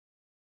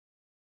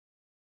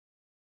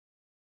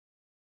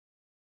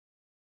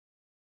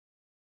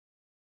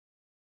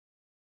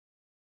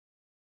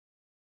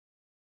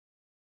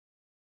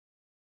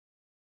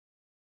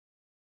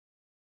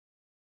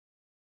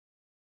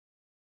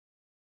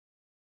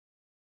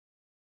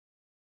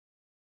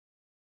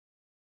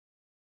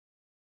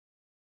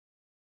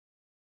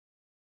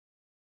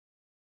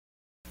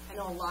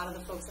know a lot of the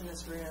folks in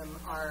this room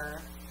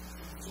are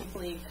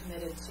deeply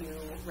committed to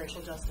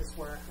racial justice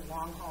work,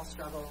 long haul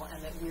struggle,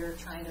 and that we're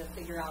trying to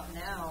figure out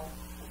now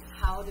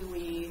how do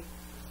we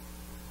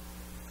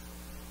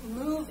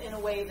move in a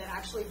way that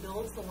actually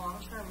builds the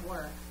long-term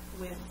work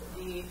with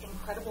the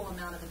incredible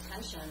amount of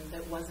attention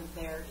that wasn't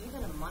there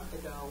even a month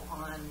ago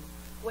on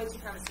white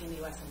supremacy in the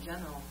U.S. in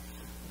general.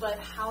 But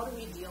how do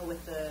we deal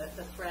with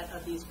the threat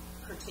of these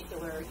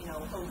particular,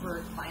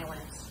 overt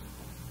violent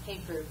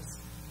hate groups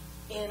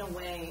in a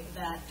way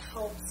that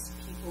helps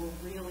people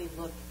really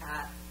look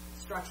at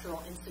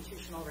structural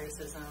institutional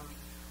racism,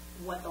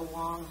 what the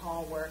long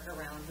haul work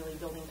around really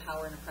building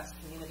power in oppressed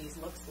communities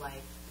looks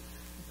like,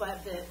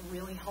 but that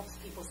really helps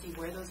people see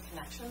where those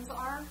connections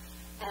are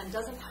and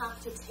doesn't have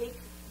to take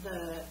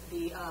the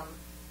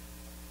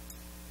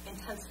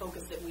intense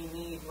focus that we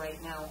need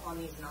right now on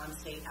these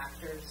non-state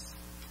actors.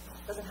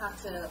 Doesn't have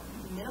to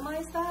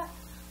minimize that,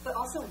 but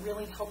also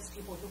really helps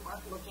people who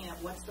aren't looking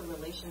at what's the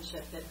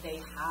relationship that they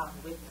have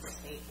with the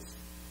state,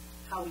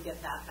 how we get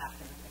that back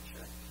in the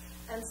picture.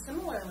 And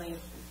similarly,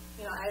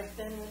 I've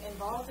been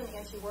involved in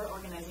anti-war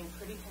organizing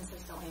pretty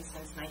consistently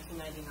since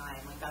 1999.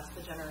 Like, that's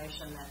the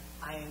generation that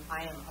I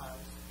am of,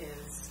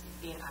 is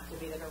being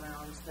activated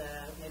around the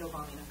NATO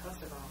bombing in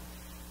Kosovo.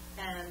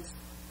 And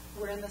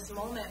we're in this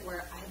moment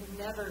where I've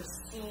never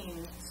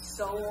seen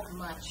so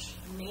much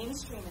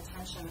mainstream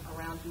attention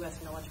around U.S.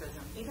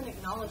 militarism, even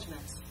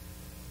acknowledgement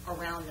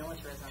around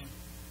militarism,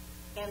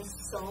 and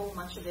so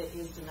much of it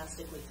is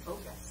domestically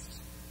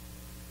focused,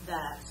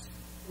 that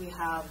we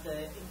have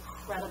the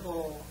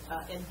incredible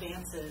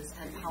advances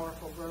and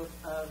powerful growth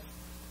of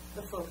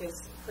the focus,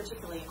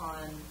 particularly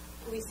on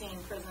policing,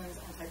 prisons,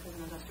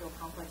 anti-prison industrial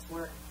complex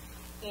work,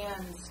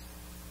 and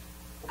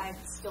I'm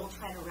still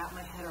trying to wrap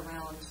my head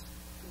around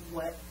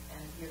what,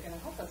 and you're going to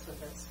help us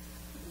with this,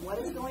 what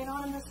is going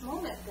on in this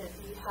moment that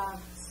we have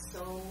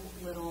so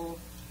little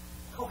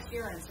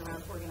coherence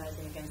around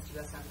organizing against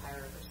U.S.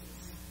 empire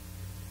overseas?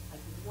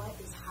 Like, what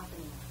is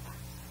happening with that?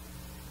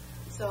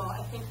 So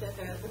I think that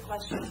the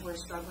questions we're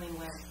struggling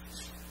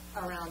with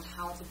around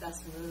how to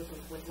best move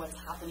with what's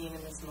happening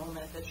in this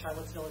moment that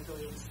Charlottesville is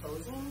really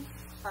exposing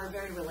are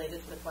very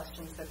related to the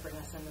questions that bring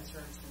us in this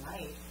room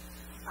tonight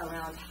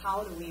around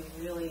how do we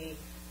really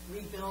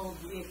rebuild,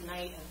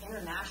 reignite an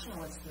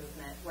internationalist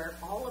movement where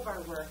all of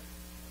our work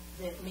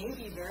that may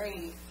be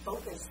very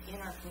focused in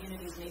our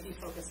communities, may be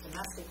focused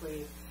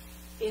domestically,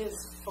 is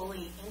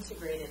fully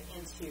integrated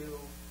into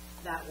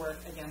that work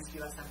against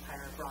U.S.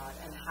 empire abroad,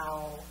 and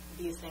how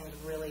these things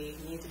really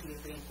need to be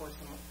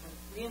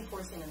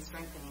reinforcing and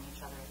strengthening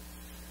each other.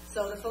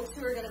 So the folks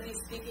who are going to be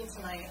speaking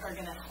tonight are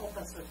going to help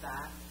us with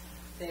that.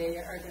 They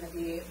are going to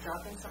be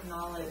dropping some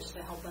knowledge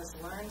to help us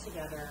learn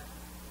together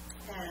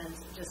and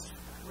just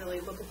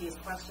really look at these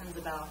questions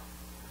about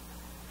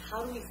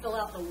how do we fill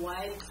out the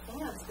wide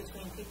expanse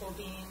between people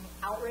being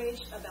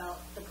outraged about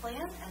the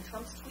Klan and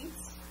Trump's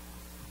tweets,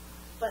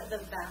 but the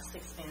vast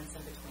expanse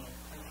in between.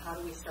 And how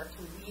do we start to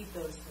weave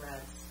those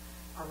threads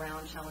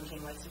around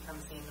challenging white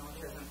supremacy and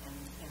militarism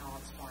in all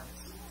its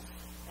forms?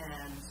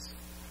 And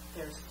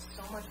there's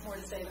so much more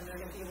to say than we're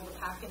going to be able to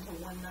pack into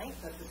one night,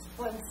 but it's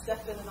one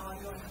step in an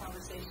ongoing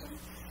conversation.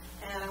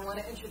 And I want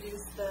to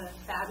introduce the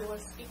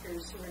fabulous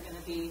speakers who are going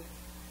to be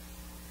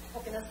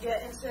helping us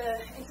get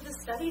into the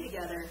study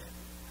together.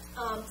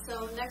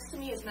 So next to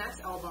me is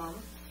Max Elbaum.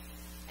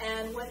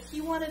 And what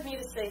he wanted me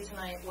to say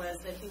tonight was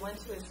that he went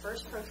to his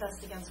first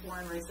protest against war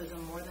and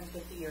racism more than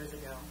 50 years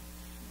ago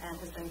and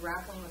has been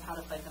grappling with how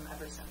to fight them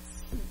ever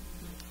since.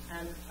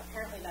 And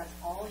apparently that's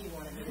all you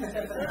wanted me to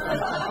say.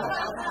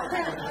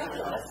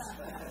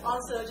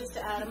 Also, just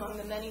to add, among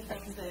the many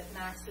things that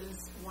Max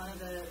is one of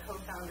the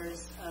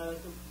co-founders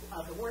of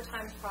the War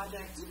Times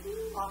Project,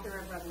 author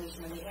of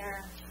Revolution in the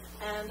Air,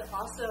 and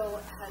also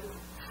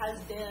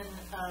has been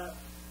an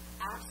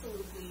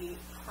absolutely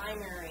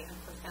primary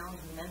and profound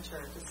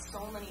mentor to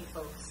so many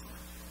folks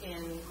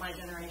in my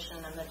generation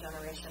and the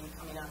generation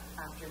coming up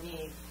after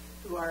me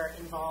who are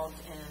involved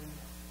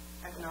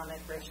in economic,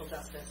 racial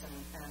justice,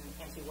 and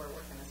anti-war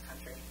work in this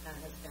country, and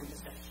has been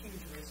just a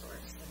huge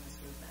resource in this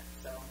movement.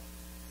 So,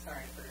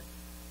 sorry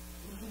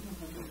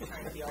for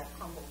trying to be all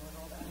humble and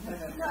all that.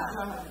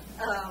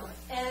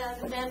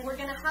 And then we're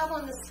going to have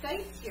on the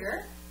Skype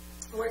here,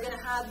 we're going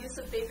to have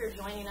Yousef Baker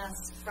joining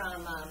us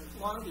from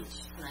Long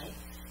Beach tonight.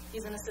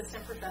 He's an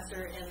assistant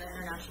professor in the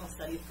International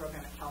Studies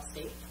program at Cal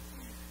State,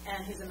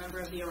 and he's a member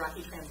of the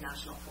Iraqi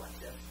Transnational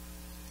collective.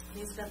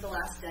 He spent the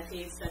last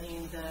decade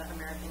studying the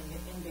American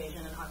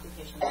invasion and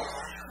occupation of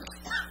Iraq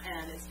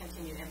and its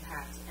continued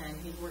impact, and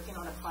he's working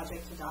on a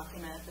project to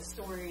document the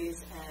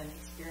stories and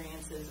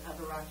experiences of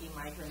Iraqi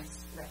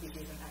migrants,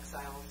 refugees, and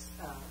exiles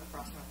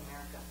across North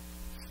America.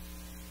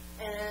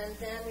 And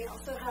then we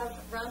also have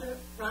Rhonda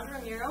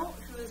Ramiro,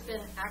 who has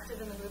been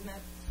active in the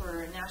movement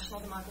for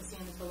national democracy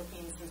in the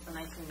Philippines since the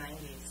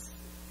 1990s.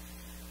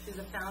 She's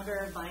the founder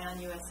of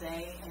BAYAN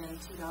USA in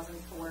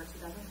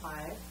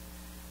 2004-2005,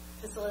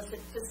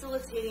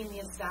 facilitating the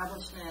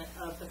establishment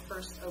of the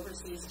first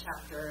overseas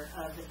chapter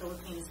of the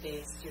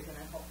Philippines-based, you're going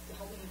to help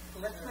me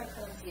correct my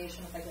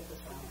pronunciation if I get this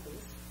wrong,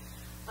 please,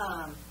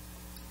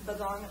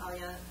 Bagong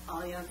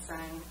Alyan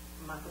Sang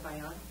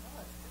Makabayan.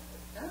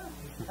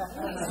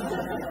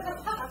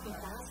 Talking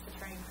fast to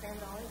try and cram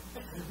it all in.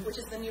 Which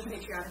is the New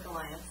Patriotic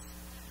Alliance,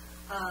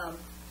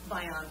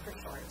 BAYAN for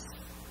short.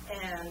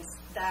 And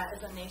that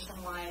is a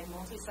nationwide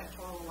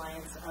multi-sectoral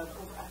alliance of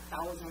over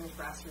 1,000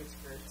 grassroots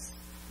groups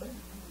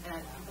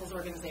and people's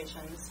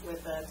organizations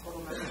with a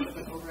total membership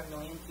of over 1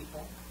 million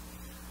people,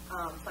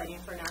 fighting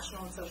for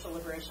national and social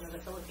liberation of the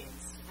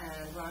Philippines.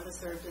 And Rhonda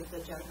served as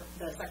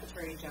the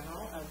Secretary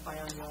General of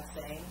BAYAN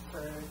USA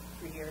for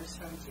 3 years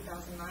from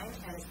 2009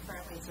 and is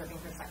currently serving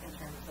her second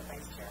term as the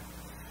Vice Chair.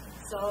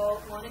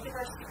 So I want to give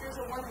our speakers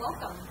a warm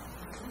welcome.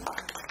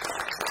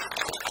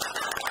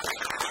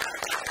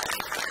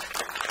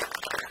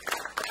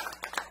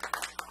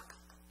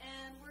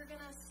 And we're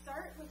going to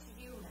start with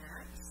you,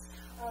 Max.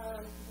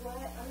 What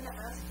I'm going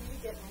to ask you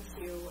to get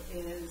into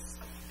is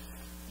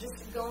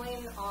just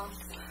going off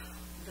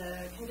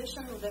the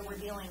condition that we're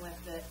dealing with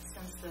that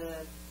since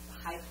the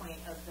high point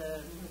of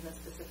the movement,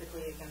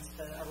 specifically against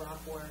the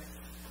Iraq War,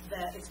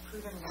 that it's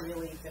proven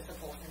really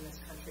difficult in this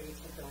country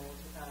to build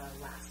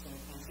a lasting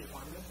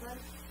anti-war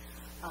movement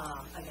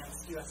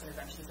against U.S.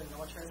 interventions and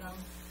militarism,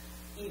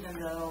 even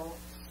though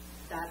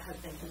that has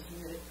been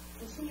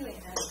continuing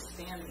and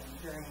expanding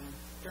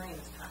during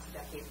this past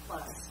decade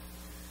plus.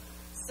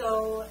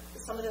 So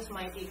some of this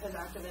might be because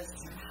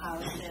activists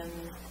have been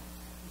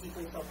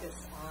deeply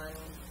focused on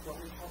what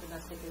we call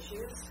domestic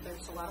issues.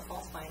 There's a lot of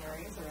false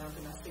binaries around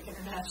domestic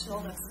international.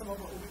 That's some of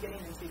what we'll be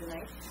getting into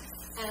tonight.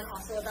 And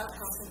also about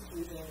how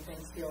confusing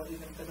things feel,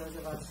 even for those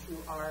of us who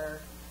are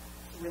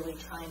really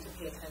trying to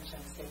pay attention,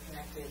 stay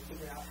connected,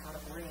 figure out how to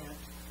orient.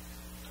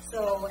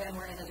 So, and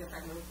we're in a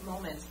different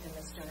moment in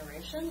this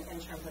generation in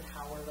terms of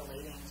how we're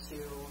relating to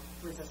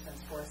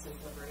resistance forces,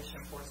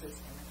 liberation forces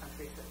in the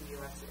countries that the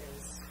U.S.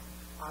 is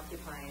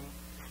occupying.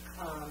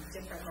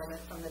 Different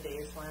moment from the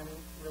days when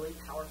really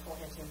powerful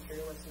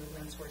anti-imperialist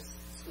movements were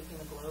sweeping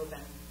the globe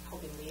and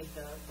helping lead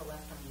the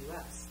left on the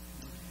U.S.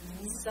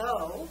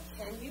 So,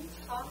 can you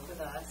talk with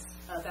us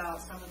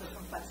about some of the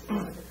complexities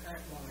of the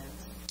current moment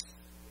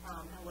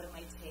and what it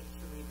might take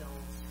to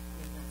rebuild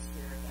movements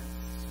here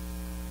against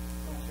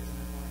militarism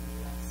and war in the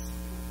U.S.?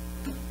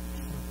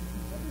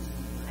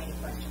 Any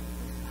question?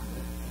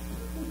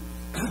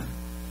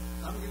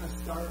 I'm going to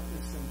start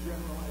with some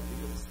general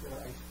ideas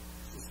that I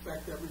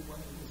suspect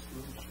everyone in this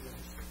room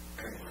shares.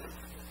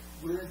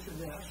 We're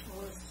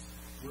internationalists.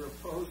 We're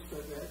opposed to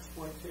the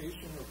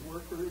exploitation of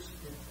workers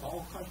in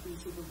all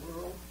countries of the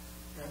world,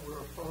 and we're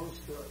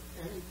opposed to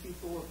any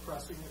people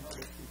oppressing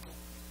another people.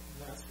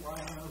 And that's why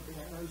on our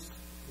banners,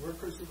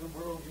 workers of the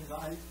world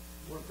unite,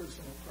 workers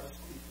and oppressed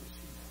peoples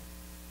unite.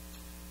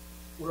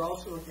 We're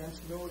also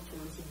against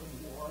militarism and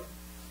war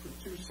for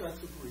two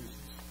sets of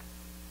reasons.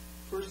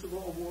 First of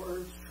all, war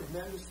is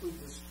tremendously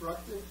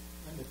destructive,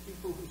 and the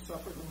people who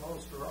suffer the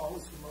most are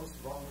always the most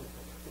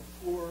vulnerable: the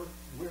poor,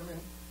 women,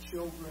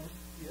 children,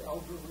 the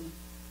elderly.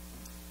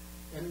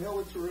 And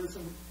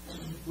militarism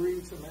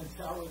breeds a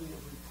mentality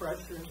of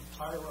repression,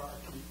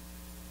 hierarchy,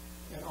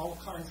 and all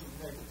kinds of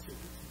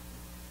negativity.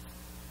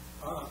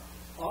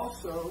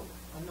 Also,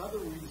 another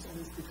reason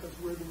is because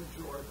we're the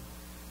majority.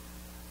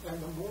 And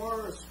the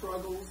more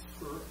struggles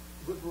for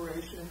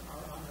liberation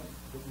are on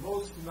the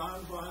most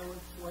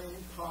nonviolent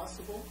plane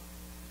possible,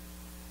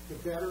 the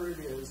better it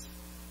is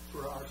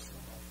for our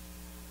side.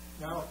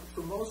 Now,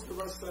 for most of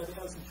us, that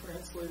hasn't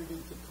translated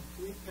into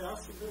complete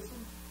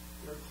pacifism.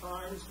 There are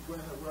times when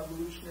a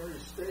revolutionary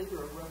state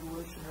or a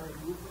revolutionary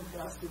movement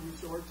has to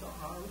resort to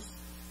arms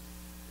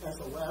as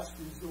a last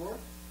resort.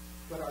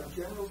 But our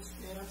general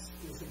stance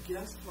is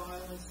against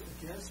violence,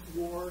 against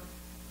war,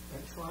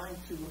 and trying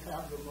to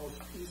have the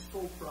most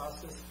peaceful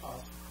process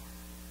possible.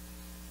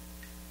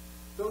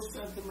 Those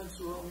sentiments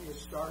are only a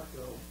start,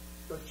 though.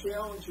 The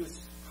challenge is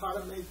how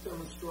to make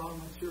them a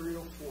strong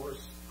material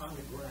force on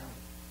the ground.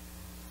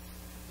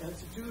 And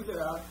to do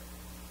that,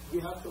 we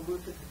have to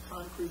look at the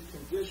concrete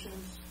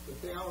conditions,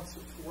 the balance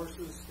of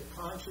forces, the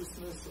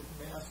consciousness of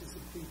masses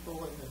of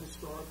people in the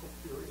historical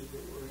period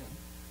that we're in.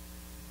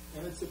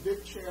 And it's a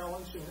big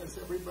challenge, and as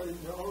everybody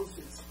knows,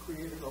 it's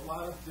created a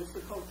lot of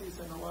difficulties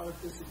and a lot of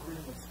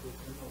disagreements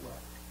within the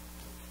left.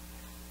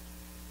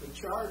 The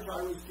charge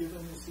I was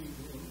given this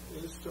evening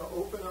is to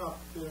open up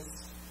this,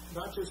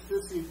 not just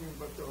this evening,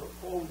 but the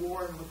whole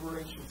War and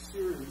Liberation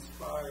series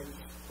by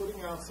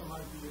putting out some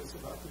ideas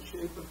about the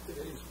shape of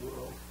today's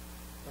world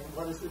and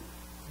what does it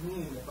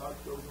mean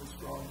about building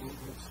strong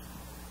movements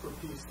for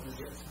peace and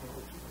against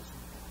militarism.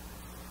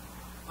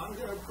 I'm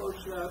going to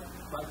approach that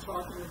by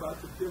talking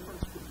about the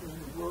difference between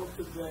the world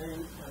today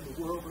and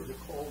the world of the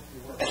Cold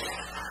War.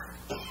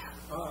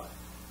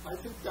 I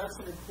think that's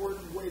an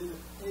important way to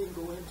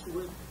angle into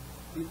it,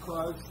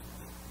 because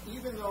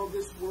even though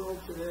this world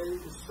today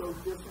is so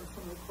different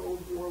from the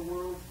Cold War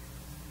world,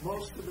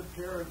 most of the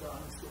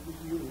paradigms that we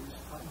use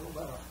on the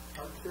left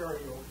are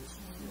carryovers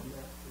from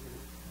that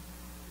period.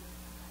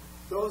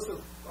 Those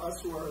of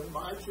us who are in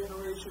my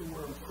generation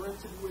were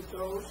imprinted with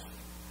those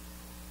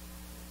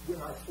in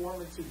our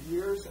formative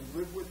years and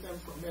lived with them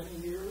for many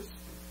years.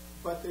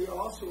 but they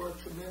also are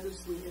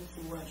tremendously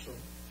influential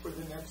for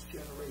the next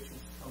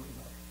generations coming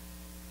up.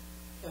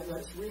 And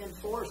that's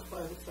reinforced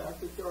by the fact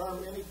that there are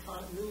many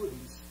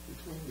continuities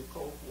between the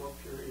Cold War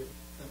period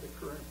and the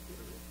current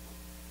period.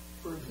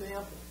 For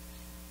example,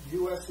 the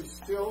U.S. is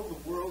still the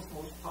world's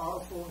most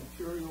powerful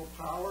imperial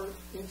power,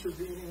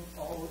 intervening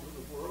all over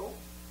the world.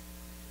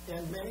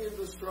 And many of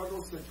the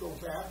struggles that go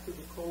back to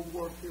the Cold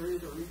War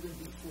period or even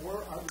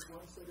before are the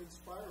ones that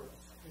inspire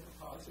us in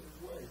a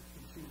positive way.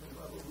 The Cuban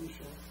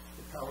Revolution,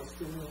 the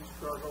Palestinian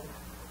struggle,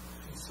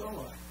 and so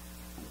on.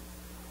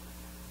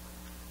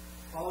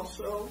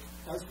 Also,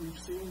 as we've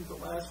seen the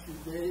last few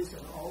days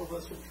and all of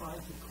us are trying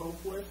to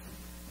cope with,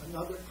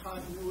 another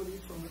continuity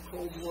from the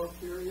Cold War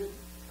period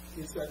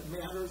is that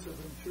matters of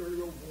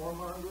imperial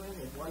warmongering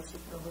and white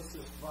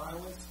supremacist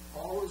violence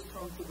always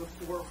come to the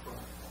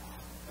forefront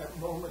at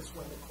moments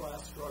when the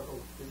class struggle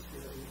is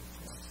very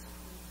intense.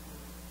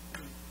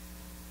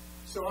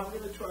 So I'm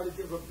going to try to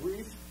give a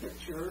brief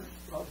picture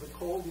of the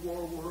Cold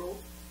War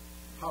world,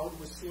 how it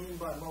was seen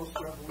by most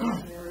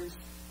revolutionaries,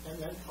 and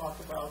then talk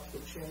about the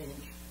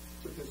change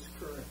to this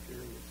current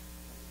period.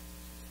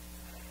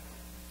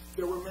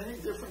 There were many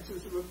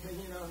differences of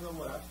opinion on the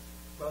left,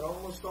 but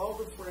almost all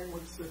the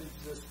frameworks that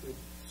existed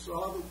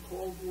saw the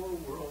Cold War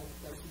world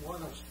as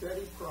one of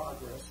steady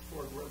progress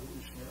toward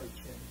revolutionary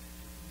change.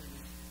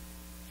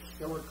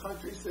 There were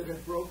countries that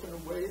had broken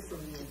away from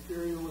the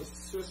imperialist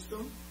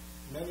system.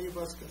 Many of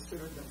us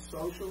considered them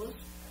socialist.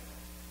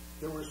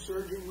 There were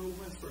surging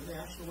movements for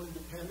national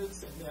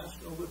independence and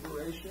national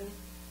liberation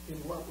in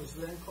what was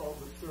then called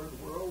the Third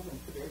World, and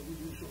today we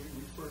usually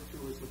refer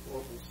to as the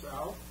Global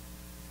South.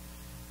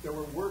 There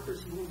were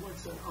workers'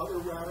 movements and other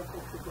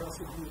radical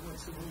progressive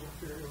movements in the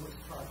imperialist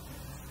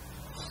continent.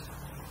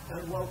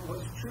 And what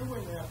was true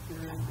in that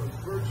period was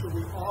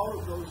virtually all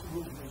of those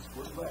movements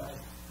were led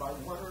by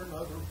one or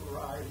another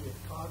variety of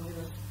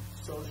communist,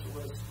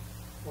 socialist,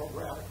 or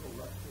radical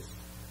leftists.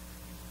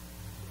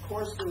 Of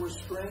course, there were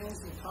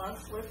strains and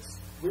conflicts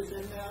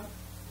within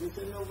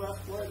the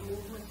left-led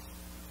movement,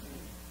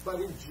 but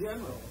in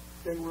general,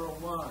 they were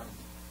aligned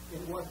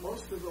in what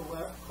most of the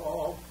left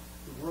called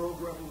the world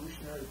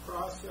revolutionary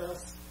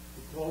process,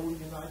 the global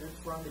united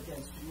front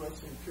against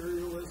U.S.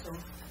 imperialism,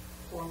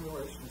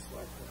 formulations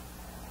like that.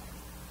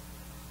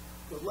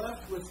 The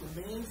left was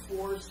the main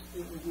force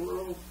in the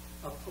world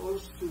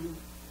opposed to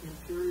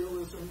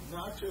imperialism,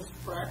 not just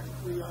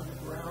practically on the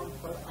ground,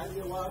 but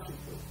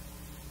ideologically.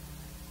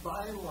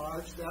 By and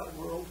large, that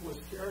world was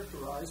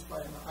characterized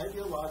by an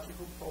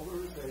ideological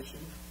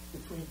polarization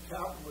between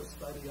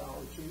capitalist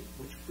ideology,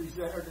 which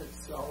presented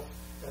itself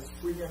as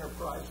free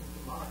enterprise and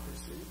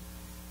democracy,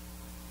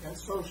 and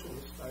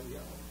socialist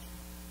ideology.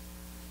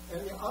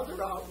 And the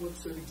other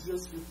outlooks that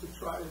existed to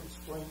try to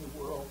explain the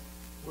world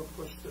were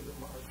pushed to the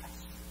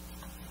margins.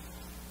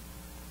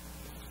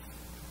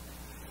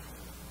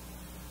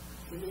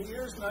 In the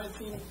years the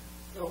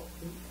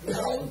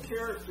main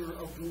character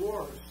of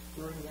wars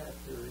during that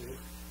period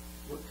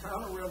were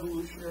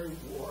counter-revolutionary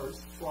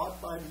wars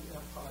fought by the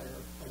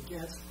empire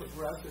against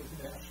progressive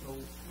national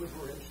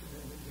liberation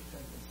and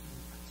independence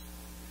movements.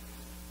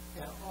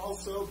 And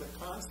also the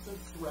constant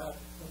threat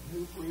of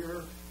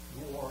nuclear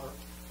war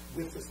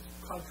with the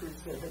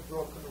countries that had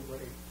broken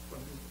away from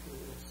the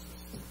imperial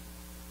system.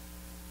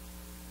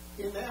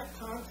 In that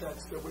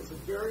context, there was a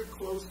very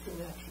close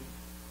connection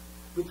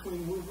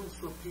between movements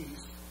for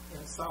peace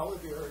and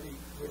solidarity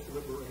with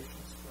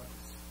liberation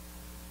struggles.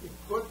 It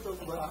put the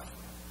left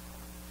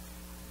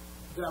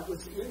that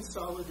was in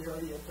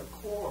solidarity at the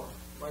core,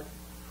 like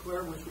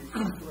Clare was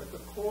referring to, at the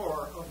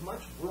core of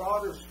much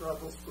broader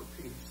struggles for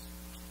peace,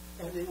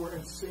 and they were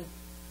in sync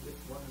with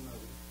one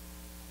another.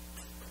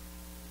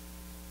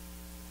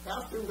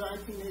 After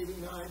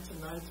 1989 to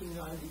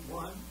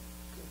 1991,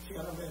 the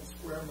Tiananmen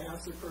Square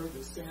massacre,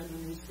 the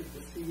Sandinista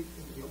defeat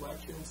in the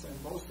elections,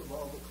 and most of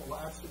all the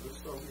collapse of the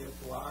Soviet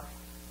bloc,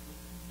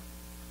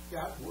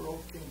 that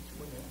world came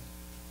to an end.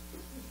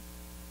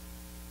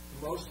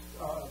 The most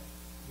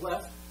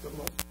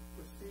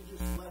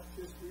prestigious left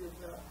history of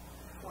the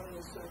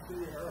 20th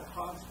century era,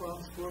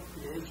 Hobsbawm's book,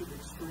 The Age of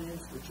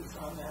Extremes, which is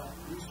on that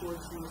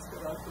resource list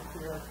that I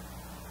prepared,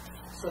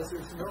 says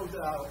there's no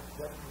doubt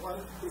that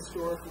one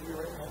historical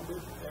era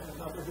ended and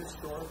another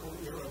historical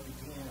era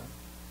began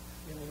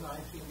in the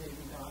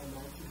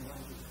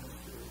 1989-1991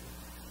 period.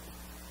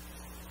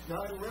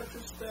 Now, in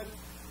retrospect,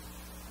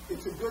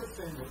 it's a good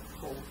thing that the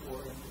Cold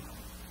War ended.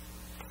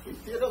 It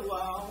did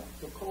allow,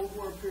 the Cold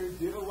War period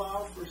did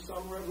allow for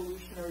some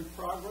revolutionary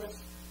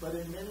progress, but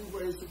in many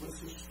ways it was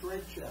a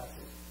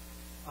straitjacket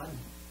on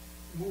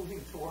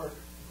moving toward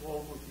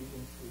global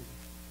human freedom.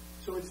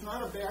 So it's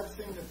not a bad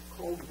thing that the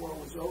Cold War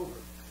was over.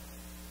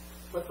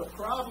 But the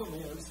problem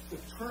is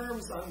the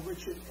terms on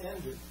which it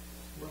ended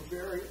were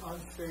very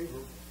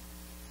unfavorable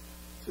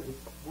to the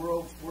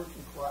world's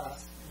working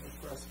class and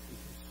oppressed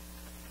peoples.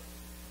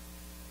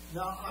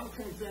 Now, I'm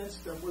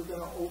convinced that we're going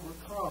to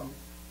overcome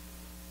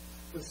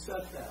the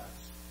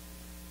setbacks.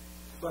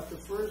 But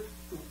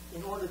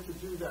in order to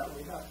do that,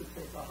 we have to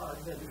take a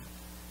hard-headed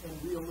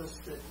and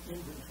realistic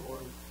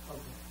inventory of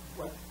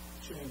what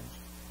changed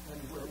and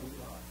where we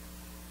are.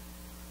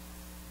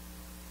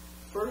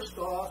 First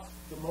off,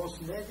 the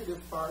most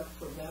negative part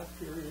from that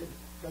period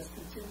has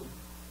continued,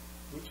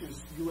 which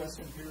is U.S.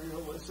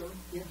 imperialism,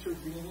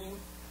 intervening,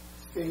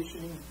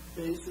 stationing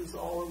bases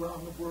all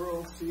around the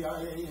world,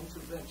 CIA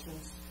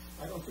interventions.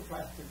 I don't think I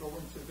have to go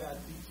into that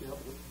detail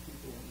with the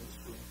people in this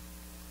room.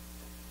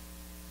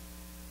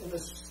 In the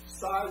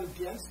side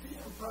against the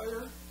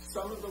empire,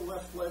 some of the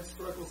left-led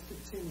struggles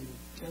continue.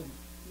 And,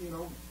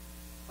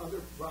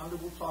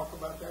 Rhonda will talk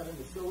about that in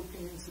the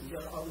Philippines, and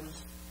there are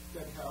others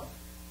that have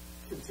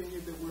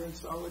continued that we're in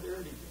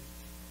solidarity with.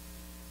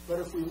 But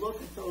if we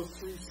look at those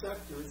three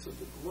sectors of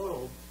the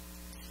globe,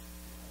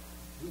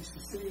 we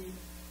see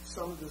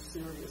some of the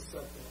serious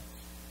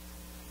setbacks.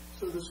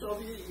 So the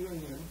Soviet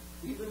Union,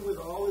 even with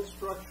all its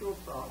structural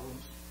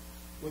problems,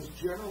 was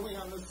generally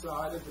on the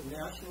side of the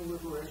national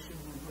liberation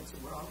movements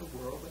around the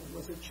world and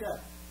was a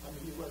check on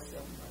the U.S.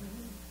 empire.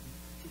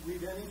 If you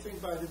read anything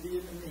by the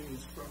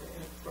Vietnamese from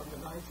the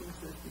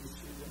 1950s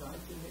through the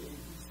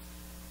 1980s,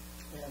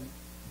 and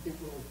it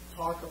will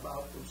talk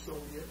about the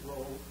Soviet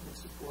role in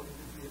supporting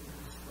the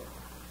Vietnamese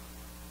struggle.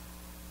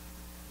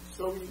 The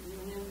Soviet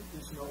Union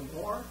is no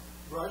more.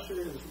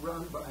 Russia is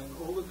run by an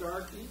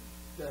oligarchy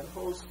that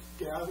hosts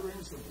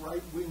gatherings of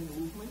right-wing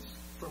movements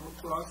from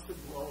across the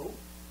globe,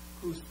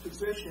 whose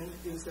position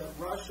is that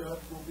Russia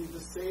will be the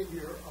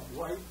savior of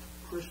white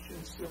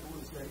Christian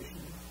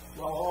civilization,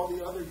 while all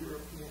the other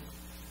European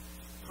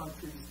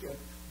countries get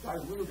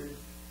diluted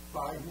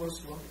by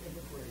Muslim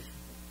immigration.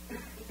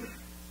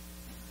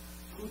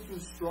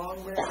 Putin's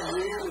strongman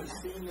rule is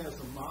seen as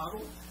a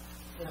model,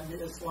 and the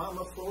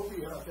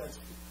Islamophobia that's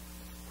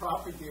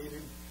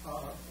propagated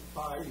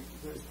by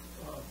the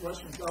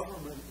Russian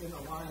government in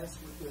alliance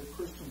with the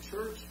Christian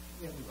church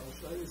in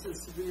Russia is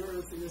as severe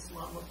as the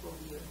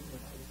Islamophobia in the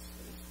United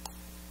States.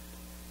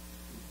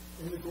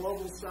 In the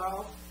global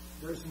south,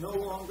 there's no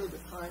longer the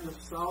kind of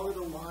solid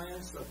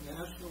alliance of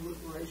national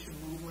liberation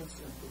movements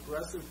and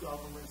progressive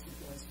governments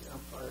against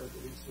empire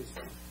that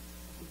existed at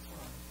the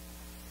time.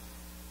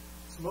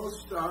 It's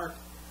most stark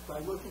by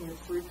looking at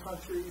three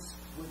countries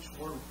which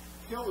were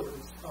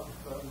pillars of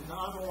the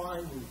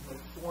non-aligned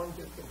movement formed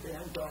at the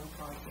Bandung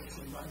Conference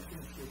in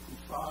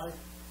 1955,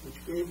 which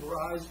gave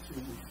rise to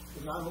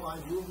the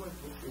non-aligned movement,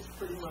 which was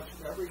pretty much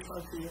every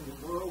country in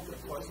the world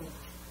that wasn't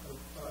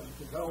a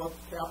developed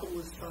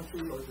capitalist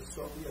country or the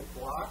Soviet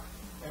bloc,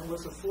 and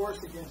was a force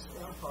against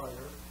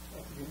empire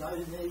at the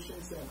United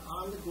Nations and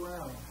on the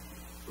ground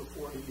for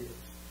 40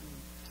 years.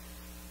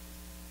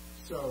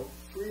 So,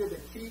 three of the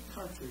key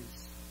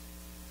countries,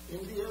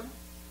 India,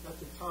 at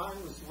the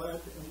time was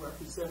led and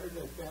represented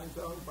at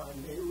Bandung by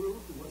Nehru,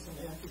 who was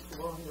an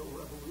anti-colonial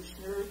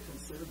revolutionary,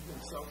 considered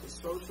himself a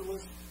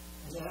socialist,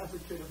 an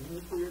advocate of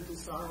nuclear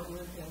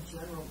disarmament and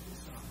general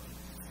disarmament.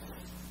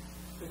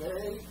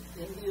 Today,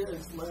 India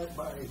is led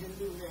by a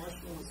Hindu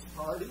nationalist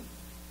party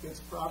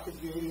that's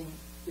propagating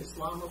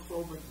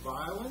Islamophobic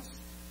violence,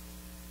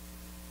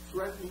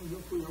 threatening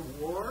nuclear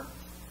war,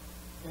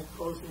 and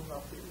closing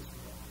up to Israel.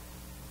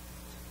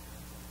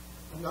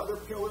 Another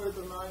pillar of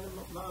the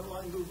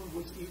non-aligned movement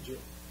was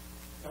Egypt,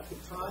 at the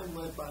time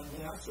led by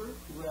Nasser,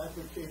 who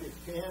advocated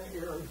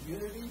pan-Arab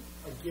unity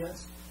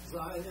against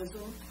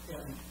Zionism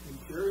and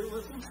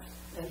imperialism,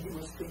 and he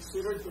was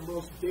considered the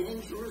most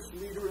dangerous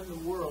leader in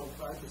the world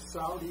by the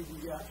Saudi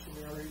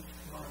reactionary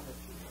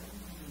monarchy.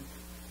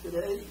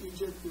 Today,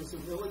 Egypt is a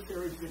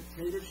military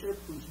dictatorship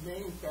whose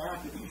main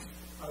backers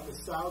are the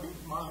Saudi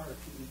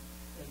monarchy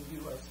and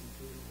the U.S.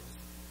 imperialism.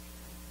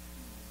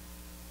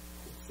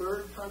 The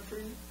third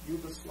country,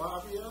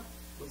 Yugoslavia,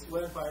 was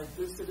led by a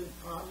dissident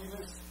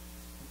communist,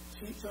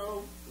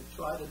 Tito, that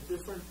tried a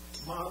different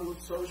model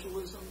of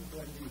socialism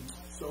than the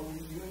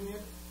Soviet Union.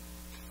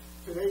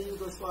 Today,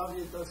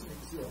 Yugoslavia doesn't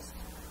exist.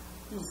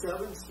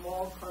 7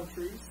 small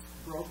countries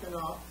broken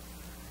up,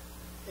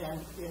 and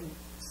in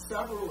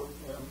several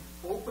of them,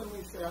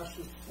 openly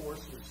fascist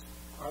forces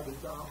are the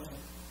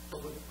dominant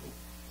political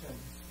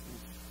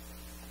tendencies.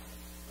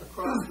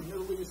 Across the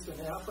Middle East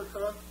and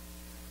Africa,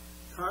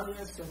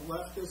 communists and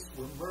leftists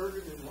were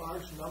murdered in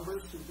large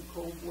numbers through the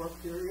Cold War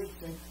period.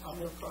 Think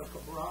Amilcar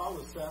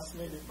Cabral,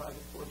 assassinated by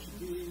the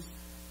Portuguese,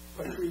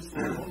 Patrice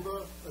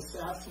Lumumba,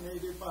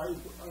 assassinated by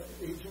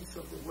agents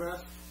of the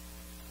West,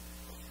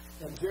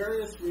 and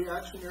various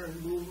reactionary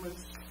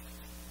movements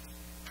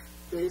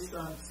based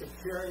on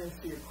sectarian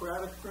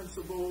theocratic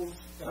principles,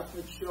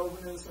 ethnic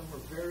chauvinism, or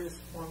various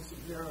forms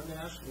of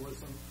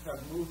narrow-nationalism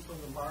have moved from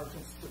the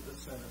margins to the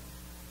center.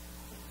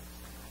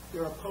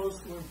 They're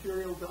opposed to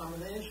imperial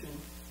domination,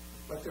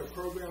 but their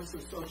programs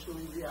are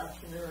socially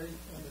reactionary,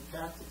 and the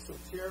tactics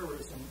of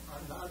terrorism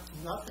are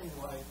nothing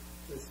like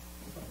this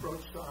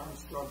approach to armed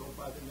struggle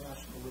by the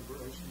national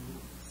liberation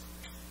movements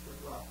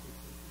that rocked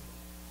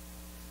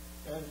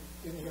the world. And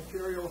in the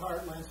imperial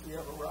heartlands, we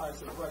have a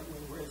rise of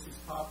right-wing racist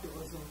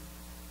populism.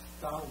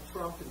 Donald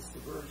Trump is the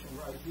version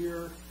right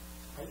here.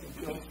 I think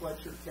Bill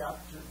Fletcher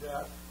captured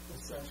that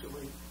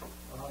essentially.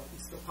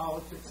 It's the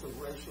politics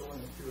of racial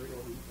and imperial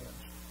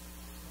revenge.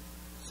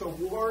 So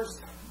wars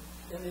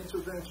and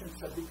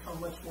interventions have become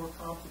much more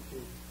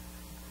complicated.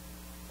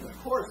 Of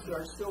course, there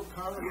are still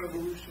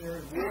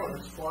counter-revolutionary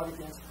wars fought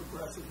against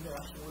progressive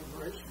national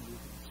liberation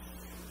movements.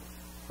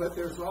 But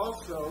there's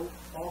also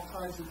all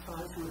kinds of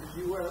times where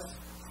the U.S.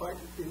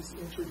 is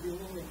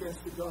intervening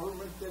against the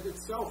government that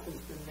itself has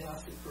been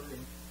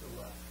massacring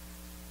the left.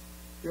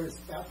 There's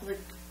ethnic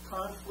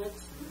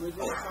conflicts,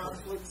 religious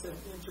conflicts, and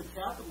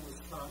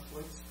intercapitalist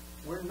conflicts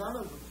where none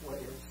of the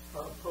players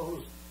are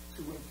opposed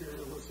to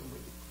imperialism or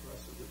the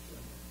progressive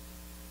agenda.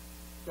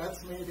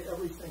 That's made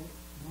everything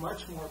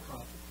much more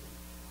complicated.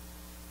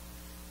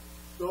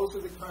 Those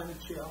are the kind of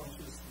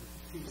challenges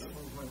that the peace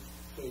movement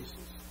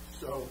faces.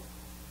 So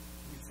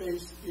we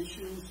face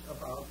issues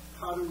about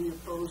how do we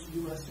oppose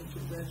U.S.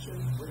 intervention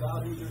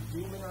without either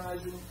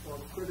demonizing or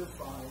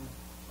criticizing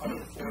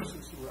other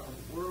forces around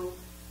the world.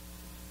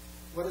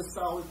 What does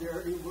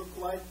solidarity look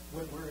like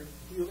when we're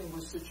dealing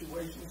with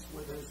situations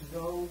where there's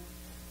no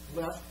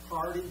left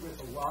party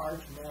with a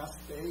large mass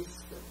base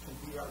that can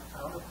be our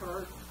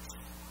counterpart?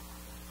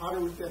 How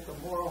do we get the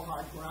moral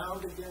high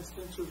ground against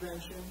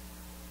intervention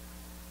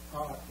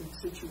in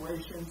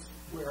situations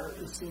where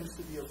it seems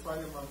to be a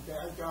fight among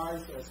bad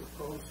guys as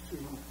opposed to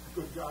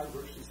good guy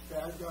versus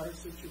bad guy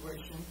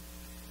situation?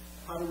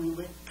 How do we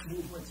link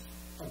movements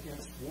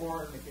against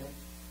war and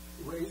against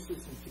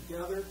racism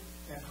together?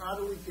 And how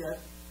do we get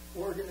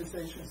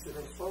organizations that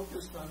are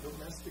focused on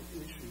domestic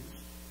issues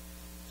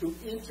to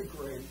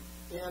integrate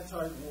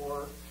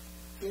anti-war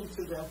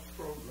into their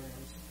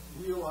programs,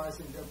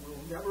 realizing that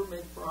we'll never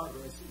make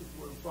progress if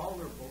we're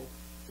vulnerable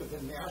to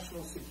the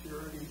national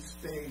security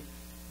state,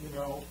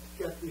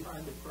 get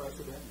behind the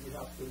president, you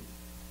have to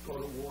go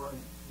to war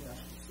and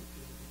national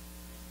security.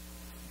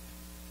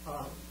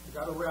 I've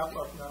got to wrap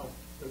up now.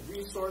 The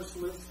resource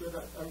list that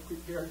I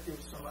prepared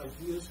gives some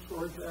ideas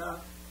toward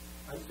that.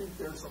 I think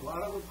there's a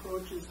lot of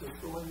approaches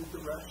that go in the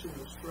direction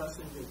of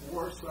stressing that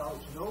war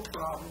solves no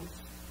problems.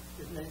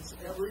 It makes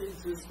every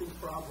existing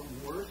problem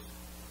worse.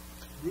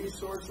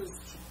 Resources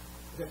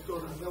that go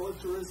to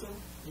militarism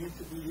need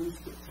to be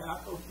used to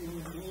tackle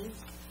human needs.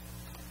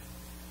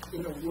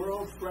 In a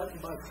world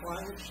threatened by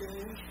climate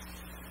change,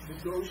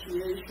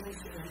 negotiations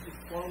and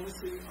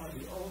diplomacy are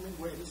the only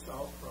way to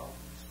solve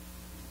problems.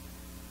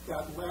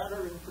 That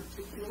latter in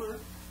particular,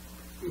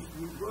 if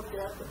we look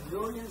at the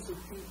millions of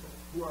people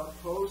who are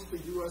opposed to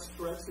U.S.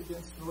 threats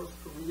against North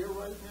Korea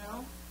right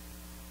now,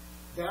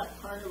 that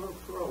kind of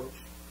approach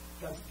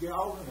has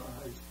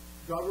galvanized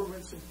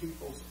governments and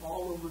peoples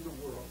all over the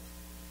world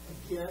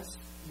against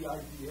the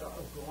idea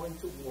of going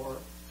to war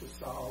to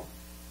solve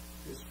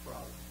this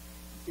problem.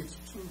 It's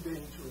too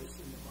dangerous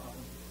in the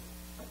modern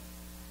world.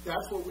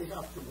 That's what we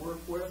have to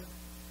work with,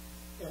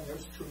 and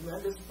there's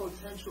tremendous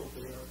potential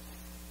there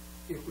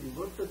if we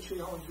look the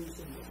challenges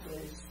in the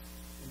face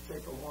and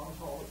take a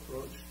long-haul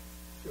approach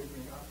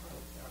figuring out how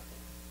to tackle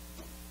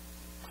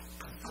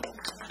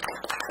them.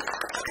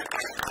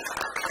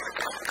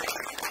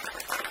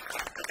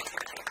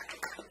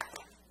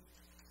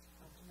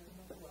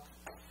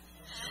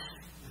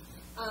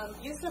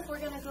 Yousef, we're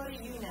going to go to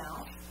you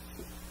now.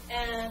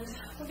 And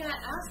we're going to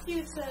ask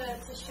you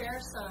to share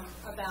some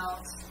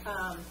about,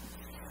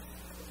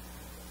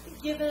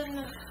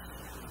 given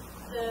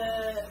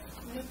the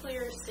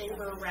nuclear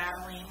saber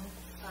rattling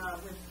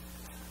with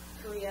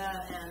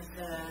Korea and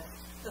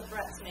the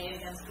threats made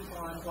against people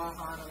on Guam,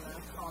 on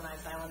the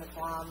colonized island of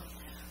Guam,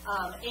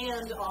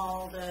 and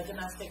all the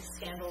domestic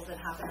scandals that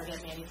happen or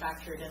get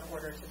manufactured in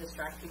order to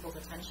distract people's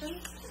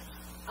attention.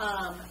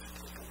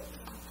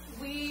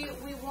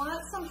 We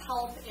want some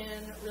help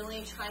in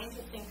really trying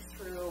to think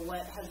through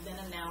what has been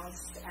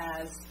announced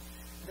as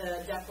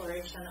the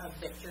declaration of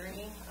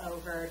victory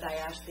over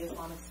Daesh, the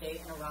Islamic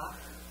State in Iraq,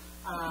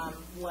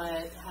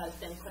 what has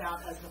been put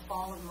out as the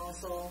fall of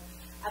Mosul,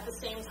 at the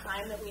same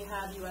time that we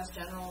have U.S.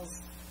 generals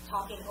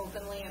talking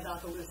openly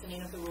about the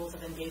loosening of the rules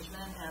of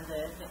engagement and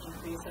the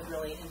increase of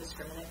really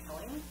indiscriminate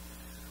killing.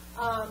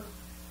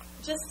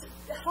 Just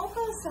help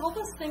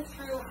us think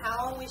through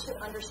how we should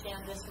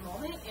understand this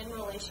moment in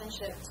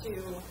relationship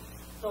to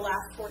the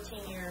last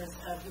 14 years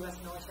of U.S.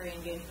 military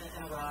engagement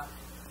in Iraq,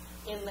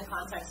 in the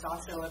context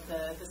also of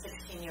the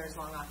 16 years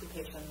long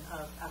occupation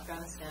of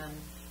Afghanistan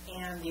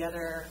and the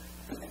other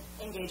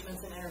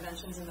engagements and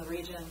interventions in the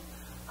region.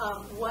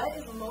 What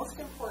is most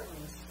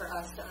important for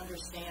us to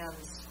understand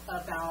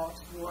about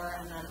war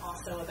and then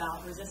also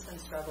about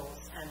resistance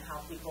struggles and how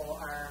people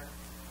are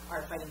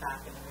fighting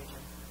back in the region?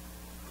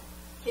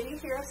 Can you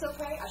hear us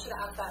okay? I should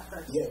have asked that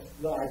first. Yes,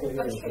 no, I can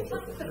hear you.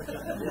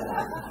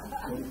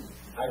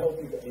 I hope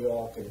you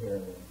all can hear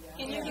me.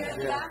 Can you hear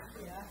me back?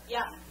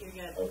 Yeah, you're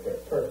good. Okay,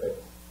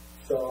 perfect.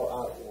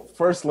 So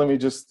first, let me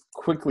just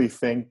quickly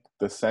thank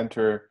the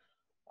center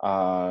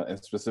and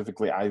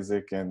specifically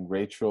Isaac and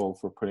Rachel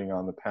for putting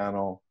on the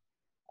panel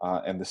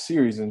and the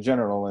series in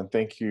general. And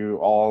thank you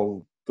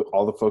all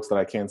the folks that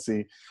I can't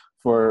see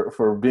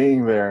for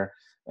being there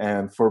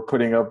and for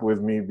putting up with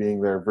me being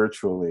there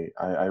virtually.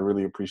 I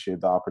really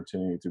appreciate the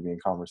opportunity to be in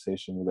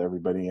conversation with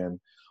everybody and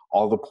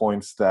all the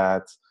points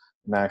that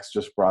Max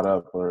just brought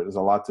up, or there's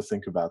a lot to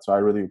think about. So I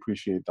really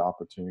appreciate the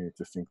opportunity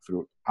to think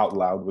through out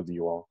loud with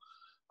you all.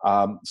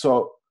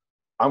 So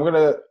I'm going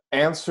to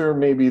answer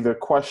maybe the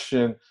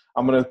question.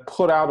 I'm going to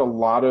put out a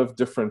lot of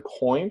different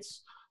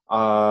points,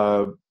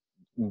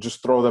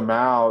 just throw them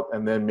out,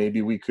 and then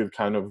maybe we could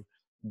kind of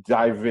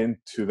dive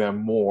into them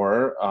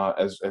more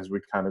as we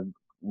kind of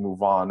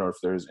move on, or if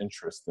there's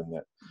interest in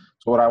it.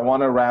 So what I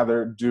want to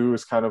rather do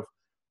is kind of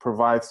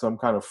provide some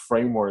kind of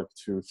framework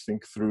to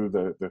think through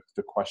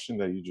the question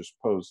that you just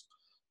posed.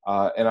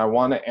 And I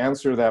want to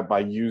answer that by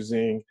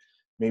using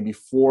maybe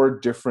 4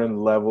 different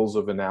levels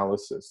of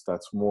analysis.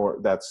 That's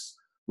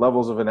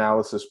levels of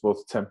analysis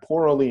both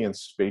temporally and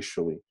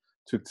spatially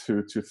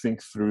to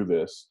think through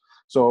this.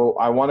 So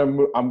I'm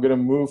going to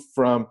move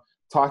from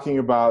talking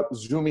about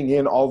zooming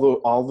in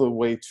all the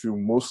way to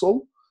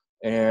Mosul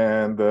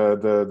and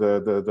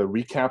the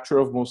recapture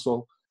of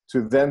Mosul,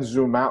 to then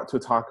zoom out to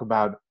talk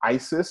about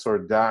ISIS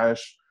or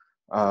Daesh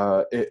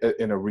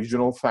in a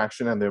regional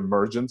faction and the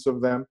emergence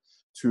of them,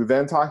 to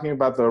then talking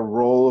about the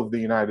role of the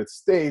United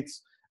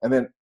States, and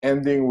then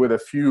ending with a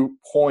few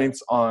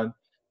points on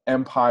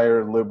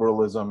empire,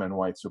 liberalism, and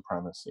white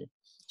supremacy.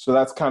 So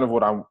that's kind of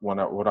what I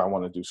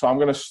want to do. So I'm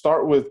going to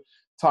start with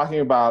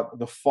talking about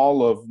the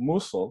fall of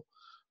Mosul.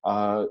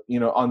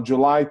 On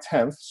July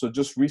 10th, so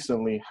just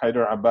recently,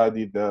 Haider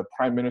Abadi, the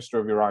Prime Minister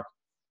of Iraq,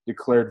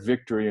 declared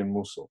victory in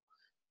Mosul.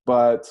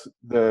 But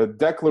the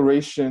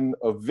declaration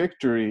of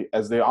victory,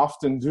 as they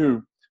often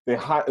do, they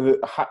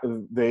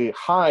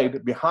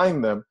hide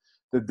behind them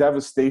the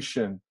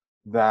devastation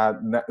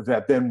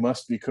that then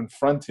must be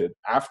confronted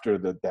after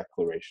the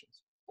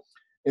declarations.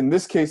 In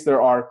this case,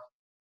 there are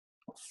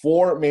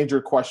 4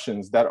 major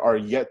questions that are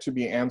yet to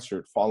be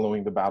answered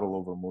following the battle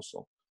over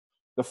Mosul.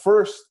 The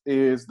first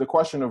is the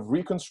question of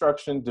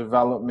reconstruction,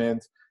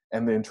 development,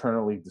 and the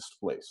internally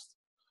displaced.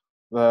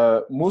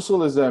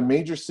 Mosul is a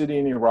major city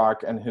in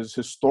Iraq and has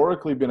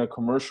historically been a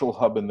commercial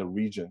hub in the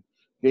region,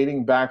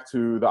 dating back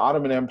to the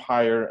Ottoman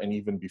Empire and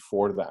even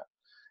before that.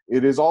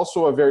 It is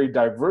also a very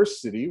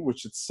diverse city,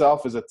 which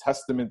itself is a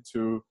testament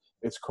to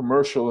its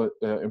commercial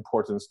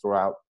importance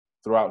throughout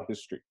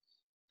history.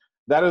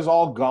 That is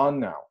all gone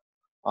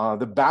now.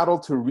 The battle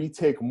to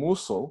retake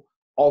Mosul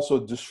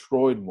also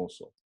destroyed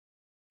Mosul.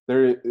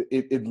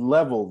 It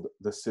leveled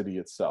the city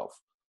itself.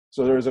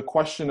 So there is a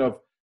question of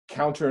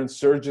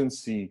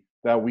counterinsurgency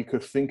that we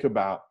could think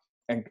about,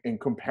 and in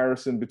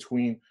comparison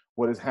between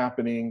what is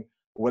happening,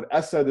 what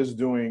Assad is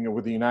doing, and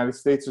what the United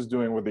States is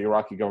doing, what the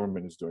Iraqi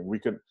government is doing.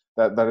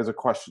 That is a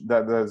question,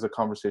 that is a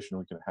conversation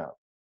we can have.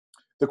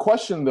 The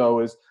question,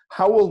 though, is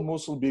how will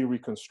Mosul be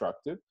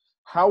reconstructed?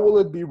 How will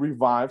it be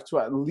revived to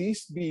at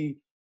least be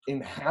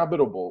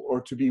inhabitable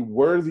or to be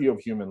worthy of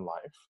human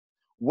life?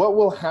 What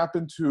will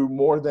happen to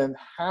more than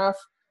half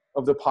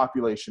of the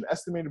population?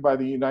 Estimated by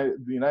the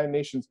United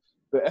Nations,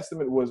 the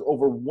estimate was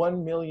over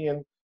 1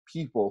 million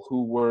people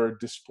who were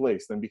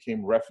displaced and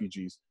became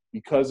refugees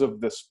because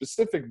of the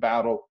specific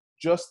battle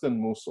just in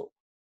Mosul.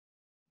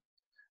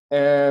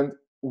 And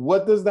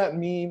what does that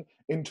mean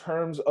in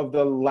terms of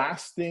the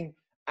lasting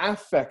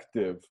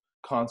affective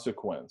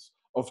consequence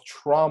of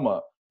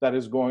trauma that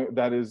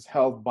is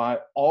held by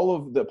all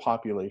of the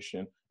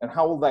population, and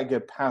how will that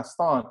get passed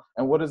on,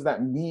 and what does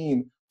that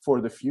mean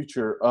for the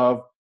future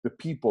of the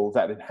people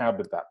that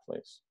inhabit that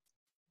place?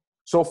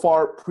 So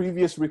far,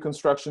 previous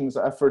reconstructions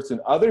efforts in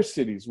other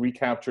cities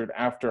recaptured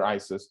after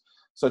ISIS,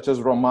 such as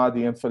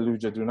Ramadi and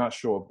Fallujah, do not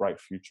show a bright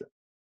future.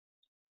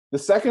 The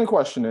second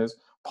question is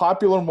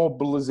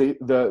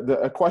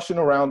a question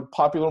around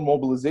popular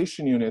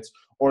mobilization units,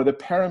 or the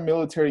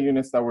paramilitary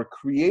units that were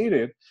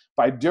created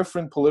by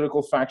different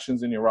political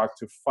factions in Iraq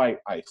to fight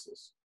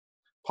ISIS.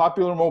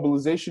 Popular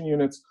mobilization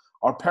units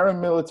are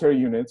paramilitary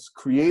units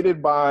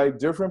created by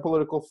different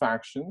political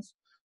factions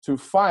to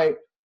fight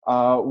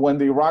when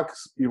the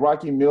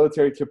Iraqi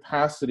military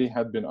capacity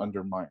had been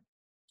undermined.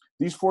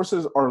 These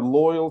forces are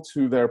loyal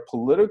to their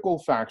political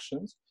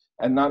factions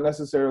and not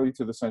necessarily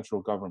to the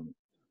central government.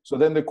 So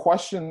then the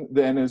question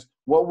then is,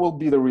 what will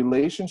be the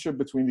relationship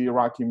between the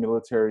Iraqi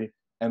military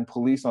and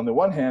police on the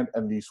one hand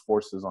and these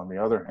forces on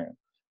the other hand?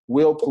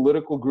 Will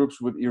political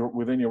groups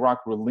within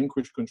Iraq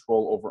relinquish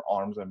control over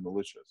arms and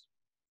militias?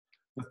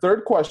 The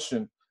third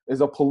question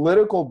is a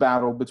political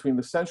battle between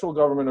the central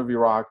government of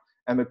Iraq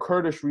and the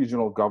Kurdish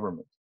regional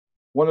government.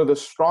 One of the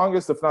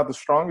strongest, if not the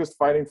strongest,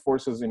 fighting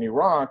forces in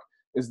Iraq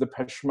is the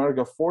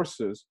Peshmerga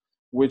forces,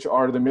 which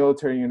are the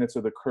military units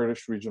of the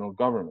Kurdish regional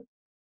government.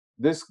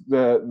 This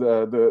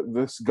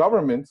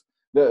government,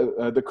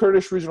 the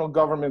Kurdish regional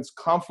government's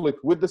conflict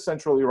with the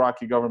central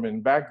Iraqi government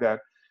in Baghdad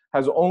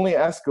has only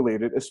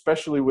escalated,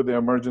 especially with the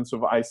emergence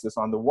of ISIS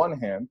on the one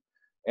hand,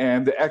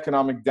 and the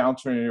economic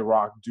downturn in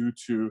Iraq due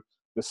to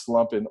the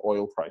slump in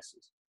oil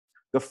prices.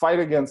 The fight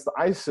against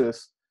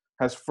ISIS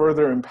has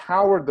further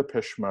empowered the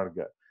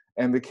Peshmerga,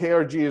 and the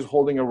KRG is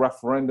holding a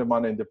referendum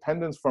on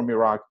independence from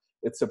Iraq.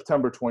 It's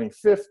September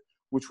 25th,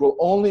 which will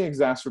only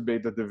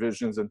exacerbate the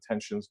divisions and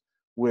tensions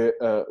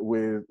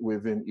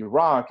within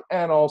Iraq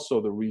and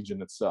also the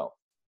region itself.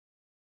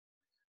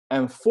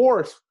 And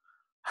fourth,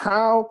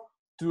 how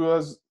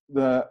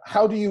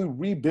how do you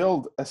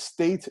rebuild a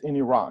state in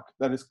Iraq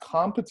that is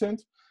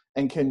competent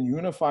and can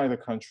unify the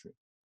country?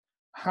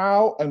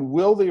 How and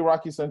will the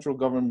Iraqi central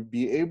government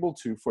be able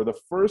to, for the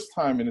first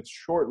time in its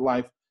short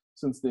life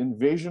since the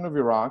invasion of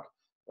Iraq,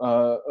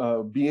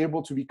 be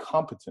able to be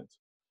competent?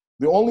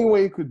 The only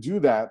way it could do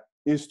that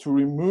is to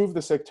remove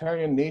the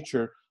sectarian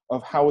nature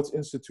of how its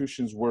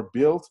institutions were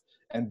built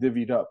and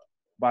divvied up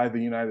by the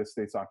United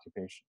States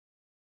occupation.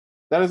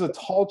 That is a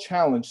tall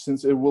challenge,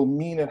 since it will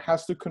mean it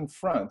has to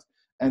confront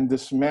and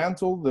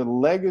dismantle the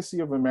legacy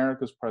of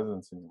America's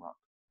presence in Iraq.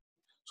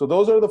 So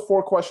those are the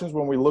 4 questions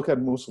when we look at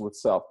Mosul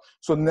itself.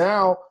 So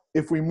now,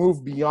 if we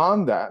move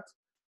beyond that,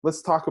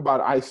 let's talk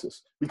about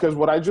ISIS, because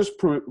what I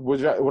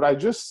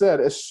just said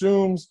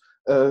assumes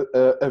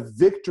a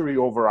victory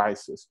over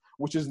ISIS,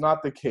 which is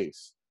not the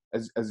case,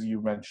 as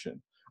you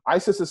mentioned.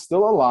 ISIS is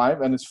still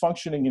alive and is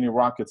functioning in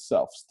Iraq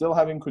itself, still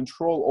having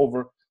control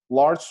over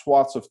large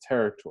swaths of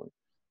territory.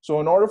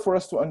 So in order for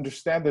us to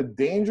understand the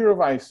danger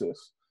of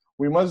ISIS,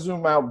 we must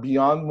zoom out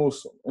beyond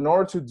Mosul. In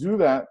order to do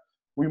that,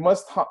 we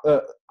must,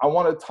 I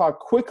want to talk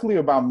quickly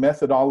about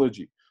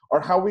methodology,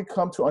 or how we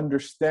come to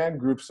understand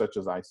groups such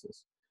as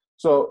ISIS.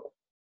 So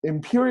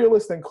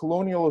imperialist and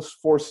colonialist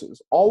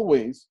forces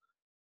always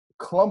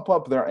clump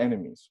up their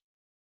enemies.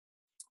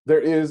 There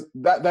is,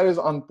 that is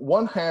on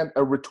one hand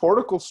a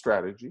rhetorical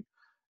strategy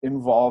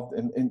involved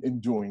in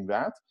doing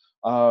that.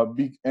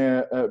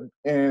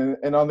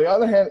 And on the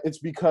other hand, it's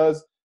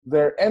because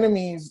their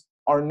enemies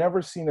are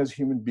never seen as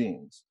human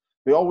beings.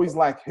 They always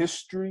lack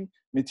history,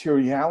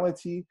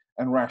 materiality,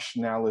 and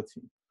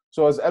rationality.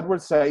 So as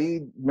Edward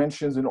Said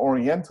mentions in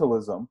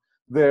Orientalism,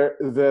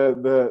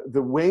 the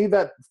way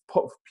that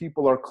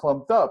people are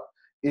clumped up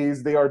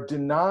is they are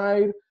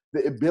denied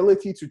the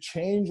ability to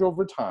change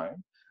over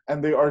time,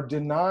 and they are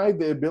denied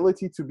the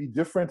ability to be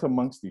different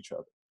amongst each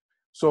other.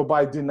 So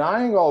by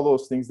denying all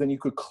those things, then you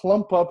could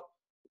clump up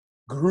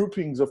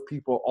groupings of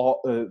people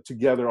all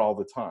together all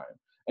the time.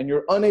 And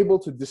you're unable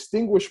to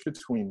distinguish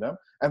between them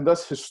and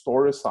thus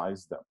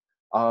historicize them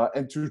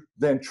and to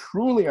then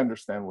truly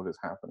understand what is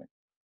happening.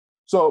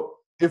 So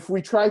if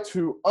we try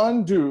to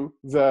undo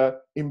the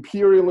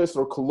imperialist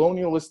or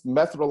colonialist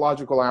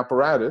methodological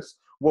apparatus,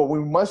 what we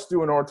must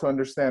do in order to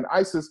understand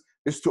ISIS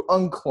is to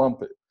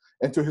unclump it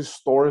and to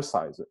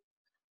historicize it.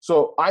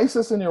 So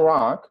ISIS in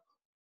Iraq,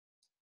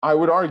 I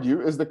would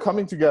argue, is the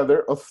coming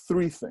together of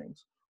 3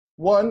 things.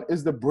 One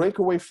is the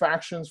breakaway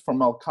factions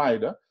from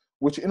Al-Qaeda,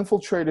 which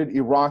infiltrated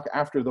Iraq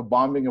after the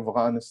bombing of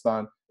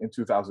Afghanistan in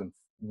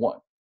 2001.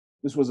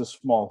 This was a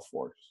small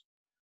force.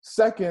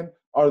 Second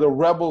are the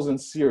rebels in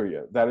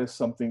Syria. That is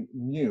something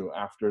new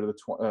after in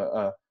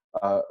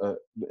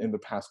the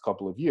past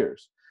couple of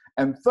years.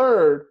 And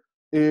third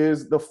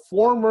is the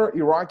former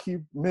Iraqi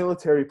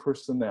military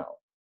personnel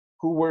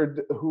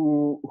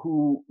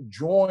who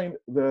joined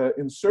the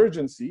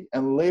insurgency,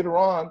 and later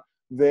on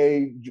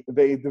they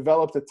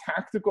developed a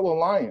tactical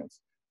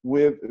alliance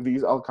with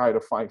these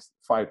Al-Qaeda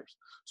fighters.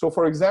 So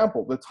for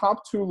example, the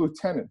top 2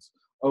 lieutenants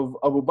of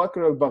Abu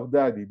Bakr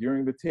al-Baghdadi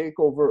during the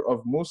takeover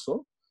of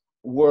Mosul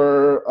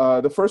were,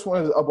 the first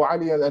one is Abu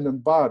Ali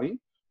al-Anbari,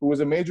 who was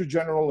a major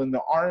general in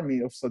the army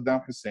of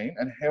Saddam Hussein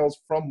and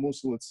hails from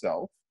Mosul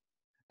itself,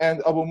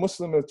 and Abu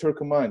Muslim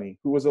al-Turkmani,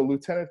 who was a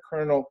lieutenant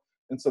colonel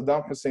in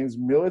Saddam Hussein's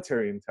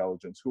military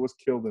intelligence, who was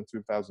killed in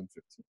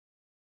 2015.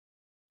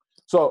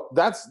 So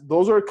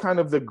those are kind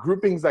of the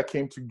groupings that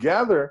came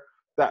together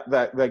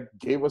that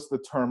gave us the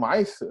term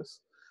ISIS.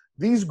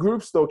 These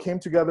groups, though, came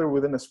together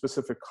within a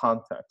specific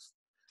context.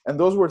 And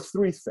those were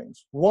 3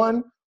 things.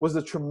 One was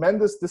the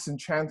tremendous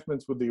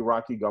disenchantment with the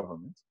Iraqi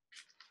government.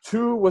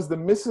 2 was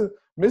the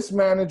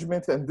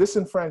mismanagement and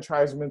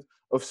disenfranchisement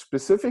of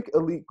specific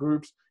elite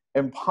groups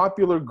and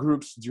popular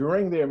groups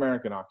during the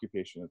American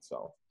occupation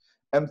itself.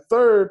 And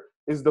third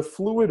is the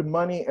fluid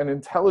money and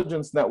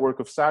intelligence network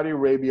of Saudi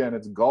Arabia and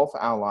its Gulf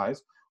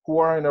allies, who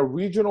are in a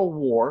regional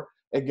war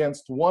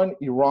against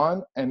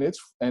Iran and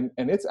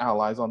its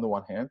allies on the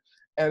one hand,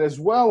 and as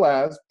well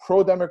as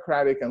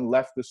pro-democratic and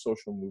leftist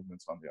social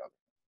movements on the other.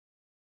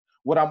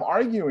 What I'm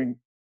arguing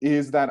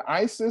is that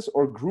ISIS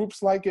or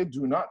groups like it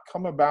do not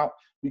come about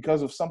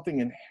because of something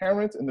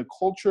inherent in the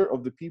culture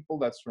of the people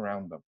that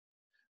surround them.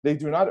 They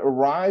do not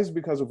arise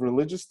because of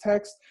religious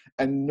texts,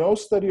 and no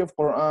study of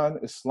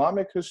Quran,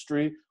 Islamic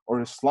history, or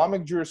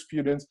Islamic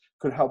jurisprudence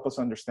could help us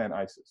understand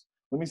ISIS.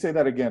 Let me say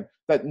that again,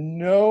 that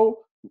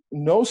no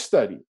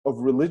study of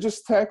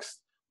religious text,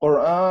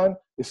 Quran,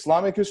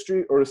 Islamic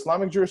history, or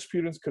Islamic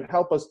jurisprudence could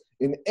help us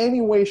in any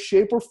way,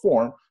 shape, or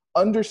form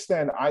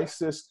understand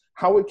ISIS,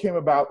 how it came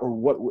about, or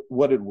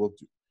what it will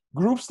do.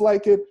 Groups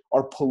like it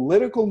are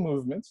political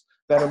movements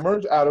that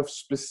emerge out of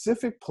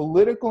specific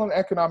political and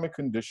economic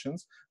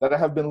conditions that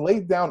have been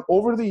laid down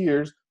over the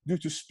years due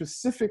to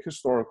specific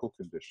historical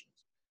conditions,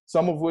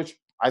 some of which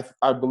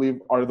I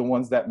believe are the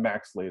ones that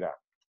Max laid out.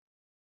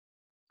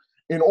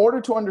 In order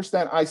to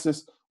understand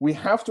ISIS, we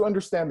have to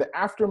understand the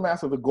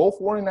aftermath of the Gulf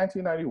War in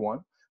 1991,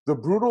 the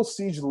brutal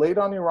siege laid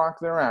on Iraq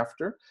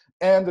thereafter,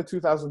 and the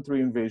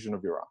 2003 invasion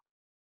of Iraq.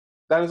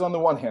 That is on the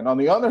one hand. On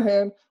the other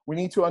hand, we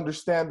need to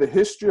understand the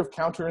history of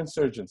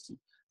counterinsurgency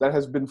that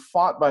has been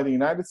fought by the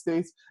United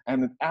States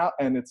and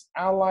its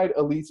allied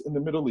elites in the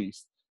Middle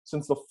East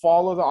since the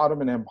fall of the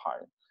Ottoman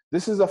Empire.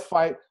 This is a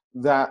fight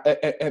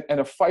and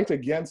a fight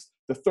against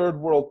the Third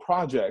World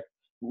Project,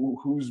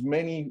 whose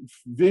many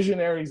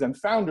visionaries and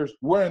founders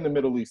were in the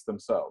Middle East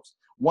themselves.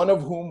 One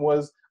of whom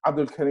was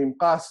Abdul Karim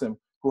Qasim,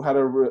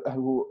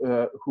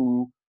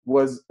 who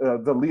was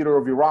the leader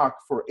of Iraq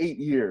for 8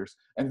 years,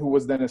 and who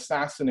was then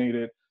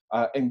assassinated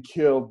and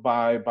killed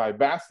by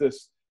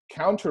Ba'athist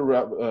counter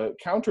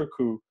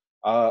coup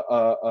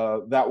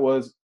that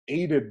was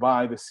aided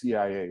by the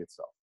CIA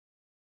itself.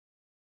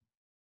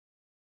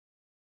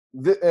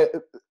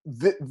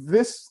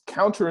 This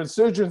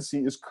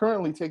counterinsurgency is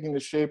currently taking the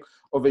shape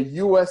of a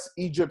U.S.,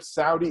 Egypt,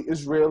 Saudi,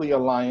 Israeli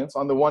alliance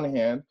on the one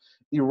hand,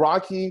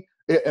 Iraqi,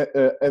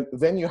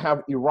 then you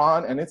have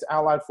Iran and its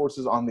allied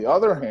forces on the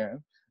other hand,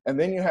 and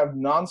then you have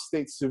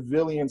non-state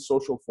civilian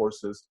social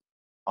forces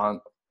on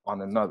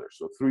another.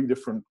 So 3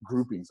 different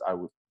groupings, I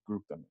would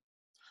group them in.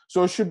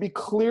 So it should be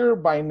clear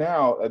by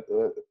now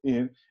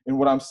in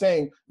what I'm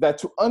saying that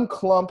to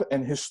unclump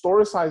and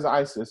historicize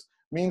ISIS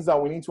means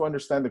that we need to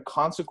understand the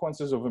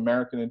consequences of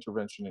American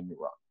intervention in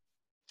Iraq.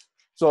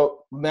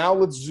 So now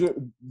let's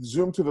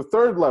zoom to the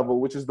third level,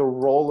 which is the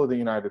role of the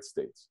United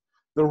States.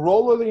 The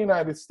role of the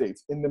United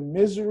States in the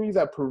misery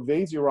that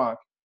pervades Iraq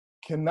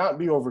cannot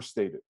be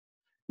overstated.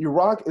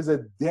 Iraq is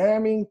a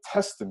damning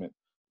testament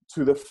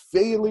to the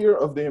failure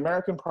of the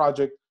American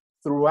project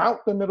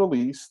throughout the Middle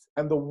East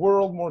and the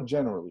world more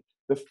generally.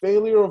 The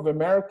failure of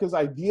America's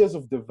ideas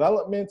of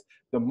development,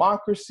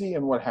 democracy,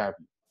 and what have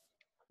you.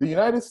 The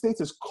United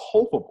States is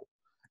culpable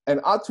and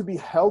ought to be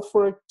held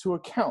to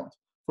account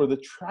for the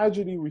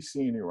tragedy we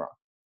see in Iraq.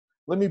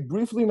 Let me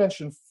briefly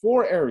mention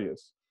 4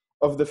 areas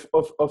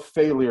of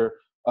failure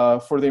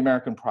for the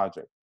American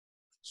project.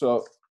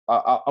 So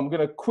I'm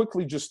going to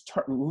quickly just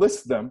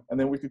list them, and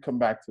then we could come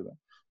back to them.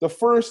 The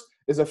first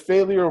is a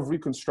failure of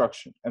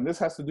reconstruction, and this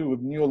has to do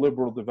with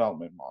neoliberal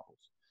development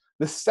models.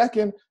 The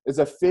second is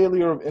a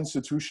failure of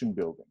institution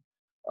building.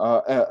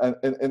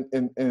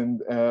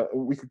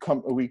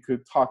 We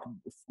could talk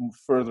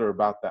further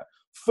about that.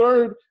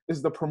 Third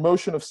is the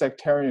promotion of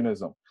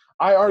sectarianism.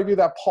 I argue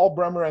that Paul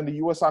Bremer and the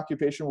US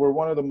occupation were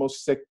one of the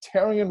most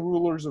sectarian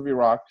rulers of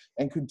Iraq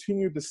and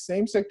continued the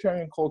same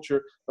sectarian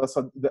culture of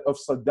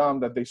Saddam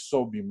that they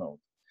so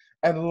bemoaned.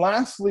 And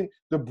lastly,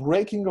 the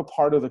breaking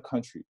apart of the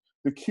country.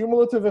 The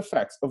cumulative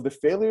effects of the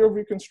failure of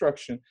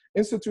reconstruction,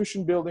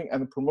 institution building,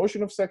 and the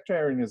promotion of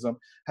sectarianism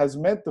has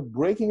meant the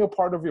breaking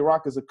apart of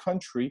Iraq as a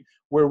country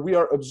where we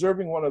are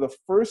observing one of the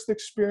first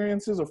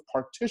experiences of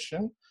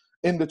partition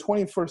in the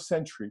 21st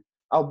century,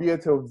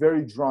 albeit a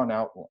very drawn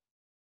out one.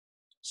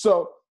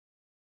 So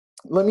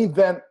let me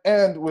then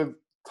end with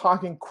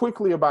talking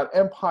quickly about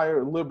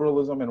empire,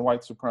 liberalism, and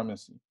white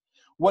supremacy.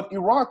 What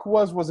Iraq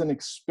was an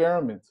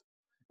experiment.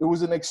 It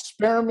was an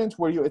experiment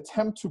where you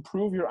attempt to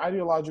prove your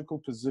ideological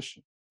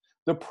position.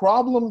 The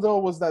problem, though,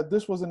 was that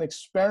this was an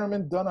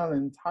experiment done on an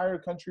entire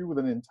country with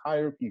an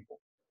entire people.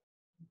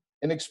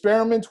 An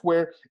experiment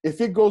where if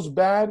it goes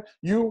bad,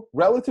 you,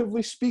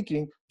 relatively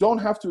speaking, don't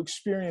have to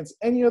experience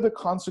any other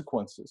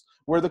consequences,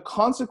 where the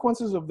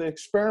consequences of the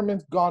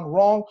experiment gone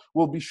wrong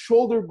will be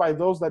shouldered by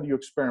those that you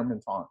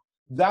experiment on.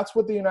 That's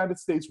what the United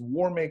States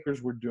war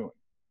makers were doing.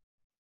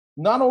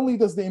 Not only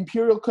does the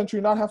imperial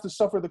country not have to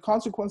suffer the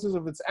consequences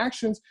of its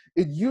actions,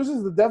 it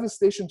uses the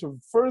devastation to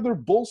further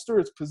bolster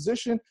its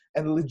position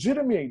and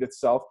legitimate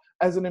itself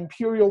as an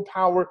imperial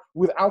power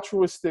with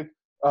altruistic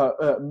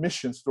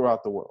missions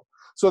throughout the world.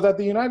 So that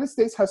the United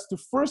States has to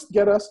first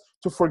get us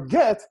to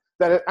forget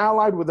that it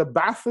allied with the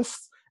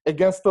Ba'athists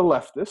against the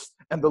leftists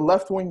and the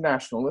left-wing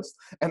nationalists,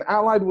 and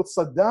allied with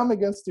Saddam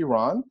against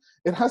Iran.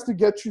 It has to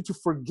get you to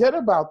forget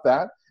about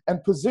that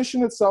and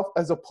position itself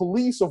as a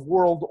police of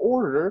world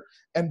order,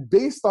 and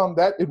based on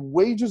that, it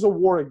wages a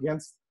war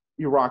against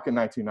Iraq in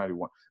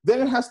 1991.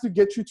 Then it has to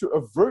get you to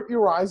avert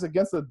your eyes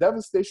against the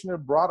devastation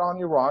it brought on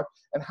Iraq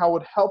and how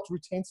it helped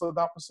retain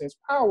Saddam Hussein's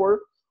power,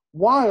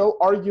 while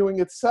arguing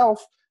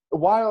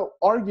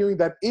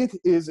that it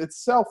is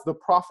itself the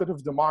prophet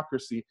of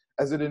democracy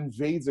as it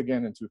invades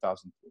again in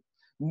 2003.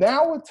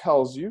 Now it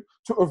tells you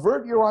to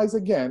avert your eyes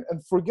again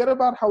and forget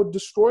about how it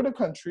destroyed a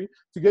country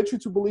to get you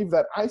to believe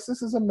that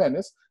ISIS is a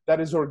menace that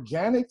is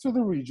organic to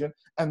the region,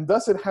 and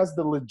thus it has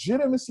the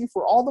legitimacy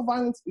for all the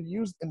violence it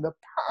used in the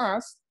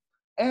past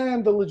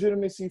and the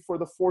legitimacy for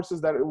the forces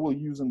that it will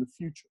use in the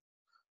future.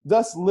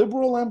 Thus,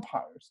 liberal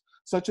empires,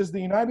 such as the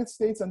United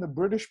States and the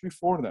British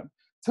before them,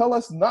 tell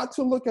us not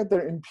to look at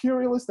their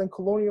imperialist and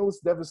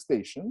colonialist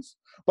devastations,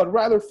 but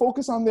rather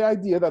focus on the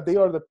idea that they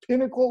are the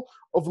pinnacle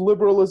of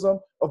liberalism,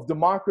 of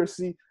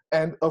democracy,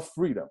 and of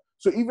freedom.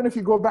 So even if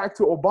you go back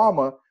to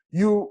Obama,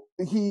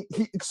 he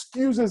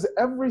excuses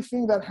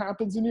everything that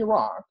happens in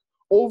Iraq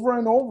over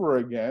and over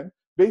again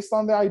based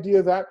on the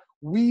idea that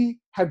we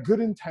had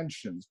good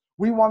intentions.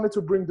 We wanted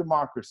to bring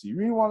democracy.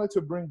 We wanted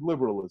to bring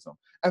liberalism.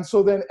 And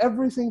so then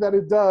everything that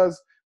it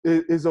does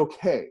is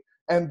okay.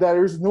 And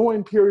there is no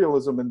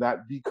imperialism in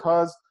that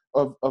because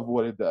of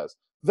what it does.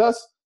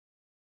 Thus,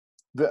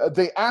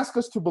 they ask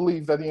us to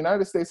believe that the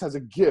United States has a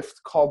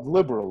gift called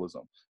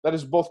liberalism that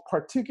is both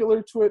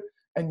particular to it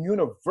and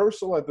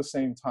universal at the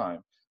same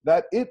time,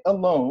 that it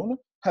alone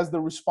has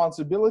the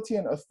responsibility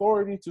and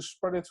authority to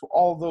spread it to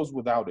all those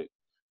without it.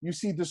 You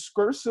see,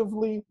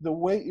 discursively, the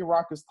way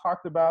Iraq is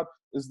talked about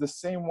is the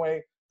same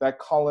way that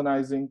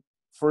colonizing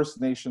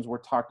First Nations were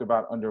talked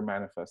about under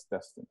Manifest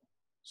Destiny.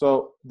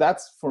 So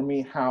that's, for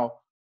me, how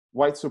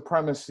white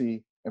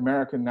supremacy,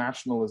 American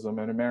nationalism,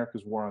 and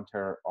America's war on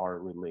terror are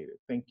related.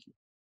 Thank you.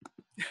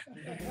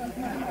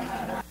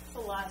 It's a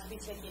lot to be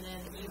taken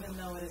in, even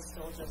though it is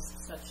still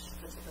just such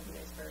the tip of the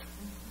iceberg.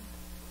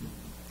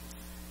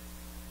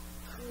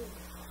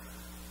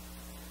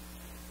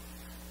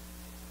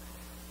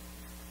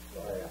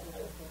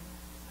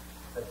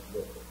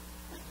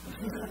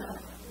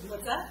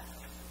 What's that?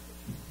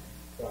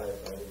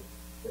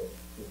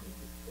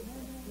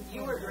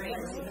 You were great.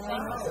 Thank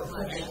you so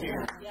much.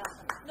 Yeah.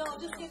 No, I'm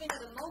just giving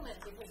it a moment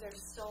because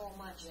there's so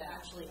much to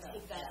actually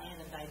take that in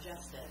and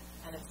digest it,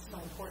 and it's so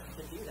important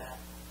to do that.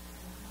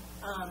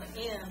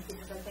 And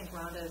because I think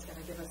Rhonda is going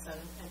to give us an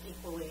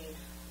equally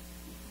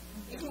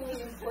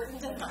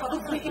important and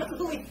probably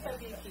equally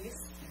heavy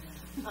piece.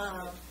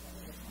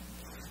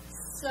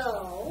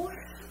 So,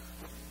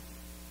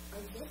 are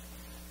you good?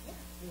 Yeah.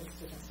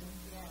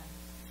 Yeah.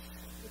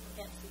 People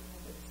can't see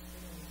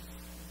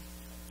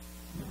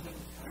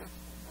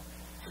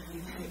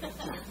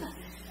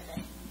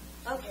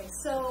Okay,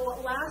 so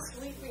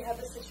last week we had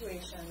the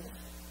situation.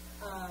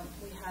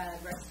 We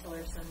had Rex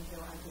Tillerson, who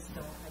I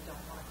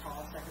don't want to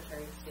call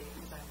Secretary of State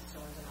because I'm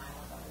still in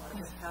denial about a lot of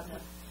his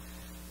cabinet,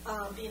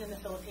 being in the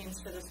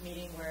Philippines for this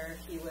meeting where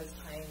he was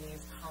tying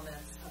these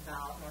comments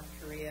about North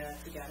Korea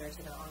together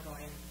to the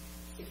ongoing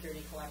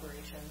security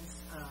collaborations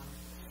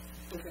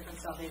with different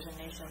South Asian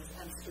nations,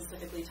 and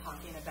specifically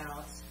talking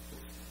about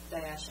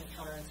Daesh and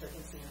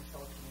counterinsurgency in the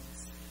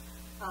Philippines.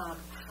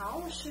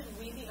 How should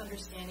we be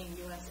understanding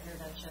U.S.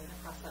 intervention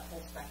across that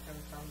whole spectrum,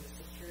 from the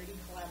security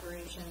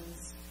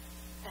collaborations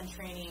and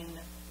training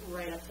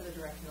right up to the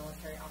direct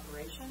military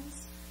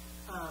operations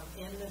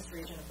in this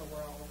region of the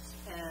world?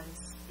 And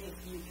if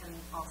you can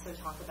also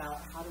talk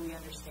about how do we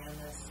understand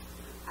this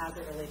as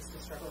it relates to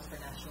struggles for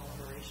national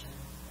liberation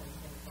in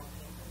the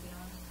Philippines and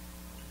beyond?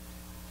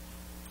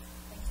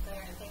 Thanks,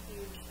 Claire, and thank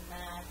you to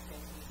Max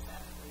and Yousef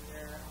for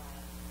your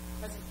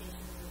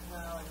presentations as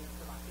well, and your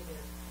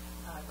provocative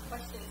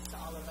questions to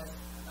all of us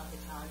about the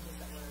challenges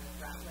that we're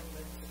grappling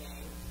with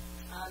today.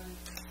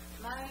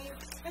 My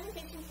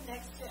presentation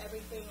connects to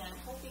everything. I'm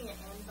hoping it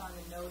ends on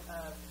the note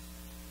of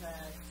the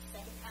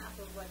second half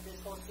of what this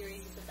whole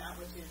series is about,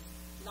 which is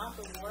not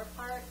the war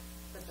part,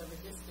 but the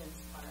resistance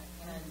part.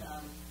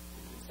 And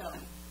so,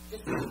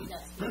 just to give you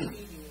that sneak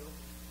preview,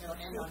 it'll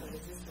end on the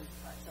resistance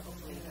part. So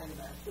hopefully kind of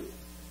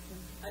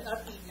an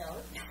upbeat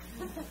note.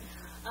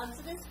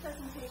 So this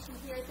presentation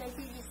here, thank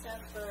you, Yousef,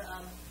 for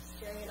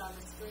sharing it on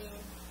the screen.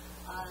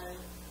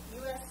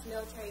 U.S.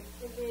 military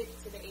pivot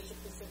to the Asia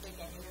Pacific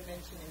and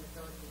intervention in the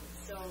Philippines.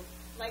 So,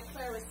 like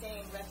Claire was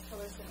saying, Rex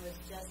Tillerson was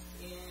just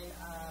in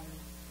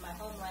my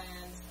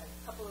homeland a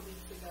couple of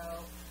weeks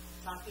ago,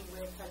 talking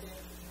with President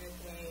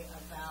Duterte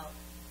about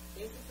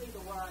basically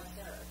the war on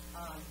terror.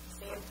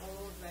 Same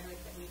old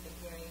rhetoric that we've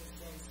been hearing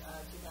since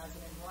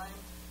 2001.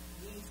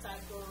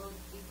 Recycled,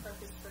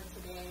 repurposed for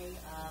today,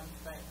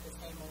 but the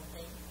same old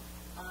thing.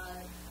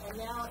 And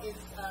now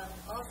it's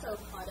also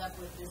caught up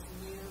with this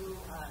new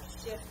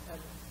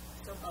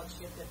so-called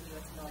shift of the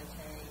U.S.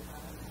 military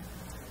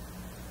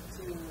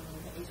to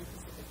the Asia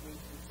Pacific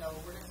region. So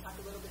we're going to talk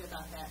a little bit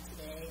about that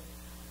today,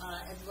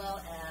 as well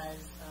as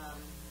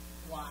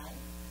why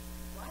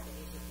the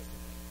Asia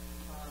Pacific,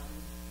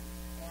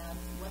 and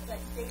what's at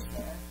stake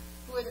there.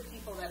 Who are the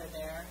people that are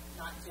there?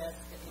 Not just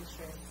the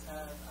interests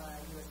of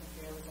U.S.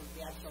 imperialism,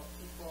 the actual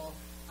people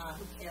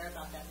who care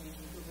about that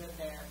region, who live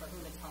there, for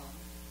whom it's home,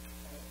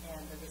 right?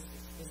 And the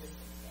resistance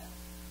there.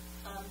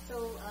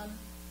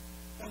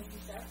 Thank you,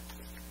 Seth.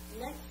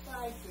 Next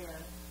slide here.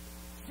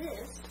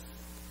 This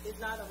is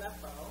not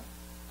Aleppo.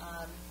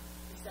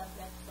 Seth,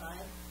 next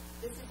slide.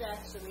 This is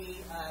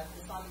actually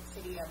the Islamic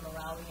city of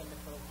Marawi in the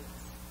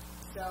Philippines.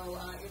 So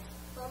if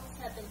folks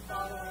have been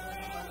following,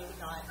 or maybe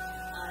not,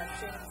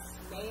 since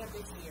May of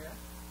this year,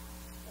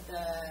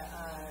 the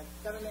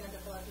government of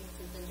the Philippines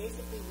has been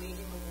basically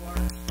waging a war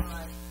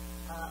on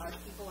our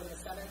people in the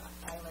southern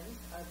island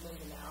of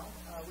Mindanao,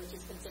 which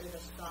is considered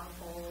a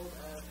stronghold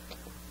of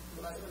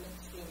Muslim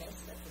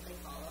extremists, that's what they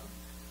call them.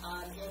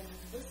 In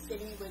this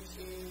city, which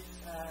is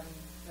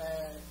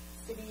the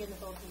city in the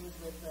Philippines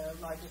with the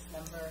largest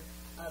number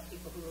of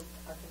people who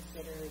are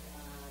considered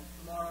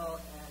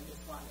moral and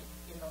Islamic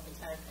in the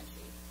entire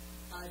country.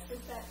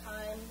 Since that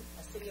time,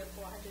 a city of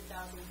 400,000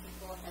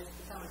 people has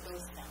become a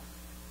ghost town.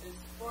 There's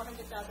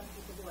 400,000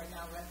 people who are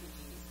now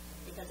refugees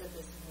because of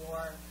this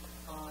war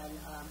on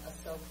a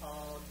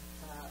so-called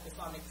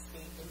Islamic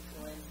State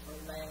influenced or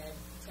led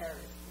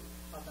terrorist group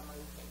called the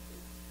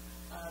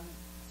Militarism.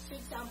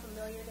 Should sound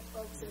familiar to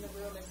folks in the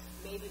room, as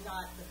maybe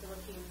not the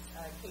Philippines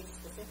case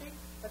specific,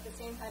 but the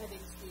same kind of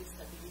excuse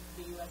that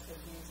the U.S.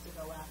 has used to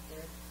go after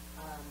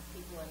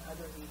people in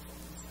other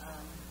regions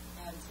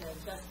and to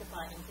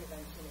justify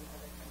intervention in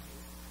other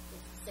countries.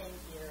 It's the same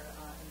here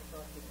in the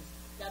Philippines.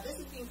 Now, this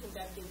is being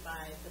conducted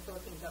by the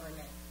Philippine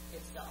government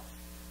itself.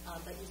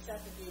 But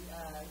Yousef, if you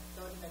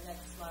go to the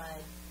next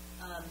slide,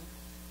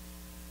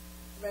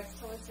 Rex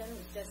Tillerson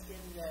was just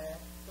in the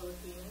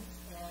Philippines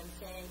and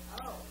saying,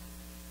 oh,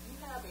 you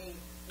have a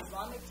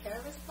Islamic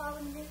terrorist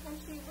problem in your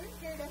country? We're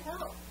here to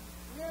help.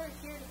 We're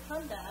here to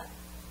combat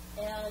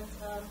and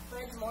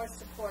pledge more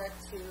support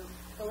to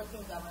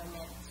Philippine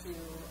government to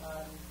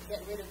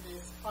get rid of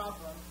this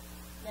problem.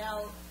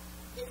 Now,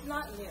 it's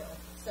not new.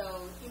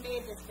 So he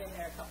may have just been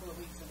there a couple of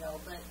weeks ago,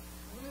 but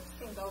roots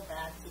can go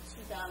back to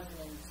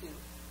 2002.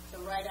 So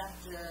right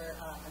after,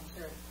 I'm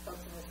sure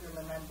folks in this room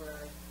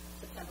remember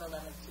September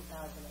 11th,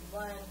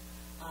 2001,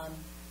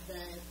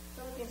 the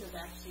Philippines was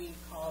actually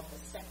called the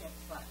Second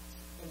Front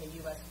in the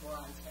U.S. War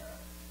on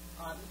Terror.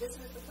 This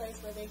was the place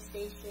where they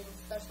stationed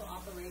special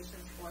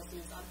operations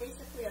forces on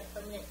basically a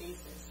permanent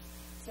basis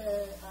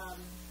to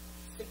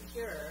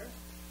secure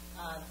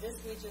this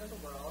region of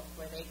the world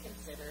where they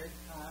considered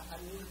a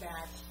new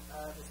batch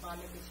of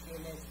Islamic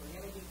extremists were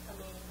going to be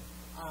coming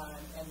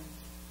and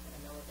I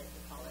don't know what they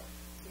could call it,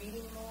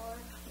 breeding more,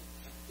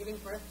 giving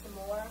birth to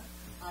more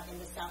in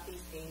the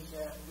Southeast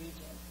Asia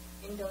region.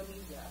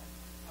 Indonesia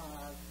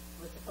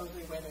was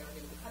supposedly where they were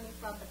going to be coming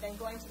from, but then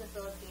going to the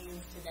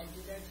Philippines to then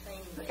do their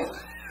training there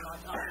and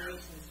launch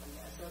operations from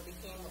there. So it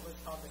became what was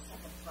called the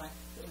Second Front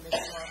in this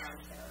war on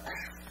terror.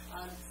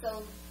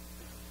 So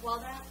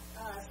while that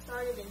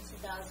started in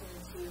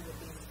 2002 with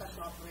these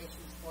special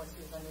operations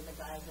forces under the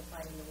guise of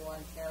fighting the war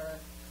on terror,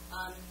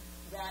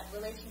 that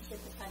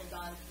relationship has kind of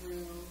gone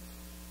through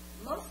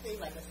mostly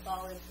like a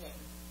solid thing.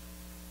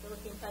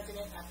 Philippine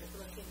president after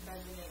Philippine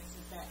president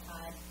since that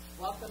time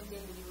welcomed in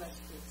the U.S.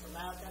 troops,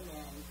 allowed them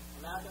in,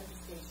 allowed them to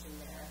station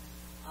there.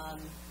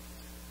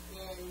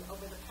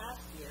 Over the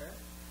past year,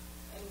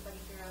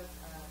 anybody hear of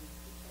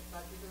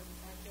Rodrigo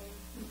Duterte?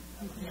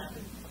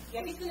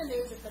 Yeah, he's in the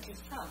news because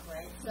he's Trump,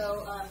 right?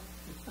 So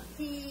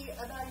he,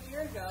 about a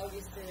year ago,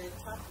 used to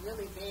talk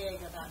really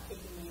big about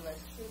taking the U.S.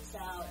 troops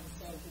out and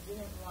saying he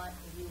didn't want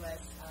the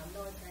U.S.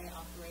 Military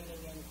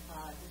operating in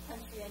the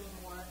country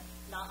anymore,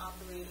 not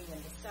operating in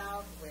the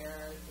South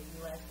where the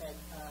U.S. had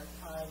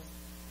caused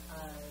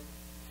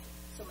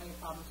so many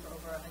problems for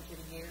over 100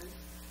 years.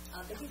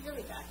 But he's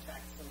really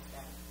backtracked since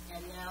then.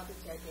 And now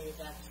Duterte is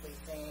actually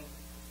saying,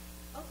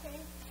 okay,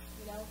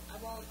 you know, I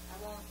won't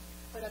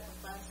put up a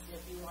fuss if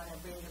you want to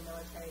bring the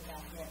military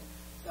back in.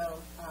 So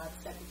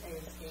Secretary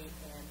of State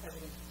and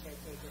President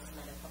Duterte just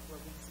met a couple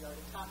of weeks ago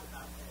to talk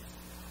about this.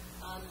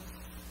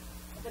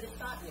 But it's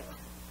not new.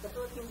 The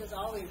Philippines has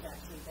always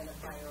actually been a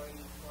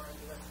priority for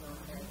U.S.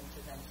 military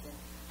intervention,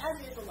 as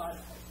is a lot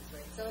of places,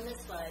 right? So in this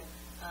slide,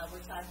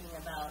 we're talking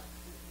about,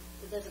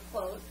 there's a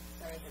quote,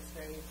 sorry if it's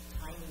very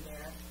tiny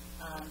there,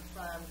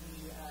 from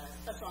the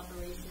Special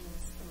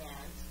Operations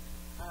Command,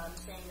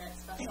 saying that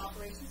Special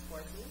Operations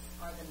Forces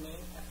are the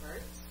main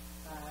effort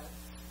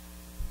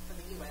for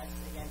the U.S.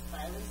 against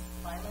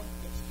violent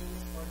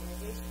extremist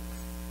organizations.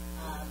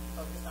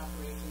 Focused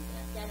operations in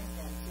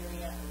Afghanistan,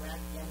 Syria, Iraq,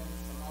 Yemen,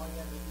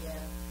 Somalia, Libya,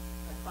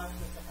 across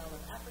the Sahel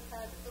of Africa,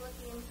 the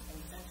Philippines, and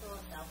Central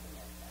and South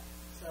America.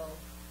 So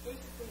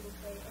basically we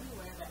say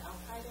anywhere that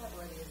Al-Qaeda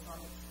or the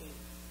Islamic State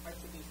are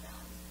to be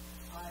found.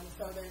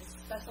 So there's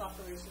special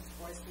operations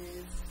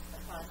forces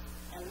across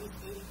at least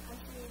 80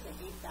 countries and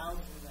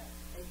 8,000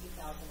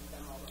 of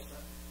them all over.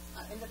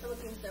 In the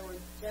Philippines, there were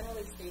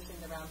generally stationed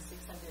around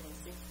 660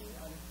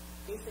 on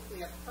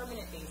basically a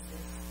permanent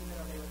basis, even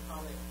though they would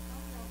call it,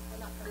 we're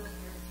not permanent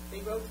here.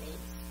 They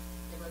rotate.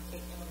 They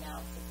rotate in and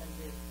out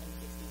 660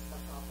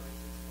 special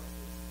operations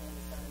forces in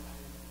the southern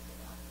island of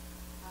Mindanao.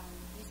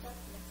 Yousef,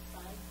 next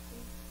slide,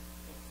 please.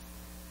 Thanks.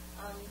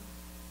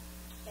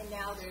 And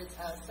now there's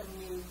some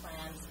new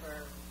plans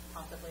for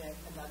possibly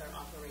another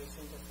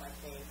operation, just like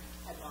they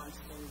had launched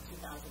in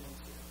 2002.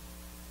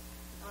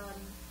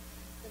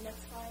 The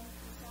next slide,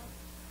 please.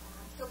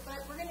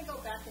 But we're going to go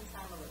back in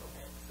time a little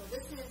bit. So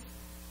this is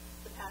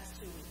the past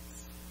 2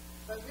 weeks.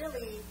 But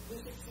really, we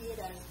should see it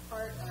as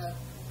part of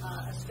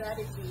a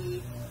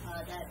strategy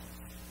that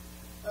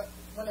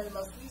one of the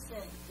most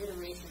recent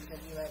iterations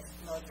of U.S.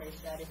 military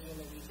strategy in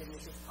the region,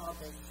 which is called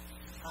the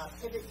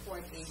Pivot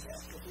Toward Asia,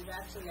 which was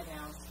actually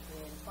announced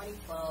in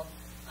 2012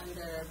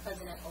 under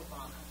President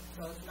Obama.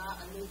 So it's not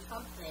a new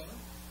Trump thing.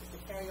 It's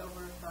a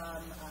carryover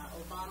from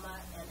Obama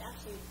and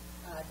actually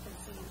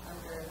conceived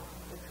under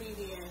the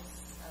previous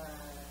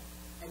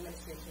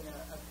administration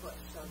of Bush.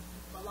 So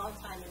a long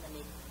time in the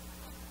making.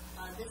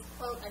 This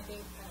quote, I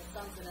think, kind of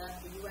sums it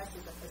up. The U.S.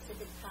 is a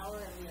Pacific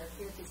power and we are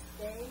here to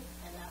stay,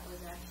 and that was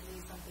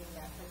actually something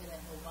that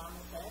President Obama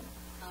said.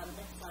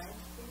 Next slide,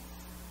 please.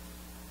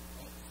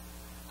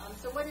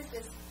 Thanks. So what is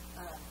this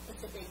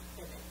Pacific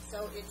pivot?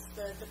 So it's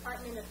the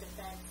Department of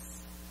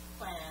Defense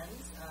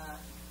plans,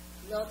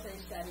 military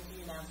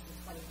strategy announced in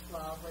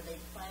 2012, where they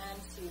plan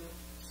to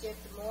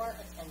shift more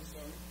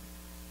attention,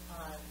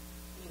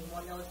 meaning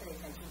more military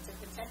attention, to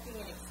protecting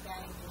and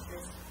expanding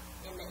interests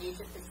in the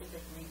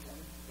Asia-Pacific region.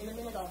 In a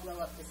minute, I'll blow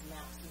up this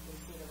map so you can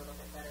see it a little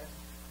bit better.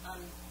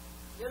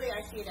 Really,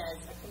 I see it as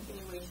a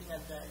continuation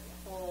of the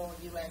whole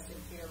U.S.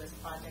 imperialist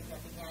project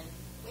that began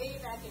way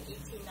back in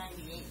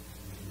 1898,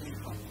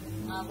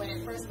 when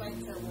it first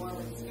went to war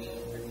with Spain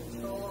for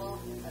control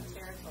of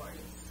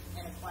territories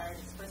and acquired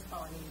its first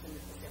colonies in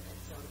the Pacific.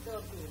 So the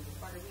Philippines,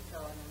 Puerto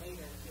Rico, and then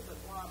later Cuba,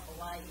 Guam,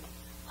 Hawaii,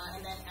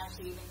 and then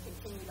actually even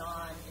continued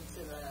on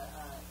into the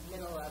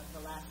middle of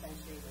the last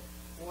century with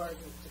wars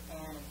with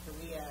Japan and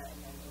Korea, and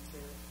then into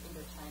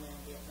Indochina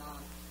and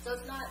Vietnam. So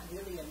it's not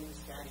really a new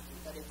strategy,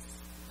 but it's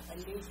a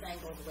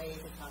newfangled way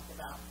to talk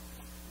about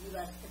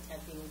U.S.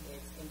 protecting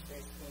its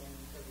interest in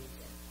the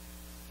region.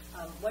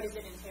 What does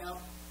it entail?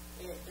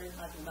 They're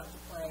talking about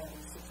deploying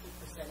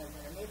 60% of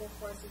their naval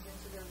forces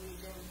into the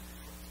region,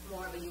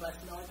 more of a U.S.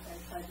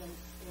 military presence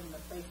in the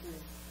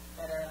places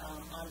that are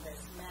on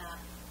this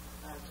map,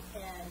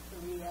 Japan,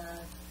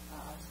 Korea,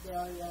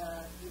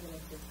 Australia, even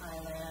into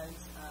Thailand.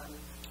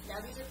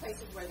 Now these are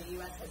places where the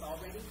U.S. has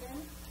already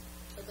been,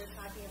 but they're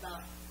talking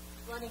about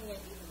flooding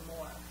it even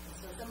more. And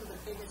so some of the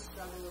biggest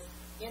struggles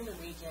in the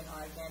region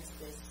are against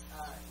this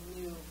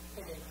new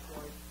pivot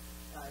toward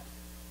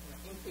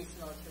increased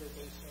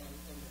militarization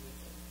in the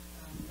region.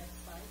 Next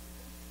slide.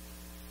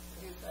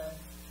 Here's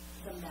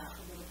the map.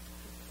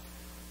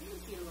 You can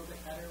see it a little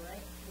bit better,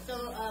 right?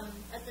 So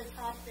at the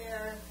top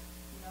there,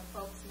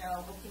 folks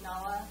know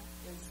Okinawa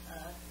is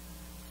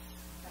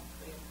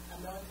actually a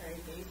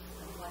military base.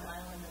 One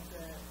island that's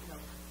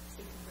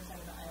 60%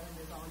 of the island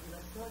is all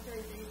U.S.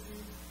 military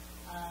bases.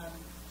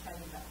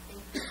 Having about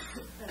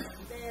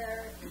 8%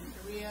 there. In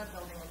Korea,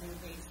 building a new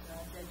base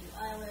on Jeju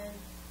Island.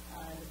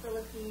 The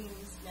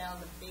Philippines, now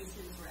the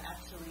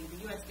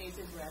U.S.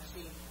 bases were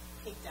actually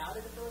kicked out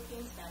of the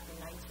Philippines back in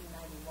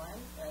 1991,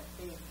 but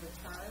they've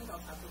returned.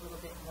 I'll talk a little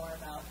bit more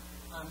about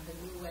the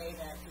new way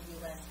that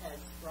the U.S. has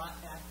brought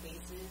back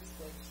bases,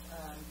 which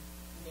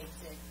makes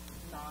it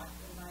not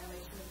in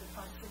violation of the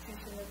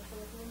Constitution of the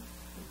Philippines.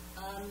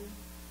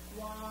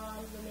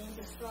 Guam remains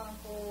a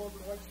stronghold,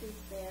 more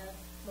troops there,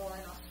 more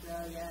in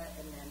Australia,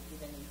 and then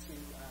even into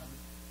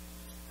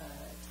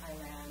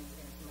Thailand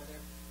and some other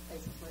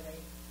places where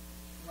they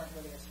weren't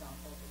really a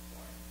stronghold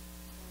before.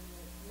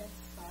 Next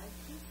slide,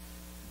 please.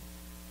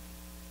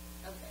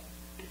 Okay.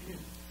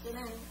 So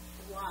then,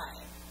 why?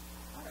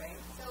 All right.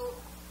 So,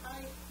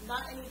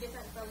 not any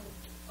different from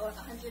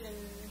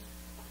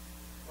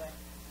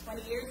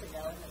 20 years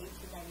ago in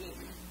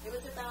 1898. It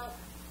was about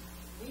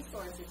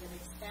resources and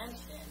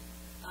expansion.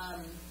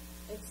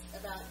 It's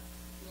about,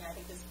 I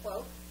think this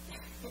quote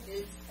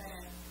is kind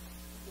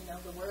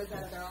of, the words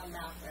out of their own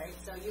mouth, right?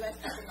 So U.S.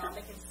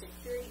 economic and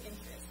security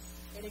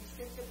interests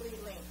inextricably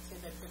linked to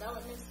the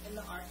developments in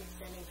the Arctic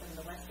extending from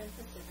the Western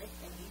Pacific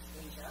and East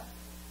Asia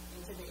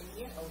into the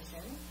Indian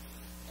Ocean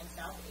and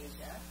South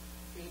Asia,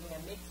 creating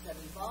a mix of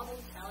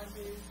evolving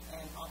challenges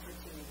and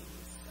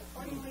opportunities.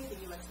 Accordingly, the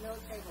U.S.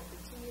 military will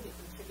continue to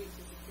contribute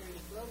to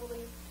security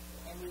globally,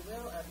 and we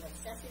will, of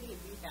necessity,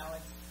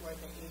 rebalance toward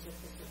the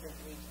Asia-Pacific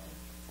region.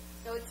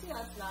 So it's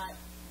not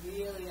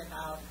really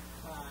about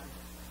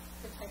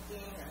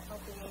protecting or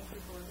helping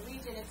people in the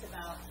region. It's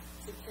about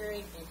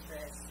securing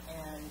interests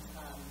and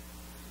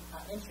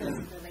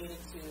interests related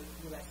to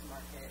U.S.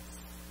 markets,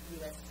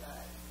 U.S.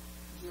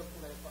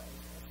 geopolitical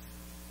interests.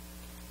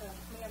 Can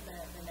we have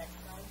the next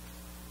slide?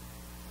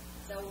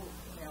 So,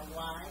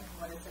 why?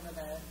 What are some of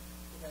the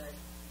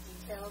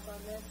details on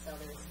this? So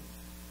there's,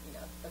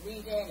 the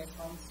region is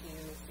home to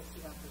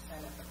 61%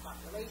 of the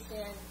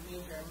population,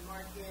 major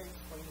markets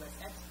for U.S.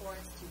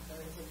 exports, 2/3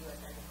 of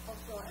U.S.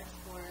 agricultural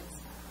exports,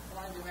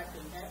 foreign direct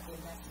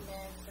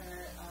investments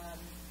are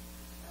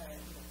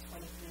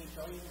 $23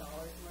 billion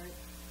worth.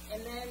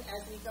 And then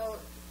as we go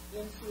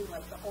into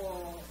the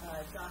whole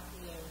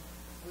jockeying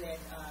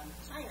with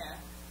China,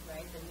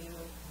 right, the new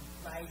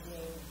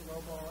rising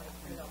global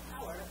imperial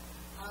power,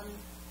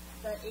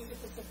 the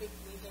Asia-Pacific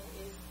region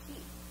is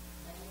key.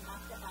 And you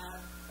have to have,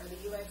 or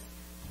the U.S.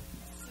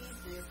 sees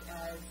this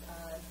as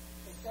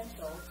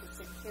essential to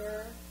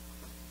secure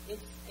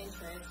its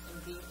interest in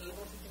being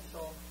able to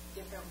control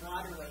different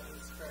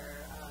waterways for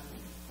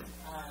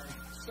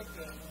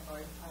shipping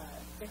or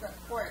different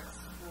ports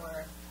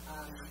for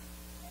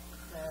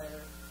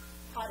the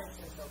products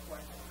and so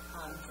forth.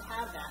 To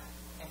have that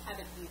and have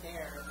it be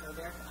there, so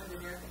they're under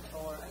their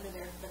control or under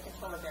the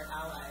control of their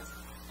allies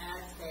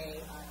as they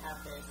have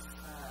this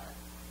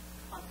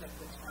conflict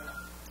with China.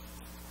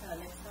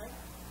 Next slide.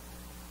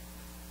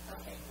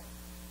 Okay.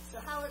 So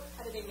how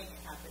do they make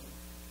it happen?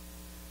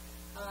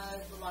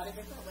 A lot of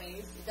different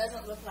ways. It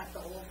doesn't look like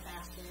the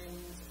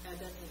old-fashioned, it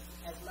doesn't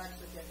as much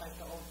look like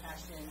the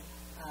old-fashioned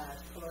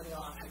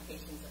colonial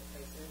occupations of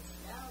places.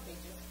 Now they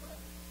just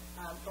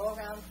go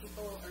around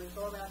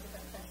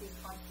different countries'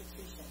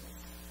 constitutions,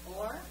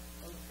 or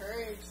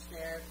encourage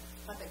their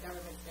puppet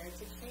governments there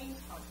to change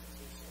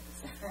constitutions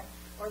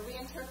or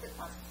reinterpret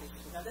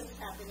constitutions. Now this is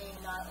happening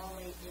not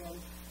only in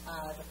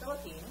the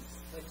Philippines,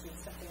 which is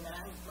something that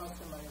I'm most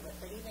familiar with,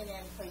 but even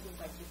in places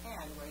like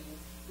Japan, where you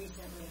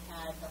recently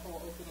had the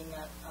whole opening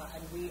up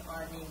and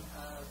rearming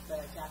of the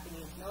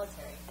Japanese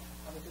military,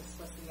 which is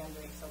supposed to be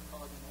under a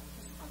so-called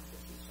peace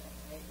constitution.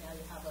 Right now,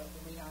 you have a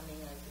rearming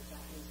of the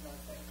Japanese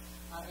military.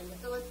 In the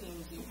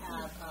Philippines, you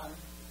have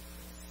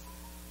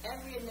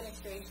every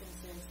administration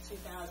since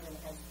 2000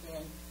 has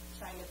been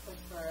trying to push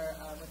for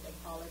what they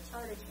call a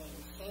charter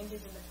change,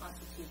 changes in the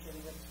Constitution,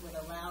 which would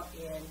allow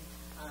in,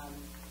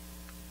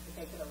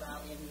 they could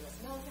allow in U.S.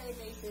 military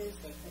bases,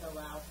 they could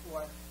allow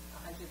for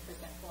 100%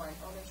 foreign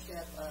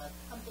ownership of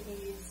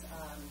companies,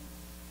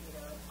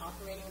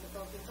 operating in the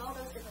Philippines, all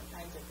those different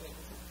kinds of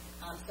things.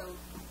 So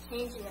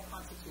changing the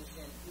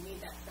Constitution, you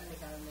need that friendly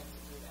government to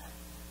do that.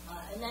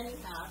 And then you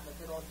have the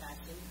good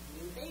old-fashioned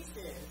new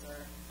bases or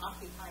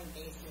occupying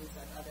bases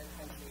of other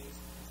countries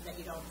so that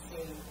you don't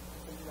say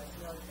the U.S.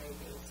 military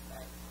base,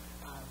 but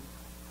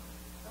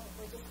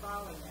we're just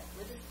borrowing it.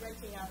 We're just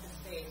renting out the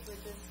space. We're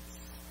just,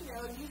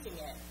 using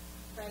it.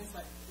 Friends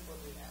let people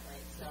do that,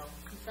 right? So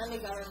friendly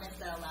governments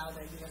that allow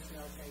the U.S.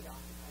 military to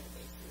occupy the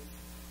bases.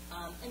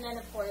 And then,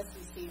 of course,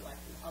 we see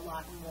a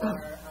lot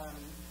more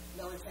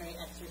military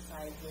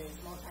exercises,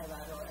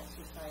 multilateral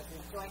exercises,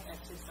 joint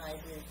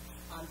exercises,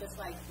 just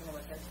like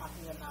what they're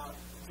talking about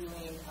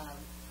doing,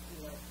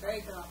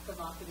 very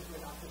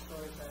provocatively off the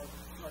shores of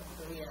North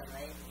Korea,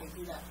 right? They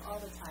do that all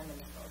the time in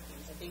the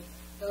Philippines. I think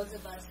those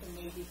of us who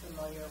may be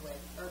familiar with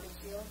urban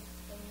shield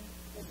in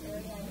this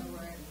area, I know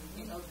we're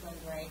in Oakland,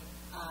 right?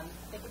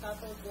 Think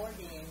about those war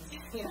games,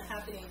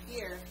 happening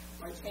here,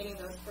 or training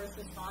those first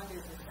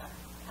responders and stuff.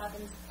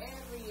 Happens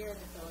every year in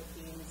the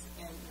Philippines,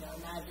 and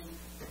imagine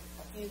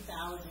a few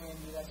thousand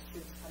U.S.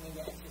 troops coming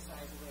to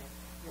exercise with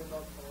your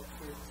local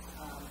troops,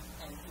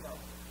 and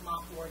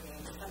mock war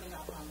games coming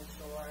up on the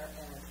shore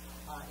and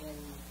in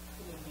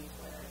communities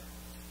where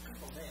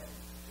people live.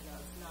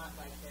 It's not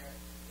like they're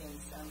in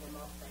some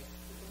remote place.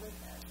 People live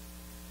there.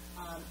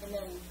 And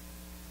then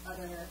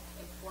other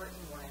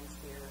important ones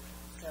here.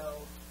 So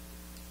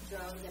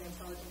drones and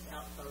intelligence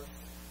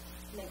outposts,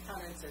 and then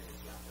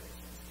counterinsurgency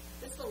operations.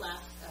 This is the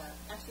last.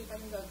 Actually, if I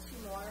can go two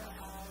more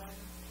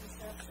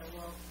steps, so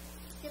we'll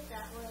skip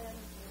that one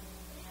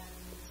and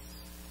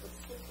we'll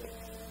skip this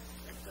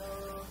and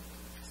go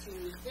to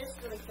this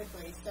really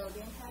quickly. So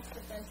the Enhanced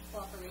Defense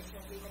Cooperation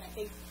Agreement, I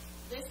think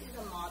this is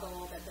a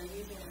model that they're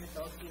using in the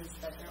Philippines,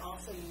 but they're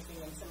also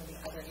using in some of the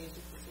other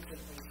Asia-Pacific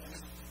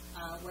regions,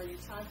 where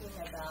you're talking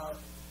about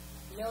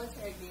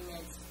military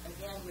agreements,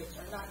 again, which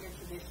are not your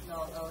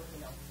traditional,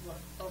 we'll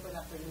open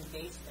up a new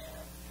base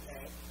there,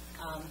 right?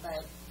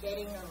 But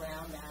getting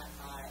around that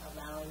by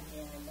allowing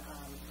in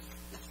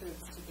the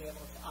troops to be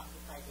able to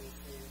occupy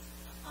bases,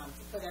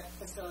 to put up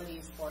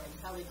facilities for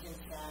intelligence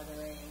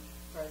gathering,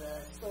 for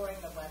the storing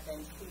of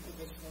weapons,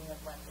 prepositioning of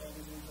weapons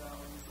and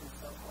drones and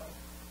so forth,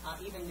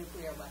 even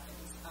nuclear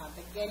weapons.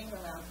 But getting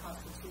around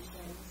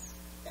constitutions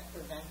that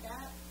prevent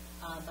that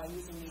by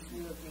using these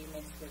new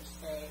agreements which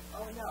say,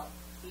 oh no,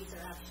 these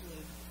are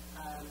actually,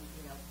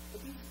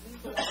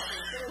 these belong to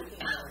the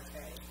Philippine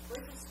military.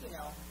 We're just,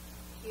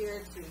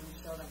 here to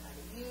show them how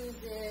to use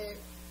it.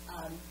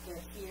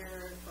 They're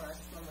here for us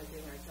when we're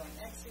doing our joint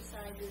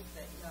exercises,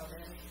 but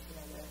they're,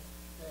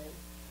 the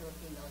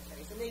Philippine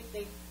military. So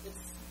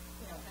it's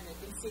kind of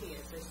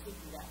insidious. They're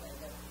speaking that way,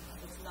 but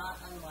it's not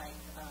unlike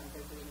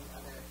they're doing in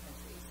other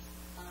countries.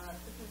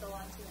 We can go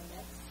on to the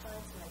next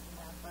slide so I can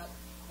wrap up.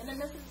 And then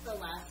this is the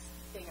last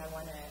thing I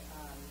want to,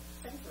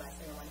 second to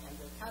last thing I want to end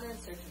with,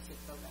 counterinsurgency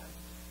programs.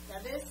 Now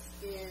this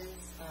is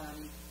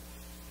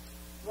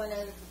one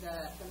of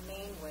the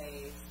main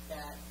ways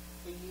that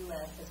the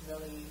U.S. has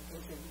really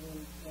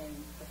intervened in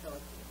the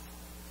Philippines.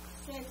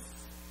 Since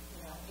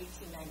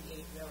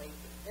 1898, really,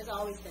 there's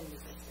always been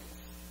resistance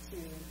to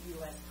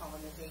U.S.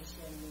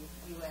 colonization,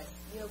 U.S.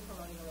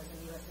 neocolonialism,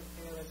 U.S.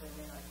 imperialism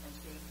in our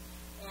country.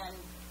 And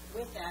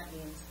with that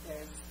means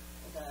there's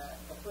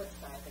the flip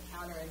side, the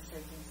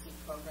counterinsurgency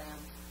program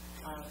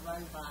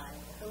run by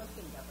the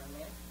Philippine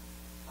government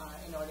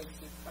in order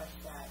to crush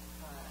that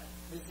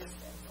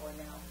resistance.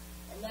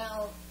 And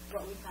now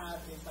what we have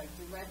is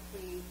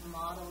directly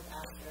modeled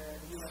after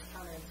the U.S.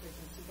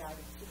 counterinsurgency guide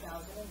of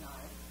 2009,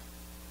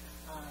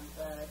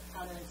 the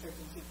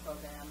counterinsurgency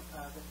program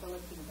of the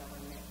Philippine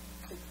government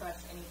to crush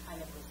any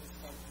kind of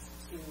resistance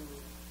to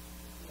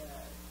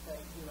the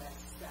U.S.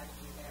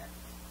 strategy there.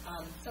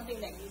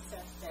 Something that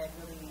Yousef said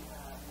really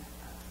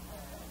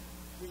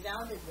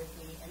resounded with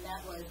me, and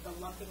that was the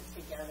lumping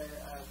together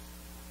of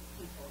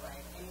people,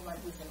 right? Anyone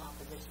who's in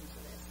opposition to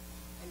this.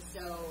 And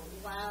so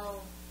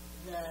while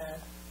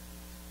the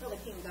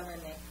Philippine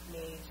government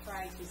may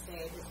try to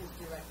say this is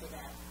directed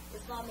at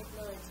Islamic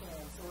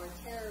militants or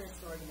terrorist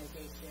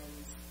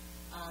organizations,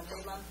 they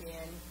lump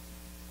in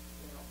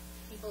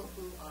people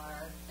who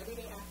are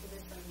everyday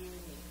activists like you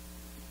and me.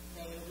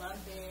 They lump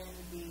in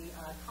the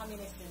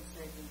communist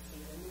insurgency,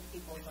 the New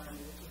People's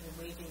Army, which has been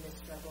waging this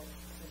struggle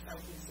since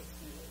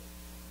 1968,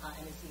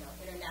 and is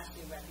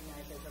internationally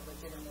recognized as a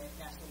legitimate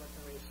national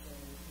liberation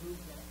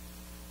movement.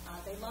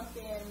 They lump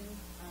in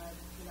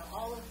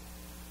all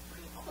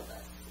of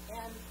us,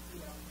 and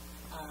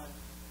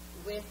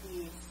with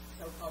these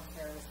so-called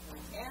terrorist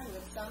groups, and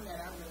with some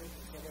that are really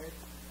considered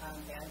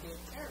bandit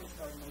terrorist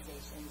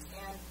organizations.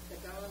 And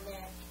the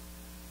government,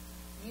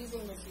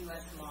 using this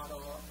U.S.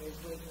 model, is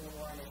waging a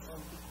war on its own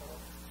people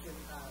to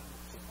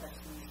suppress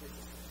these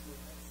resistance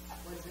movements.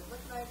 What does it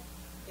look like?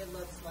 It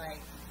looks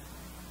like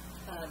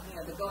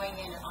the going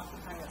in and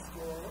occupying of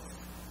schools,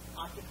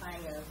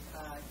 occupying of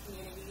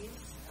communities,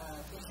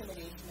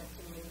 intimidation of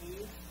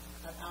communities,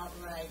 of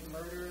outright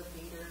murder of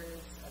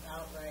leaders, of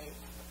outright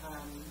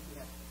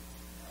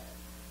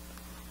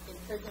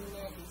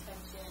imprisonment,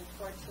 detention,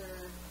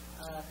 torture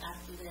of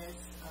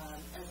activists,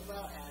 as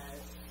well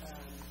as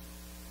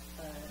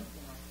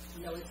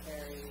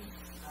military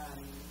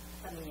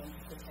coming in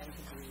to pretend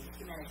to be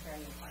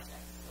humanitarian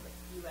projects, so like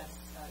U.S.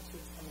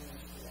 troops coming in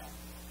to do that.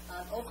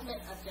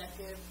 Ultimate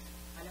objective,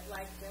 kind of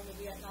like during the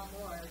Vietnam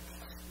War,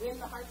 win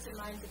the hearts and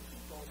minds of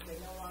people. They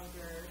no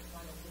longer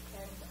want to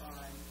depend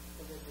on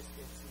the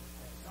resistance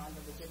movement, on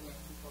the legitimate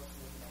people's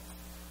movement.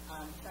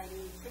 Try to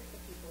trick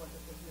the people into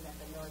thinking that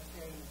the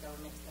military and the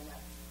government's going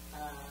to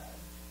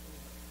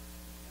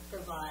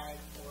provide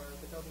for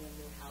the building of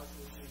new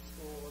houses, new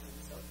schools,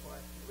 and so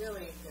forth.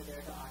 Really, they're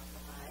there to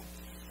occupy.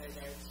 They're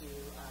there to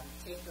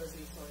take those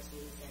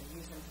resources and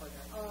use them for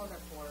their own,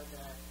 or for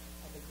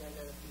the good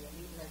of the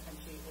elite in their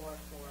country, or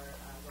for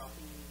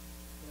wealthy,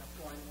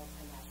 foreign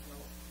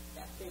multinationals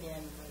that fit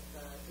in with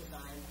the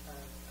design of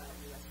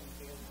U.S.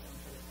 imperialism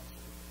for the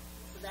country.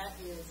 So that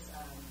is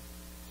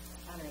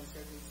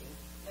counterinsurgency.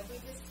 If we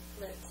just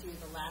flip to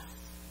the last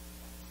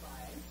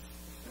slide,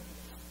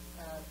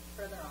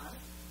 further on,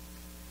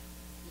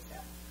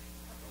 Yousef,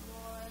 a couple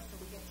more, so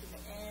we get to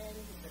the end,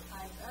 the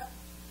time's up.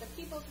 The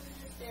people's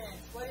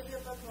resistance, what does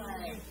it look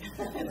like?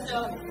 So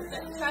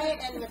let's try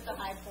and end with the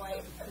high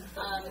point.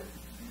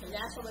 The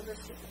national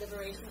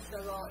liberation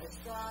struggle is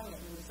strong, it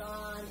moves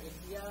on,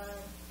 it's young,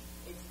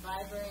 it's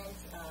vibrant.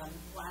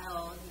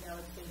 While,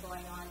 it's been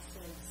going on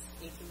since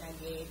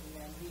 1898, and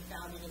then we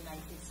founded in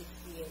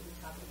 1968. We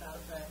talked about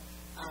the,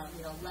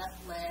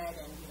 left-led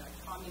and,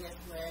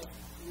 communist-led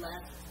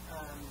left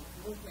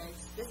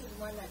movements. This is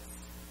one that's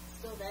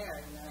still there,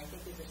 and I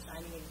think is a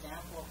shining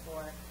example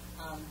for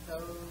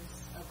those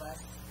of us,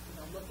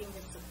 looking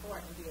to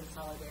support and be in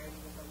solidarity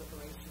with the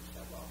liberation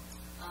struggle.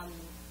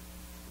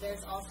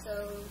 There's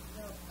also,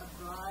 a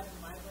broad and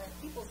vibrant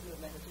people's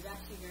movement, which is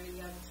actually very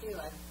young too.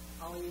 I'm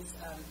always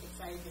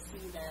excited to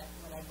see that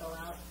when I go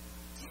out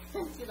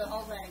to the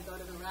homeland and go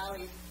to the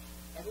rallies,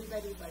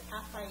 everybody's like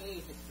half my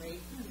age. It's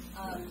great.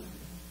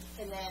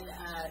 And then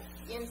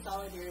in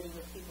solidarity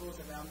with peoples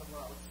around the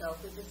world. So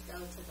if we just go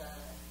to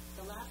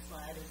the last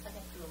slide, or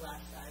second to the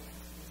last slide,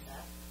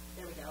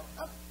 there we go.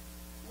 Oh,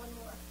 one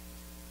more.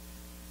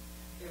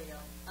 There we go.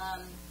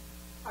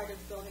 Part of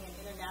building an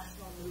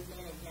international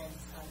movement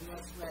against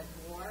U.S.-led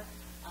war.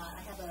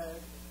 I have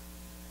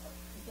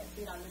you can't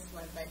see it on this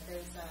one, but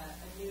there's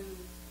a new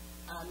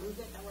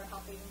movement that we're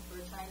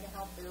trying to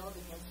help build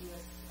against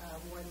U.S.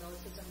 war and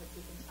militarism, which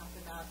we can talk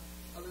about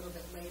a little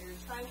bit later,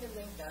 trying to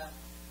link up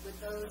with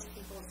those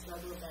people's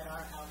struggles that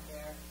are out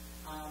there,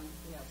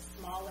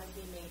 small as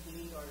they may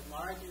be or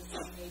large as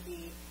they may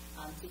be,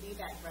 to be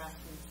that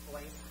grassroots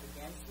voice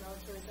against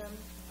militarism,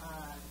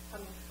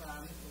 coming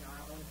from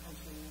our own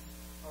countries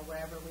or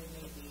wherever we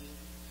may be,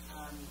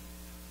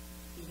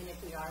 even if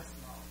we are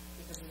small,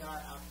 because we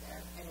are out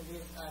there, and it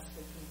is us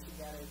working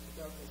together to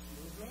build this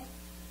movement,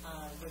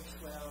 which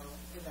will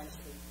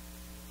eventually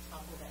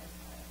topple the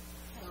empire.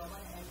 So I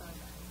want to end on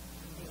that.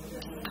 Thank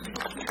you.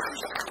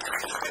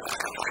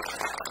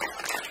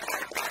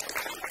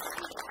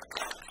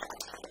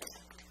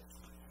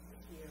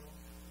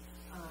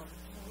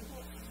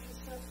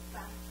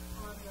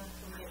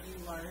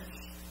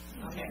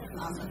 Okay,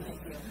 awesome,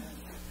 thank you.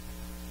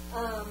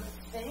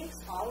 Thanks,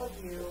 all of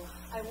you.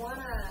 I want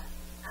to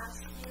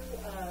ask you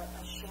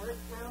a short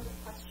round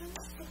of questions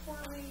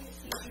before we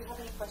see if you have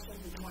any questions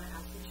that you want to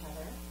ask each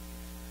other.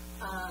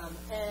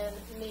 And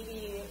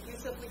maybe,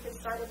 Yousef, we could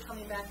start with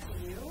coming back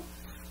to you.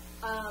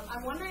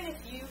 I'm wondering if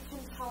you can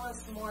tell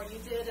us more. You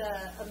did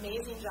an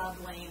amazing job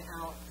laying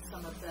out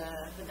some of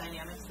the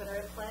dynamics that are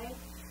at play.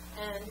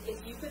 And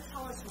if you could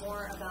tell us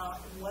more about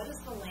what is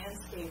the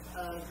landscape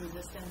of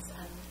resistance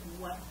and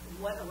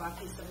what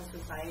Iraqi civil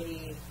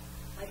society,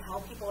 like how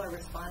people are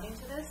responding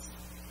to this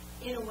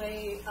in a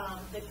way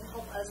that can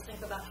help us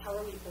think about how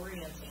are we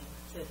orienting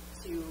to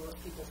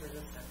people's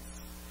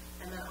resistance.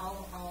 And then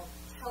I'll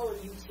tell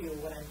you two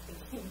what I'm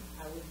thinking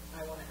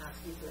I want to ask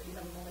you to, if you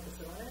have a moment to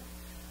sit on it.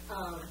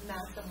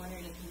 Max, I'm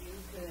wondering if you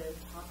could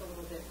talk a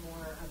little bit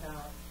more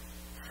about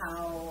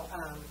how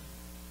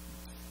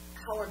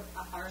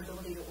our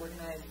ability to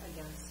organize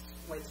against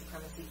white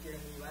supremacy here in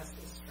the U.S.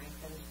 is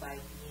strengthened by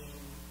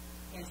being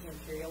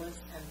anti-imperialist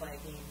and by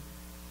being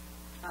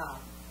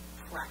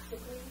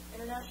practically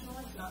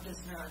internationalist, not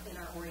just in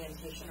our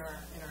orientation or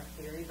in our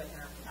theory, but in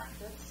our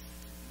practice.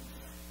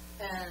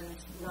 And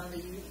Rhonda,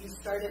 you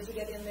started to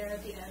get in there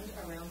at the end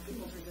around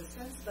people's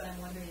resistance, but I'm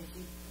wondering if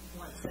you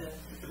want to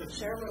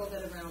share a little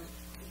bit around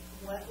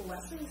What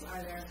lessons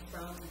are there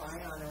from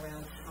BAYAN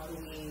around how do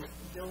we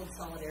build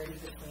solidarity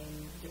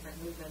between different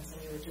movements?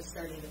 And you were just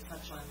starting to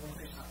touch on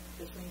linkage up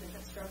between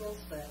different struggles,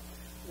 but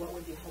what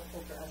would be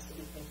helpful for us to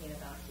be thinking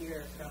about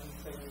here from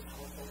the really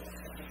powerful work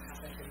that has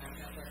happened in that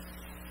network?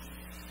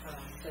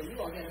 So you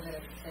all get a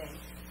minute to think.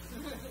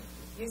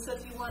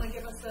 Yousef, you want to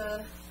give us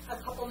a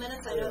couple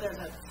minutes? I know there's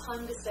a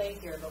ton to say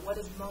here, but what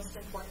is most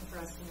important for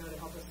us to know to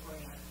help us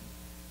orient?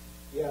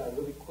 Yeah,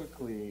 really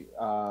quickly,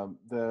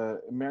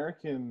 the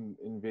American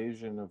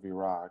invasion of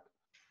Iraq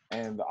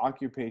and the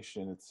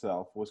occupation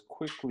itself was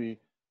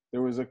quickly,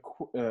 there was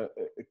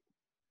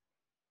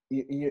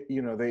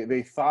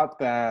they thought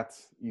that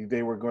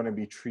they were going to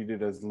be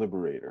treated as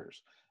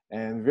liberators.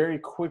 And very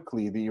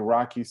quickly, the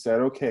Iraqis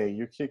said, okay,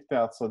 you kicked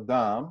out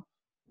Saddam,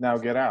 now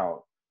get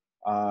out.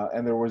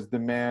 And there was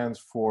demands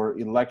for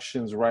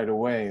elections right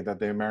away that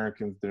the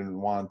Americans didn't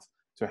want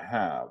to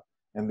have.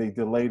 And they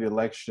delayed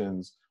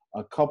elections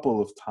a couple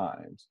of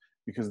times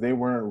because they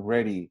weren't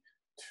ready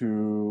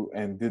to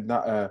and did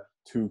not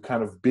to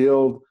kind of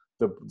build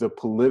the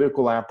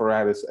political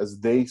apparatus as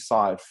they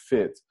saw it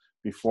fit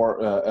before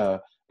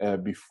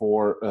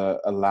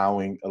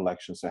allowing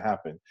elections to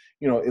happen.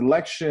 You know,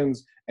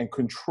 elections and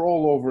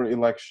control over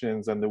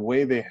elections and the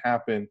way they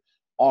happen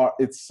are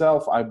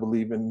itself, I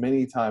believe, and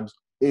many times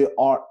it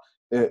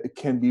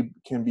can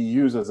be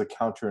used as a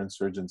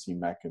counterinsurgency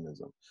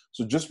mechanism.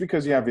 So just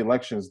because you have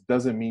elections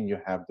doesn't mean you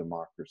have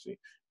democracy.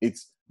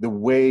 It's the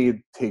way it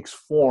takes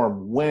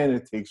form, when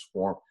it takes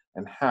form,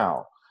 and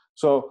how.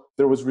 So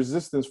there was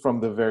resistance from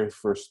the very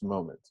first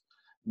moment.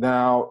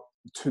 Now,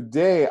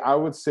 today, I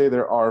would say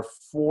there are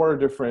 4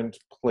 different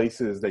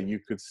places that you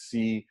could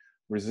see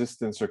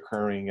resistance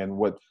occurring and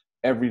what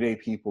everyday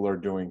people are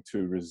doing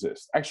to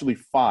resist. Actually,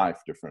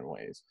 5 different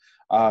ways.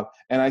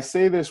 And I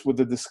say this with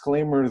the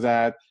disclaimer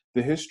that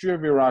the history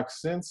of Iraq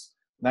since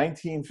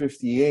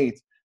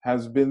 1958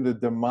 has been the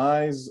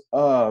demise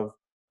of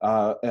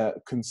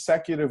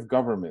consecutive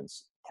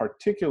governments,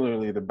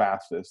 particularly the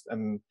Ba'athist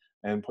and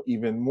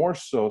even more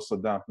so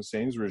Saddam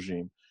Hussein's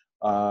regime,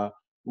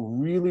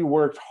 really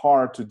worked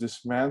hard to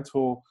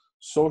dismantle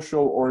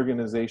social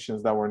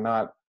organizations that were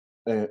not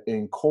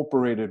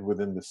incorporated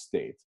within the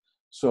state.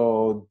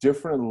 So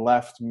different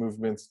left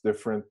movements,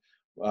 different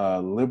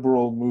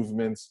liberal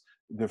movements,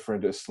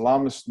 different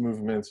Islamist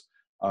movements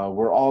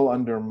were all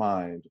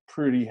undermined,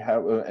 pretty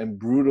heavily and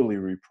brutally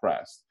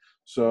repressed.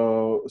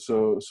 So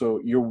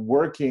you're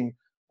working,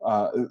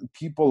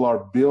 people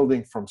are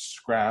building from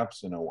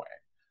scraps in a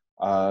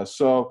way.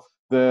 So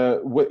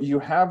what you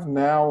have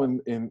now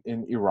in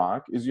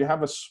Iraq is you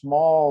have a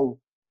small,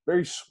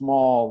 very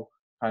small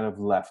kind of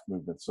left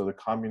movement. So the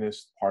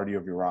Communist Party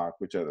of Iraq,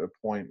 which at a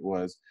point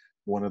was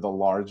one of the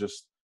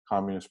largest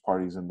communist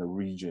parties in the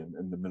region,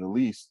 in the Middle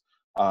East,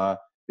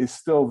 is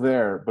still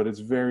there, but it's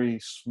very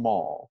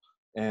small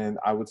and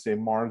I would say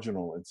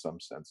marginal in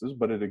some senses,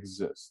 but it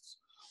exists.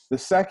 The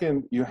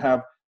second, you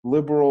have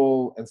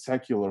liberal and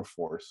secular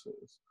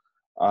forces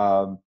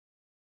that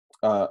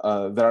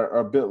are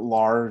a bit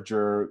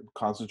larger,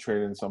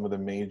 concentrated in some of the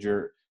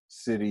major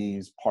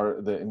cities,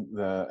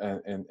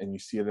 and you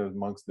see it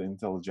amongst the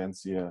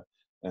intelligentsia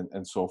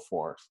and so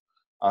forth.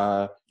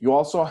 You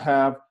also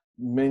have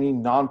many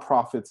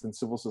nonprofits and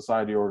civil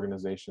society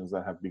organizations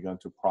that have begun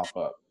to prop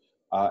up.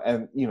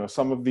 And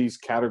some of these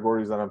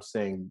categories that I'm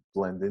saying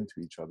blend into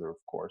each other, of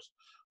course.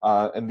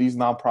 And these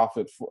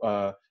nonprofit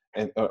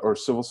or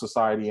civil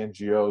society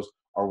NGOs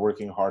are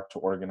working hard to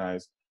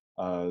organize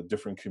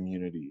different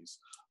communities.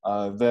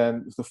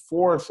 Then the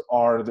fourth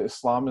are the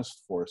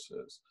Islamist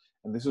forces.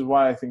 And this is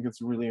why I think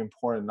it's really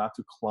important not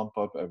to clump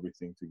up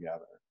everything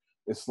together.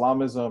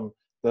 Islamism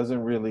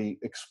doesn't really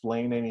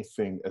explain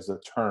anything as a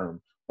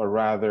term, but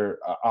rather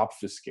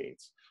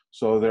obfuscates.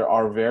 So there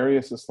are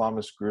various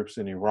Islamist groups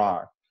in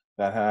Iraq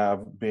that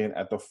have been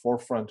at the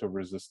forefront of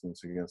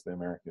resistance against the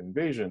American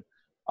invasion,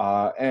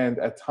 and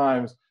at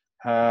times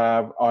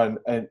have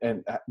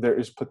and there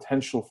is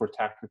potential for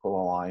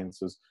tactical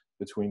alliances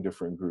between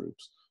different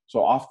groups. So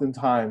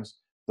oftentimes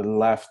the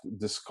left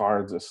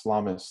discards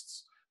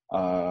Islamists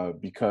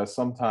because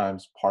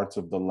sometimes parts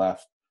of the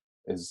left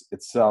is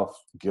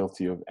itself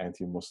guilty of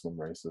anti-Muslim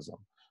racism.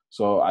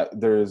 So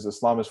there is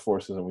Islamist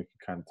forces, and we can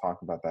kind of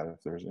talk about that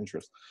if there's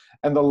interest.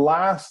 And the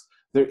last,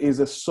 there is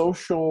a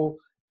social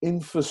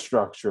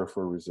infrastructure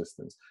for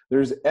resistance.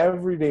 There's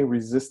everyday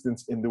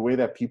resistance in the way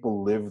that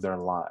people live their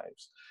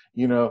lives.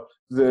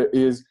 There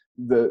is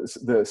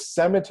the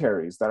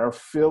cemeteries that are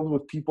filled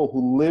with people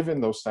who live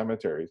in those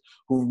cemeteries,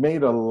 who've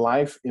made a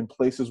life in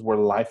places where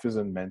life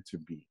isn't meant to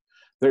be.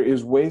 There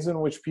is ways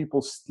in which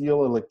people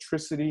steal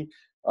electricity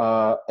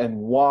and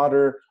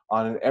water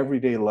on an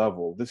everyday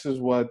level. This is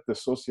what the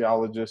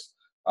sociologist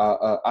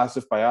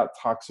Asif Bayat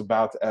talks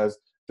about as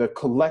the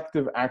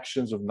collective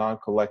actions of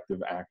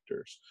non-collective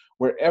actors,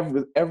 where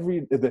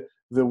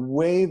the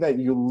way that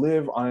you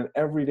live on an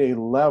everyday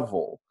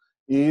level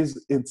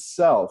is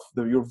itself,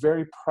 your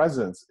very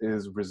presence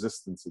is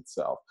resistance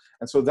itself.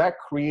 And so that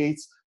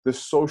creates the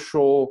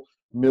social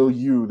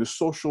milieu, the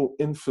social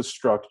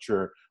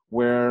infrastructure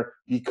where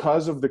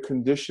because of the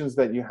conditions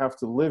that you have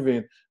to live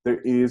in,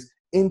 there is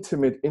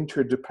intimate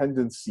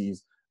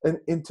interdependencies and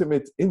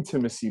intimate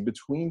intimacy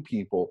between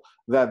people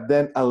that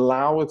then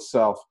allow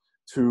itself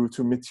to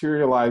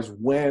materialize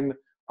when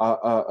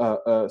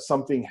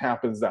something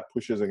happens that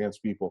pushes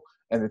against people,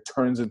 and it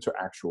turns into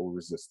actual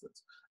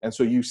resistance. And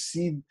so you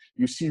see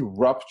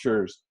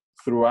ruptures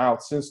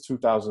throughout since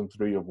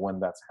 2003 of when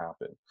that's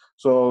happened.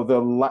 So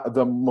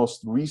the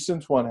most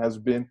recent one has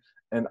been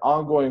an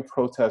ongoing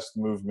protest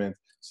movement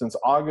since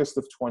August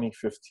of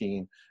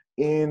 2015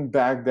 in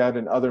Baghdad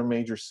and other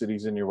major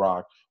cities in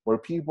Iraq, where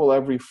people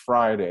every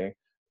Friday,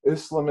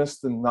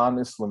 Islamists and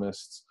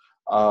non-Islamists,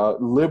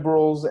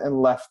 liberals and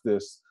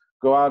leftists,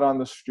 go out on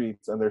the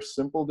streets, and their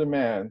simple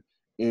demand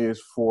is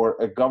for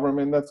a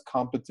government that's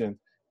competent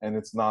and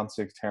it's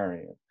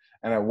non-sectarian.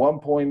 And at one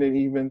point, they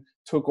even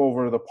took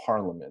over the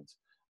parliament.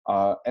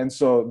 And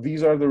so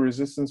these are the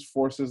resistance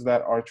forces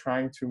that are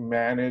trying to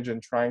manage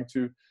and trying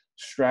to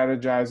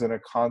strategize in a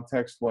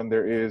context when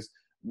there is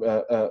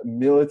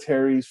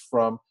militaries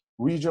from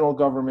regional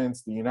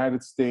governments, the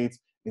United States,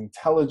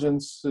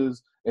 intelligence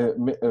services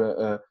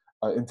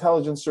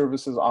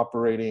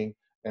operating,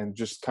 and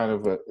just kind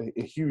of a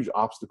huge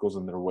obstacles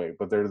in their way,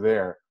 but they're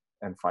there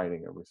and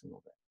fighting every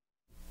single day.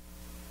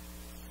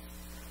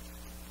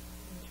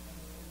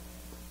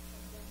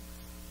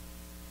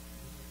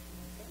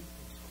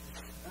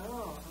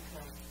 Oh,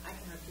 okay. I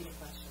can repeat a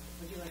question.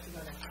 Would you like to go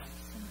next time?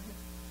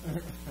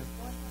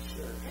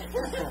 Sure.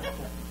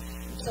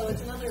 So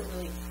it's another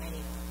really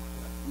tiny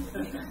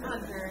one. It's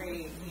not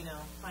very,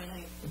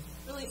 finite,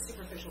 really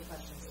superficial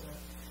questions to me.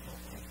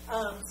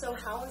 So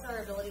how is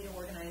our ability to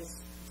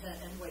organize to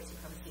end white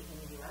supremacy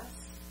in the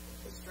U.S.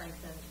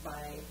 strengthened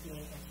by being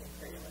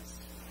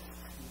anti-imperialist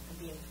and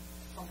being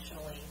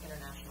functionally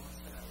internationalist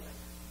in our way?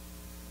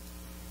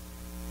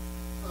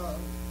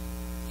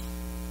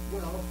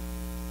 Well,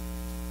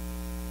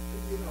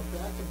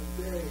 back in the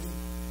day,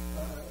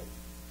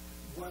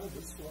 one of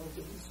the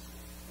slogans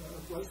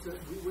was that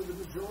we were the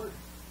majority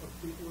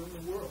of people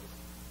in the world.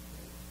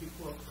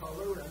 People of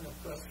color and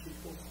oppressed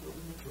people were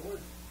the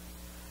majority.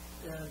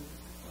 And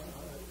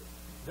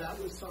that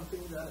was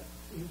something that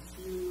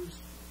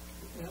infused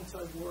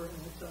anti-war and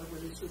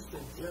anti-racist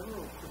and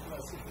general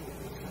progressive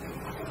movements, a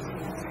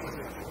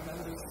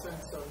tremendous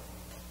sense of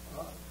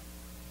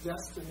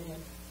destiny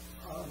and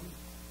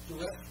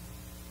direction.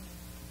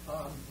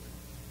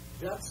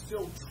 That's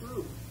still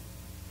true,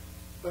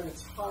 but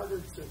it's harder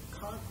to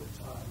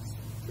concretize,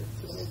 to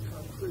make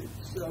concrete.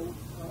 So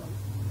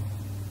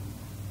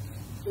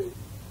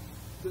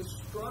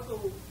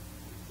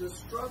the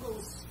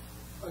struggles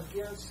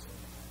against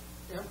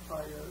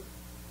empire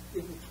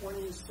in the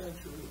 20th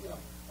century have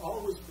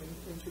always been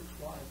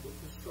intertwined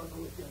with the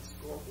struggle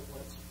against global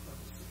white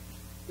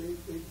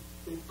supremacy.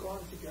 They've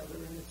gone together,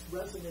 and it's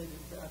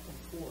resonated back and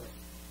forth.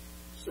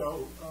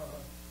 So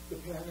the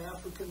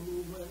Pan-African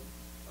movement,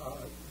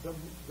 the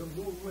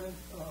movement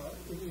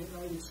in the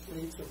United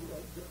States in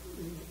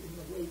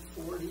the late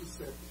 40s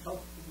that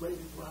helped lay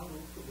the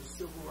groundwork for the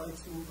civil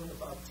rights movement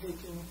about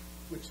taking,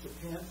 which the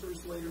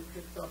Panthers later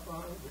picked up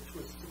on, which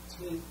was to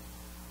take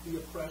the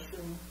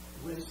oppression,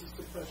 racist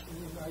oppression in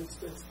the United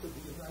States to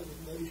the United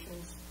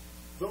Nations.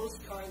 Those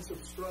kinds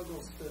of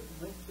struggles that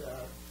linked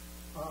that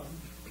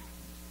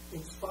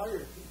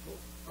inspired people.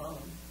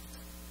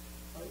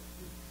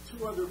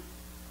 Two other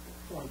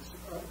points.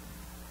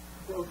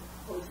 Both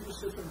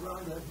Yousef and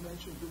Rhonda have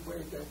mentioned the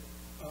way that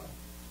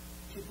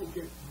people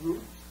get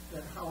grouped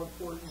and how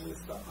important it is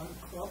to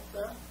unclump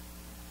that.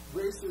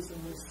 Racism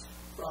is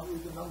probably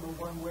the number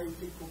one way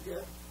people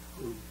get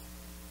grouped.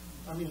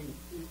 I mean,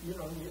 in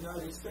the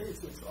United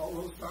States, it's all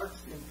those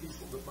dark-skinned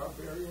people, the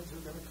barbarians,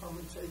 are going to come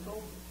and take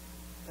over.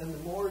 And the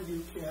more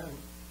you can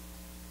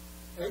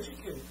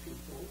educate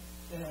people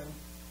and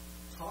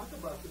talk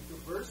about the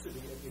diversity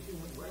of the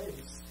human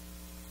race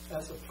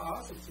as a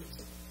positive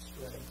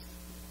strength,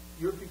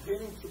 you're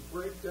beginning to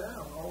break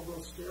down all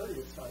those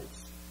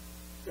stereotypes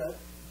that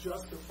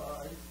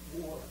justify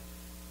war.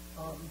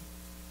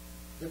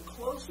 The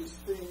closest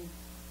thing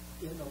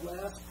in the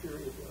last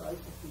period that I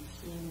think we've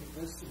seen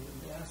this in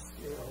the mass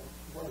scale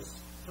was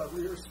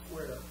Tahrir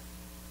Square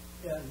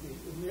and the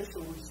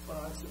initial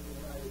response in the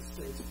United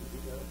States to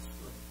the Arab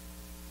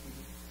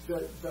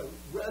Spring. The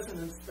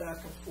resonance back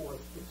and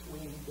forth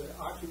between the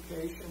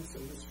occupations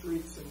and the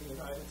streets in the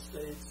United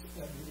States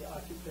and the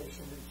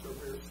occupation in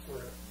Tahrir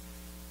Square.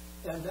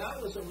 And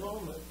that was a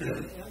moment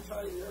when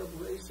anti-Arab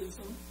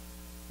racism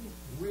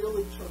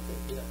really took a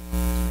hit.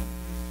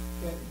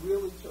 It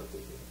really took a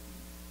hit.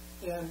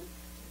 And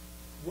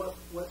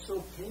what's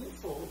so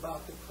painful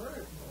about the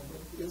current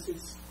moment is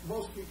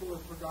most people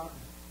have forgotten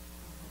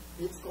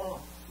it. It's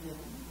gone.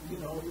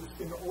 It's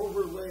been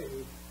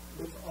overlaid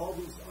with all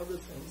these other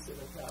things that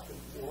have happened,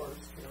 wars,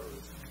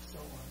 terrorism, and so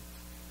on.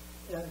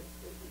 And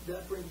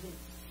that brings me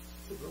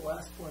to the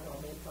last point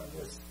I'll make on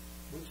this,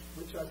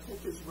 which I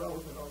think is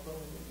relevant, although in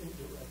an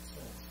indirect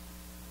sense.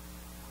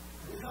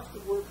 We have to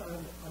work on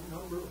a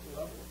number of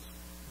levels.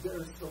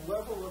 There's the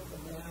level of the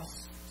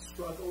mass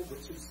struggle,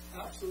 which is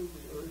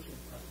absolutely urgent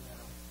right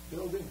now.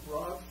 building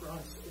broad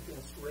fronts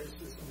against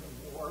racism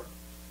and war,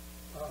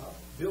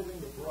 building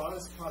the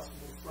broadest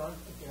possible front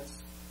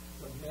against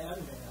the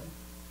madman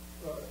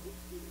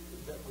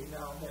that we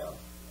now have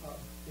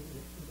in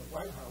the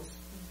White House.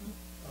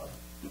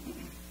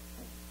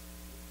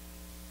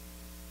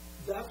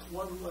 That's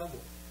one level.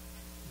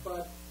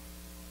 But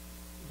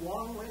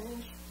long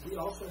range, we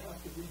also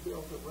have to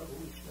rebuild the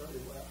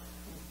revolutionary left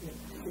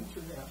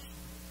internationally.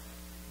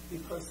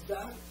 Because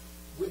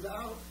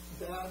without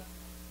that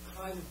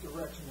kind of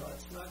direction,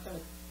 it's not going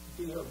to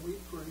be a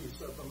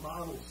reprise of the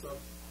models of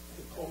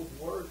the Cold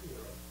War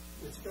era.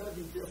 It's going to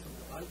be different.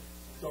 I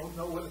don't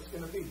know what it's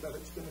going to be, but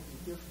it's going to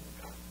be different.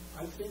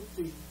 I think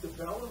the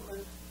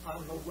development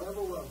on the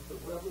level of the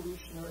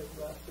revolutionary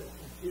left that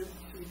can give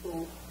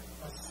people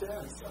a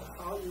sense of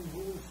how you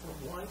move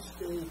from one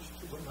stage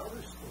to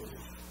another stage,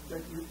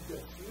 that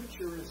the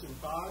future is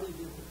embodied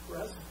in the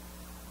present.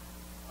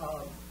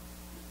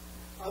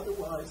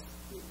 Otherwise,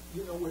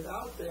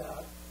 without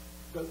that,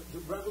 the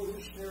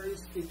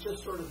revolutionaries, it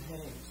just sort of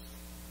hangs.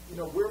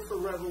 We're for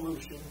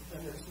revolution,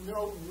 and there's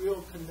no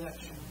real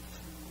connection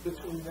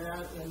between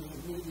that and the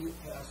immediate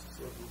tasks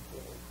of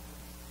revolt.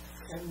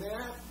 And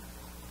that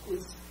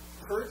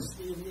hurts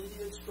the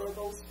immediate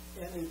struggles,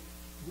 and it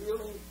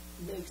really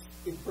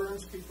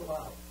burns people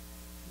out,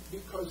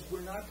 because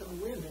we're not going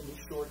to win in a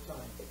short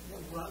time.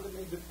 Rhonda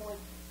made the point,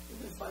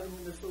 we've been fighting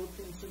in the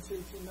Philippines since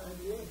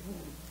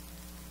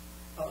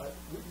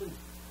 1898.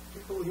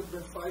 People have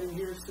been fighting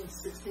here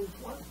since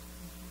 1620.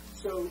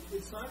 So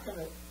it's not going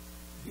to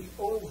be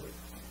over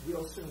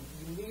real soon.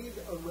 You need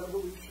a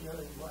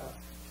revolutionary left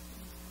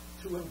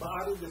to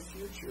embody the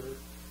future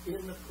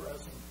in the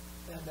present,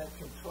 and that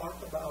can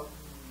talk about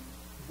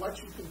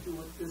what you can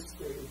do at this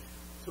stage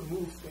to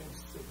move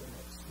things to the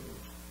next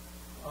stage.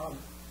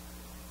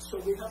 So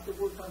we have to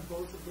work on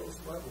both of those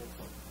levels.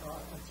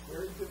 It's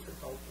very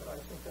difficult, but I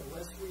think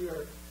unless we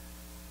are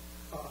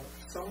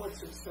somewhat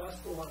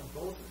successful on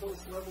both of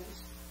those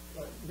levels,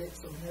 make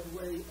some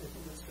headway, I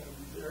think it's going to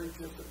be very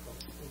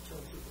difficult in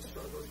terms of the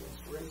struggle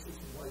against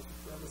racism, white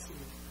supremacy,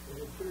 and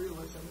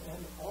imperialism,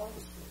 and all the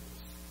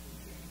struggles.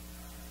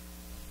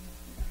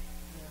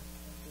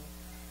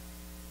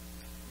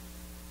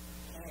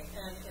 Okay,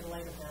 and in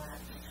light of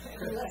that,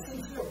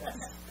 lessons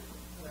learned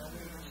around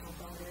international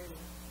solidarity.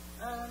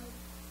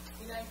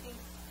 I think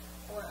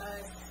for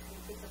us, we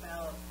think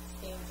about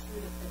staying true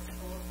to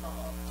principles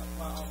while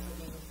also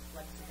being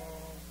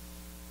flexible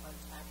on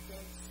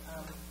tactics.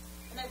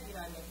 And I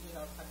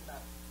talked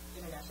about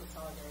international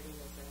solidarity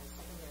as a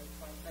secondary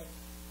point, but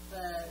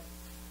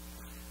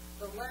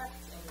the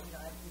left, and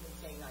I've been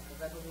saying like the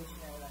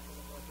revolutionary left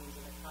in the Philippines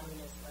and the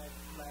communist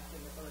left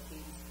in the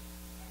Philippines,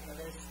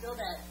 there's still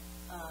that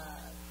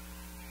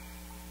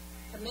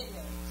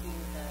commitment to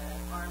the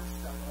armed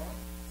struggle,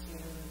 to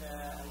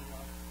the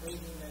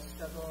raising the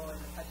struggle in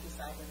the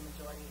countryside where the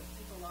majority of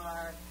the people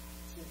are,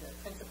 to the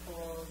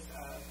principles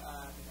of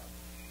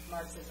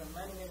Marxism,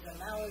 Leninism,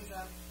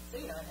 Maoism, so,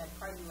 and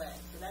party-led.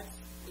 So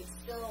it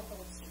still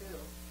holds true.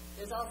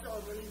 There's also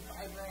a really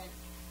vibrant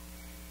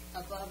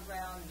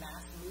above-ground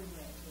mass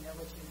movement,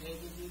 which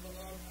engages even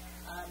in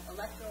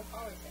electoral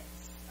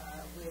politics,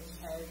 which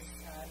has,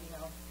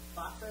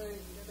 fought for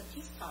the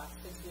peace talks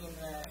between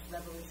the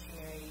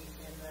revolutionaries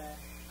and the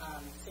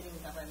sitting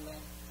government.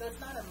 So it's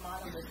not a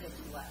monolithic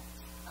left.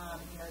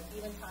 It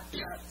even talked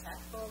about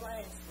tactical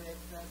alliance with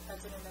the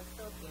president of the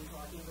Philippines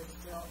while he was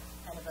still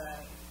kind of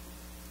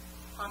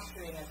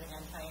posturing as an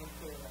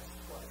anti-imperialist,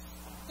 of course.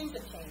 Things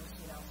have changed,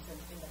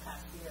 since in the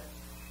past year.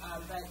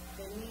 But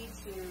the need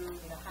to,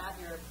 have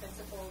your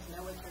principles,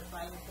 know what you're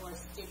fighting for,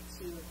 stick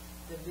to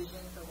the vision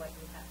for what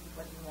you have,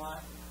 what you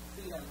want,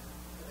 freedom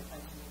for the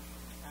country,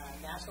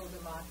 national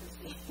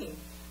democracy,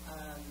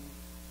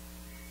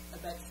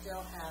 but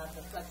still have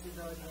the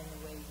flexibility in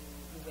the way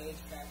you wage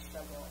that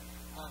struggle.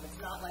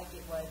 It's not like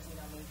it was,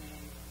 maybe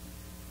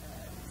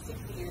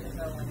 60 years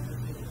ago when it was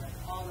really like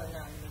all or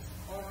none. It was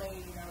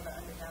only, the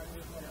underground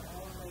movement or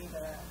only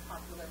the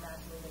popular mass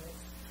movement.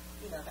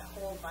 It's, that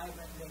whole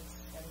vibrant mix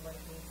and what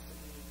it needs to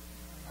be.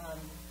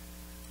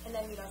 And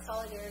then,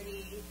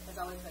 solidarity has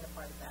always been a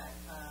part of that.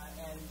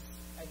 And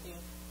I think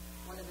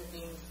one of the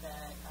things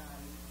that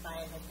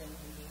BAYAN has been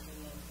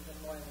engaging in even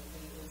more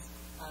lately is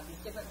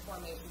these different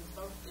formations,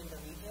 both in the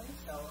region,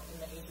 so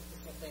in the Asia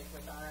Pacific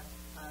with our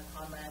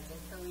comrades in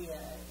Korea,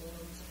 in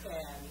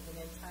Japan, even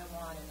in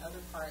Taiwan and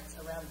other parts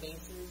around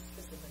bases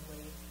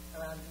specifically,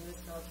 around U.S.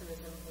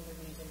 militarism in the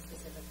region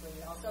specifically,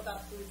 also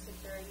about food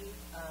security,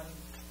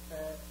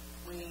 the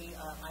way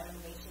island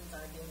nations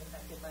are being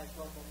affected by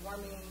global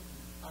warming,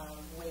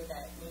 way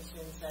that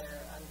nations that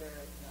are under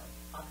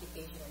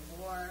occupation and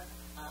war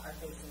are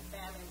facing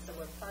famine. So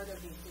we're part of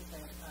these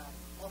different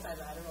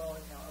multilateral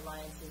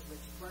alliances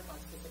which work on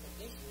specific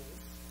issues.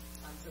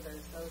 So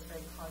there's those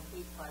very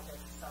concrete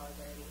projects of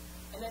solidarity.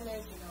 And then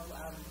there's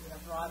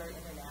broader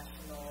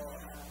international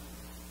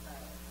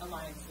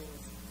alliances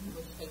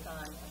which take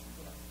on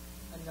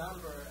a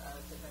number of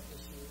different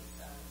issues,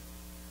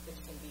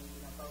 which can be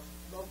both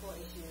local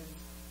issues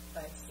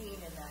but seen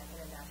in that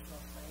international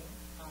frame.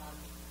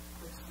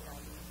 which we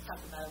talk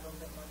about a little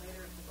bit more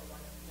later if people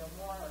want to know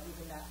more, or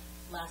even that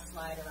last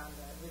slide around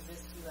the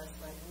resist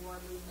U.S.-led war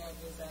movement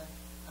is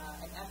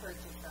an effort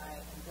to try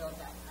and build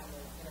that kind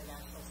of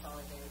international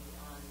solidarity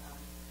on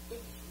big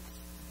issues.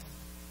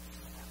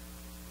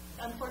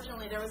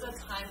 Unfortunately, there was a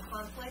time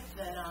conflict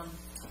that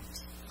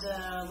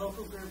the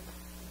local group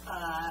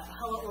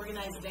Hello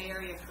Organized Bay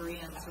Area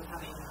Koreans were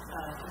having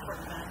an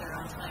important event there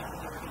on time.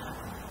 They were going to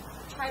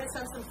try to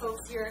send some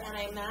folks here, and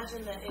I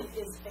imagine that it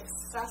is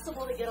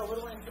accessible to get a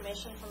little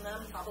information from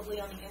them, probably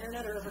on the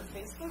internet or over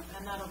Facebook,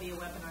 and that'll be a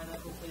webinar that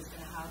hopefully is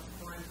going to have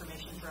more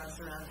information for us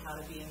around how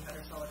to be in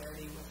better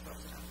solidarity with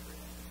folks around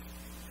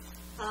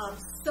Korea.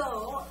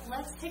 So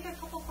let's take a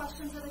couple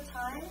questions at a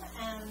time,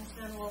 and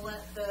then we'll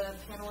let the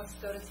panelists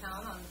go to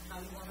town on how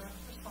you want to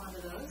respond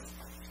to those.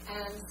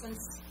 And since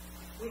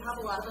we have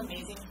a lot of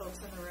amazing folks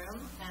in the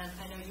room, and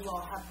I know you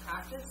all have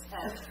practice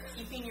at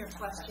keeping your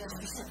questions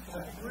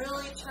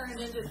really turned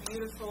into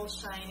beautiful,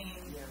 shining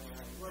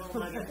little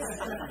nuggets.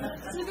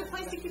 This is a good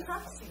place to keep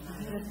practicing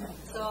that.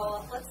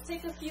 So let's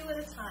take a few at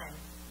a time.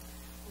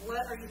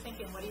 What are you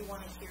thinking? What do you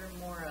want to hear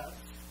more of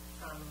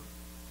from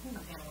the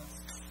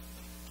panelists?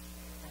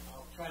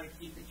 I'll try to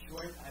keep it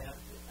short. I have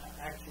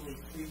actually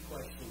 3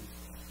 questions.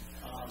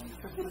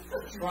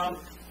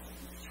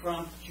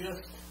 Trump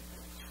just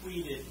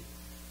tweeted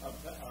a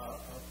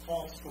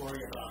false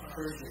story about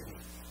Kurds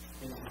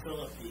in the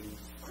Philippines,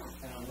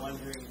 and I'm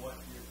wondering what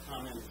your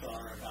comments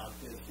are about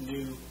this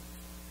new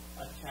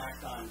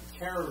attack on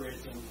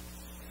terrorism,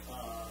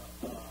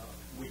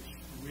 which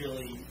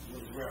really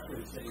was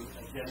referencing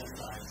a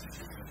genocide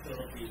in the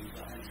Philippines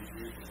 100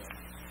 years ago.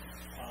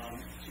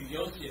 To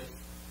Yousef,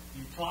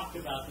 you talked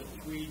about the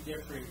 3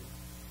 different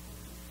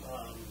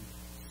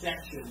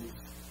sections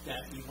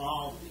that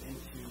evolved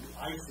into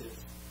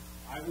ISIS.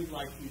 I would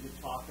like you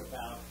to talk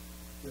about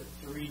the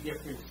 3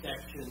 different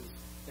sections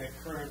that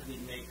currently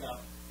make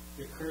up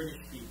the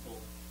Kurdish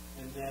people,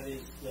 and that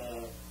is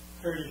the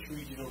Kurdish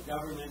regional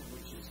government,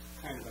 which is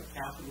kind of a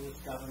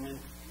capitalist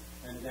government,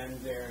 and then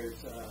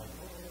there's a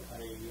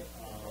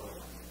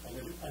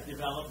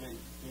development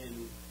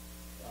in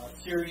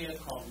Syria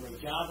called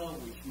Rojava,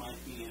 which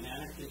might be an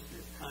anarchist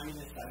or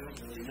communist, I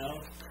don't really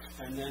know,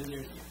 and then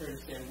there's the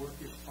Kurdistan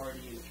Workers'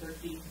 Party in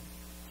Turkey.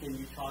 Can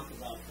you talk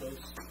about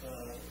those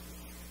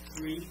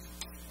 3?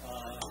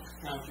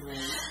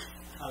 Countering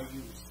how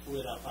you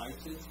split up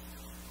ISIS.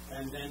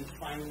 And then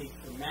finally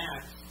for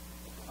Max,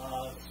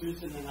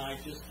 Susan and I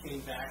just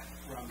came back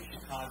from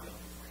Chicago.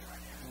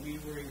 We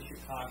were in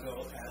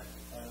Chicago at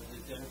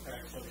the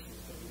Democratic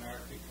Socialists of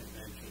America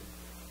convention,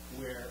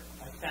 where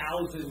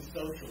 1,000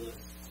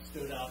 socialists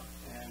stood up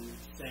and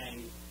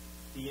sang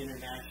the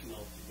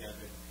International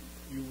together.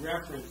 You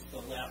referenced the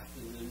left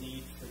and the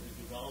need for the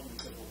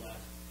development of the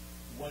left.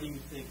 What do you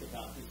think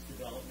about this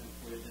development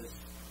where this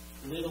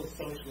little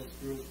socialist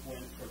group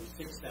went from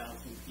 6,000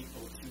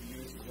 people 2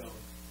 years ago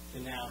to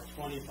now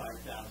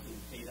 25,000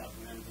 paid-up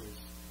members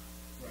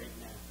right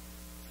now?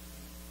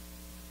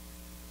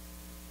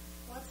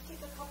 Let's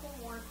take a couple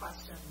more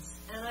questions.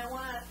 And I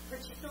want to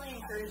particularly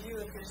encourage you,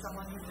 if you're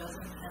someone who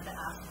doesn't tend to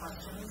ask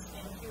questions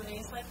in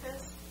Q&As like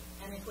this,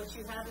 and if what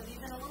you have is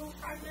even a little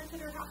fragmented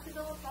or half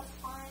developed, that's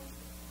fine.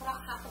 Put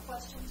out half a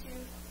question too.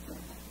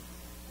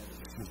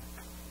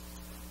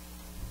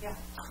 Yeah.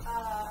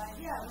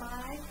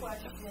 My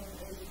question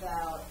is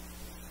about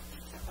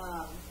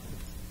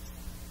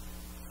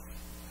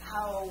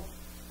how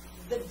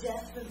the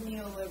death of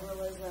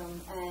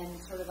neoliberalism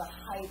and sort of a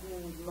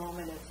heightened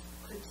moment of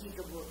critique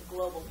of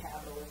global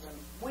capitalism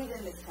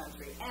within this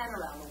country and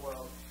around the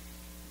world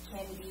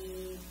can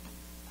be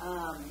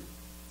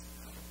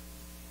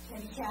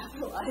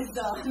capitalized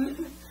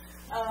on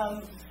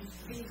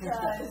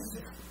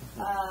because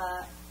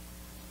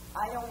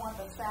I don't want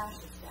the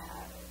fascists to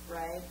have it,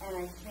 right? And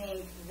I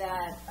think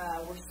that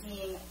we're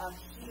seeing a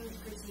huge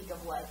critique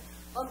of like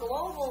a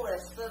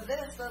globalist, the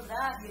this, the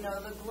that,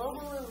 the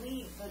global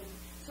elite.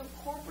 So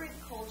corporate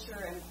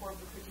culture and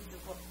corporate critiques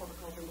of corporate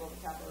culture and global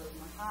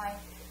capitalism are high.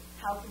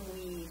 How can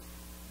we,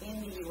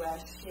 in the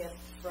U.S., shift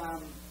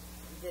from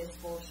this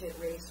bullshit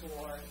race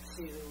war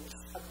to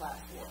a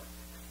class war?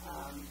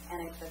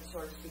 And that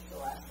sort of speaks to the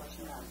last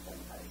question around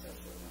democratic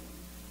socialism.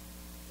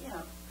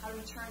 How do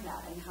we turn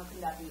that, and how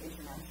can that be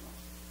international?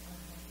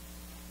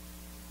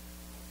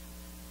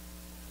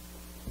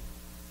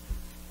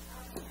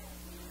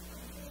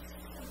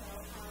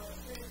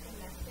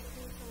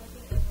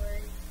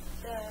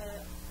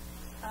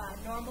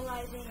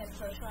 Normalizing and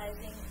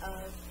socializing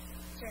of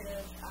sort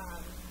of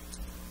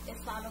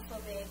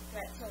Islamophobic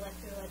threat to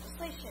electoral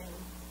legislation.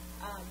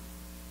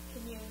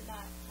 Can you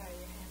not? Sorry,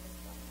 your hand is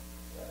going.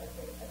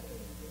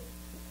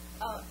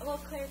 Well,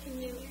 Claire, can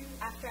you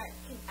after I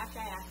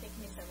ask it,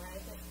 can you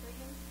summarize it for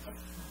him?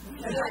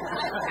 I'm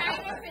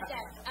trying to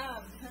forget.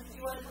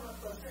 You want to come up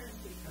closer and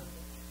speak?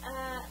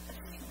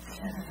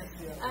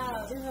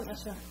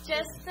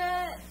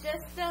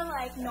 Just the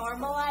like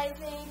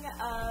normalizing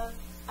of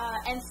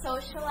and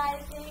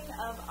socializing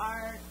of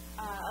our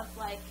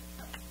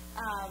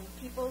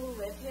people who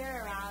live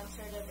here around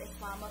sort of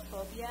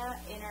Islamophobia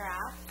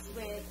interact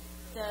with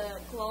the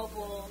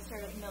global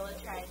sort of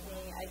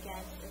militarizing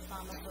against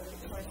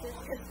Islamophobic forces?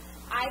 Because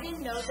I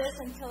didn't know this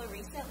until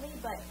recently,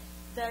 but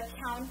the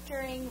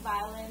countering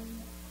violent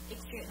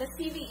extreme, the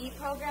CVE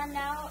program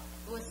now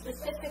was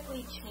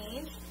specifically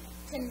changed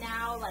to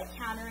now like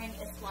countering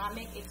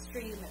Islamic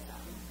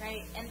extremism,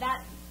 right? And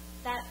that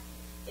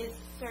is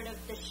sort of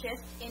the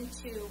shift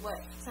into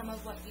what some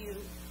of what you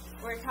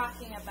were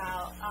talking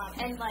about,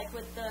 and like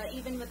with the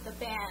even with the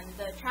ban,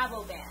 the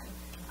travel ban.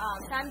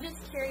 So I'm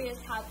just curious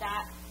how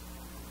that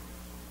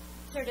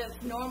sort of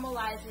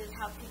normalizes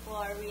how people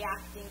are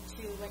reacting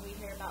to when we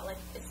hear about like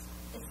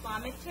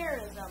Islamic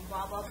terrorism,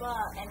 blah blah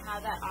blah, and how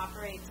that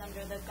operates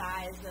under the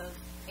guise of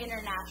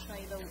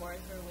internationally the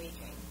wars we're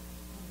waging.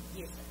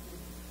 Yes.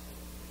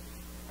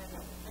 That's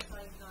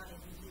why he's not in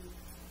YouTube.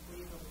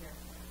 Please over here.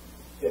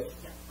 Yes.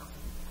 Yeah.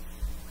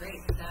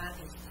 Great. That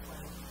is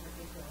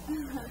ridiculous.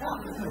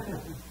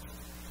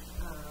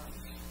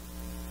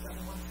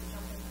 Someone wants to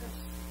jump in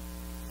first.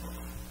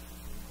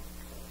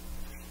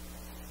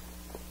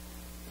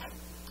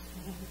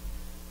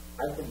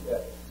 I could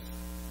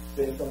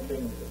say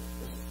something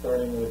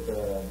starting with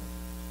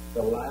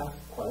the last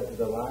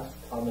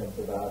comment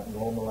about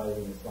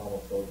normalizing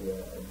Islamophobia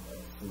and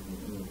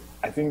CVE.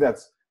 I think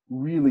that's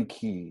really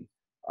key,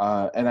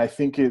 and I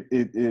think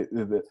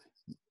the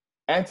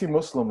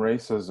anti-Muslim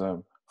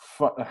racism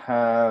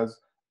has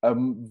a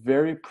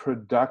very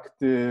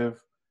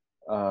productive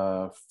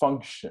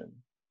function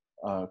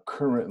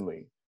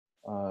currently,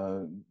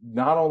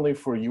 not only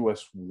for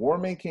U.S. war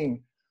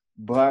making,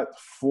 but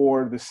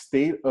for the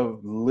state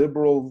of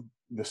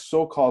the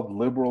so-called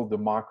liberal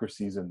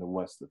democracies in the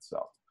West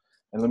itself.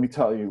 And let me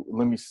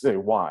say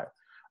why.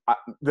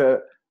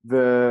 The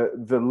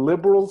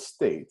liberal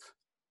state,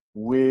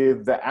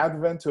 with the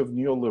advent of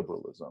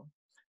neoliberalism,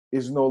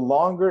 is no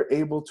longer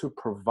able to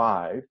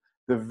provide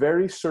the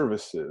very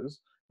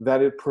services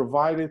that it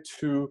provided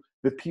to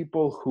the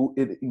people who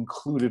it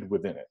included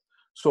within it.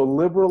 So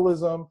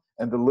liberalism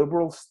and the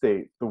liberal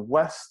state, the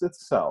West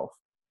itself,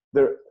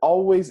 there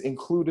always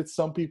included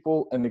some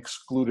people and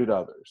excluded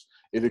others.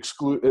 It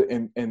excluded,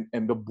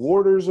 and the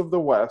borders of the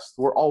West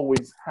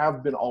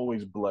have been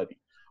always bloody.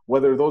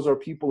 Whether those are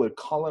people it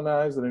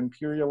colonized and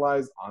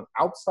imperialized on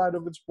outside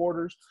of its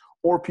borders,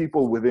 or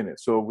people within it.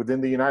 So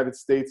within the United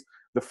States,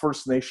 the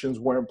First Nations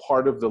weren't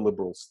part of the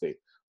liberal state.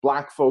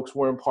 Black folks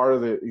weren't part of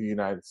the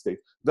United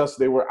States. Thus,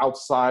 they were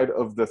outside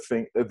of the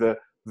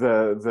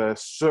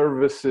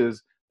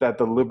services that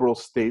the liberal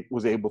state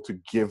was able to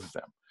give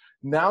them.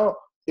 Now,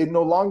 it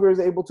no longer is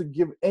able to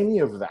give any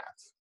of that.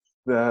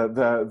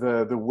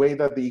 The way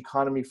that the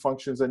economy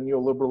functions and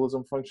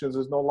neoliberalism functions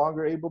is no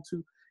longer able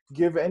to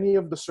give any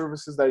of the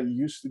services that it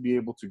used to be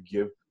able to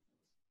give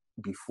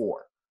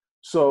before.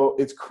 So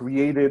it's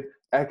created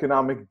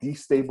economic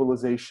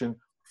destabilization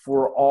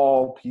for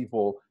all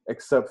people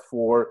except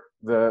for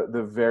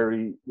the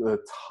very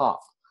top.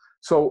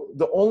 So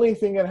the only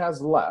thing it has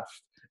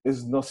left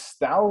is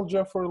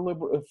nostalgia for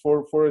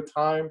a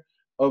time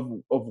of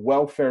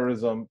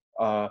welfarism,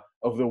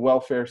 of the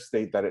welfare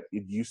state that it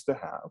used to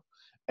have.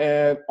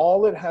 And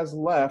all it has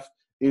left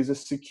is a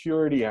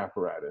security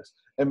apparatus,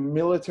 a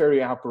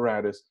military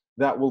apparatus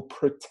that will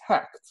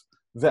protect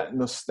that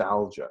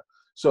nostalgia.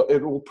 So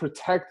it will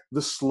protect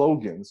the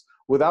slogans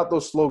without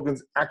those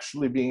slogans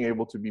actually being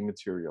able to be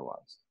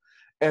materialized.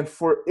 And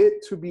for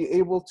it to be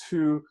able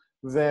to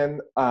then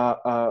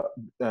have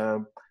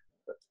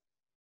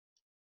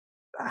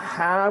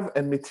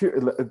a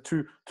material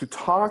to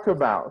talk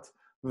about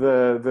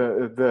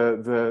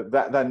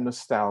that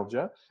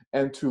nostalgia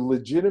and to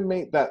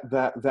legitimate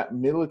that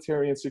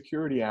military and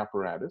security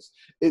apparatus,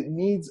 it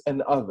needs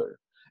an other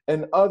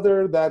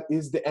that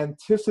is the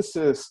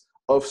antithesis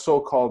of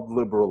so-called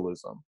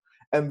liberalism.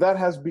 And that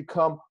has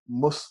become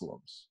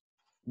Muslims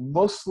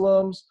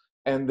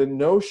and the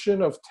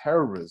notion of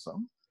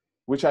terrorism,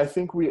 which I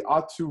think we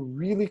ought to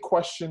really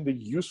question the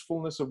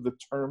usefulness of the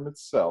term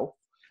itself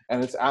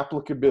and its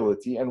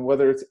applicability and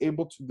whether it's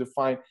able to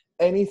define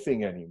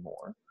anything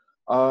anymore,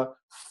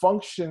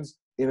 functions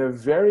in a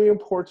very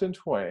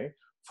important way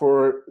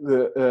for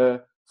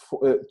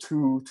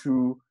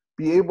to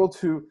be able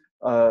to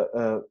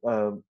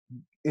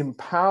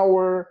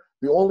empower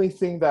the only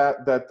thing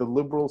that the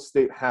liberal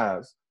state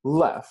has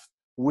left,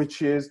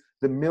 which is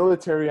the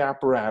military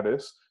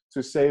apparatus,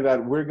 to say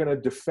that we're going to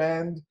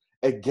defend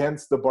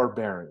against the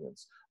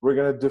barbarians. We're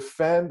going to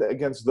defend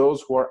against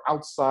those who are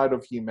outside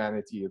of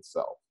humanity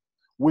itself,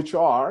 which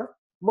are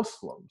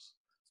Muslims,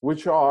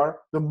 which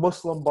are the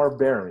Muslim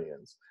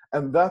barbarians.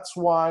 And that's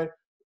why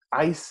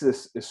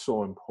ISIS is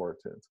so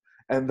important.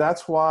 And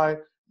that's why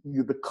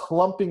the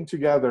clumping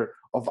together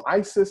of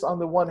ISIS on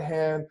the one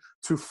hand,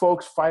 to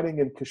folks fighting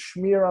in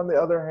Kashmir on the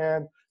other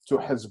hand, to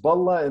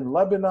Hezbollah in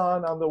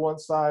Lebanon on the one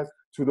side,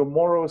 to the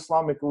Moro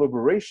Islamic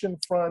Liberation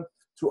Front,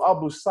 to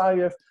Abu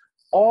Sayyaf,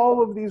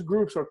 all of these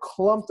groups are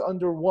clumped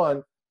under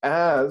one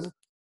as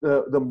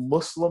the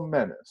Muslim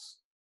menace,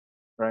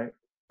 right?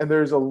 And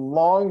there's a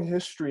long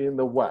history in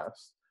the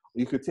West.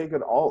 You could take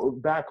it all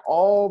back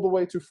all the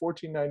way to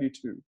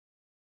 1492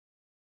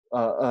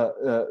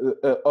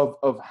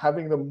 of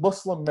having the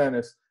Muslim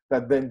menace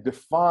that then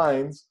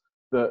defines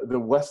the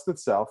West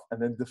itself,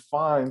 and then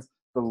defines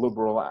the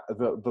liberal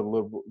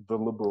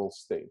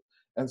state.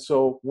 And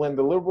so when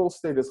the liberal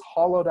state is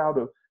hollowed out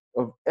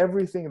of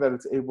everything that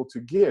it's able to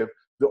give,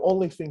 the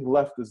only thing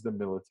left is the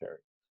military.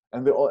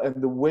 And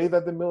the way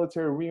that the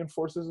military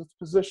reinforces its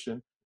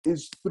position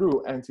is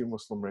through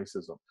anti-Muslim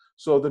racism.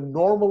 So the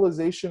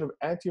normalization of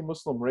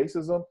anti-Muslim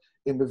racism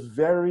in the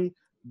very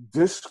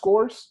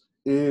discourse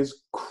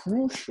is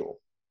crucial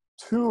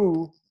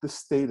to the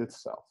state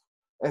itself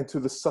and to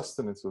the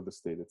sustenance of the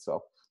state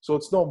itself. So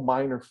it's no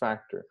minor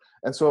factor.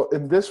 And so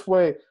in this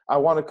way, I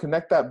want to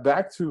connect that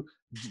back to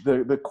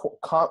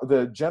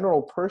the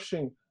General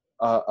Pershing,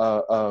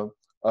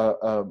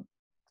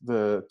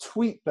 the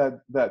tweet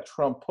that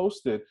Trump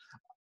posted.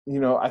 You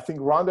know, I think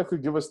Rhonda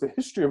could give us the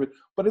history of it,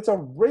 but it's a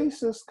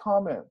racist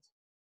comment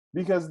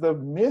because the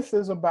myth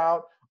is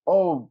about,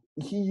 oh,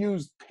 he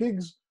used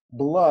pig's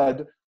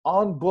blood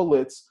on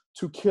bullets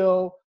to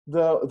kill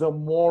the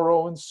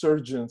Moro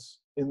insurgents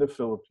in the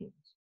Philippines,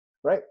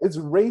 right? It's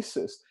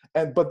racist.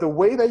 But the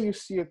way that you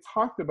see it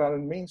talked about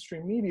in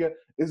mainstream media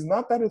is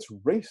not that it's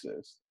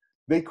racist.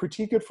 They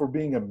critique it for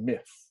being a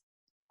myth.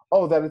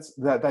 Oh,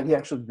 that he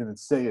actually didn't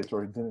say it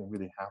or it didn't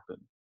really happen.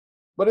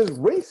 But it's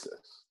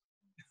racist.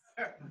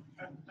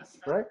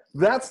 Right?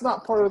 That's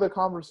not part of the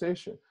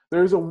conversation.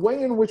 There's a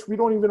way in which we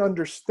don't even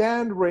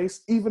understand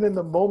race, even in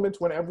the moment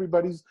when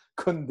everybody's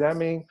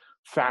condemning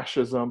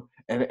fascism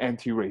and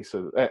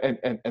anti-racism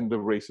and the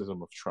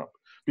racism of Trump.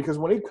 Because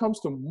when it comes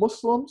to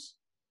Muslims,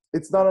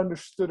 it's not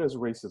understood as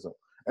racism.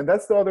 And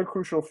that's the other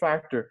crucial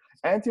factor.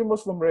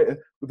 Anti-Muslim,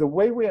 the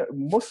way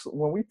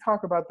when we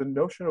talk about the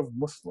notion of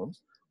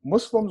Muslims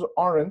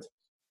aren't,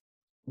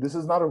 this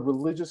is not a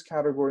religious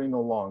category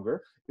no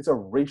longer, it's a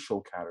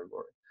racial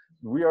category.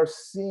 We are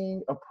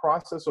seeing a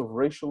process of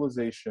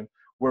racialization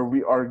where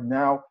we are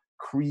now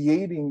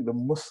creating the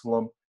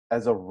Muslim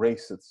as a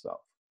race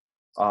itself.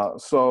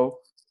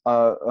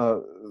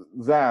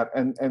 That,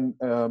 and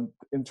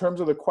in terms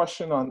of the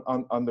question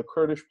on the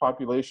Kurdish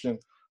population,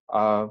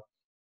 I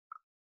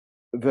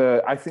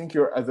think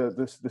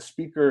the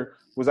speaker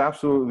was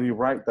absolutely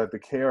right that the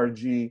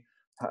KRG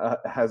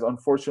has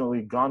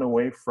unfortunately gone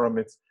away from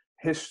its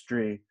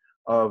history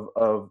of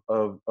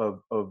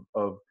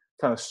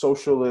kind of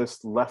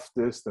socialist,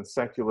 leftist, and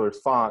secular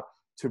thought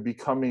to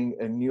becoming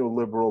a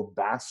neoliberal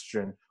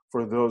bastion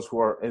for those who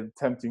are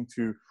attempting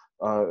to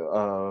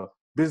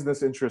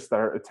business interests that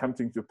are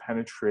attempting to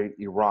penetrate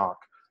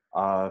Iraq.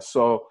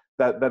 So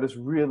that is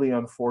really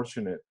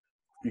unfortunate,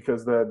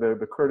 because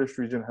the Kurdish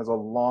region has a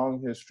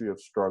long history of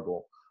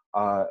struggle,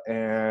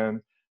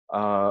 and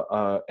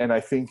I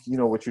think, you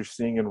know, what you're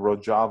seeing in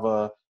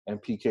Rojava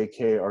and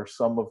PKK are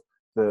some of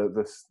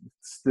the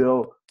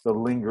still the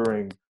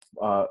lingering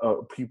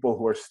people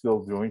who are still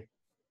doing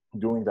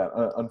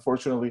that.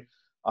 Unfortunately,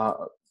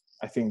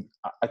 I think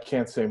I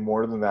can't say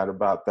more than that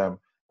about them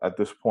at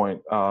this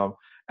point.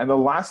 And the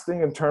last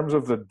thing, in terms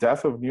of the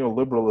death of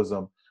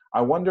neoliberalism,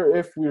 I wonder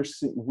if we're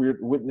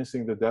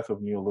witnessing the death of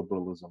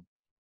neoliberalism.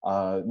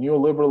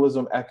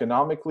 Neoliberalism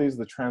economically is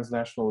the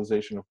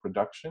transnationalization of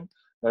production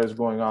that is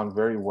going on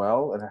very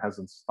well, and it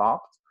hasn't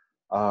stopped.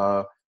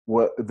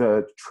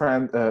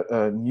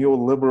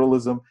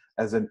 Neoliberalism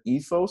as an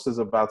ethos is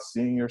about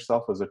seeing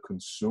yourself as a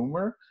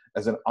consumer,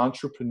 as an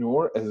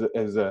entrepreneur,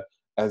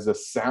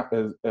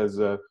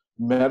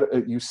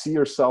 you see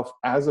yourself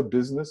as a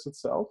business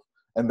itself,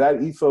 and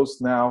that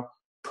ethos now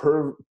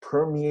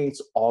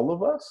permeates all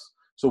of us.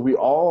 So we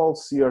all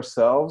see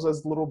ourselves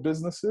as little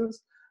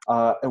businesses,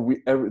 and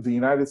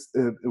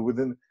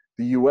within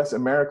the U.S.,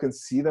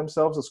 Americans see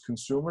themselves as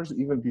consumers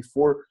even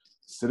before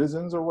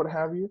citizens or what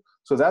have you.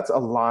 So that's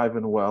alive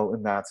and well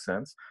in that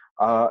sense.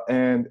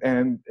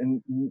 And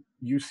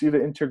you see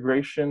the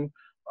integration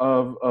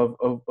of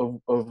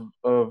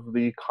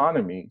the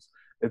economies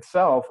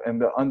itself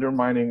and the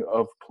undermining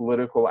of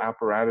political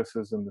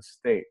apparatuses in the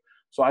state.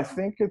 So I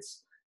think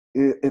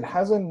it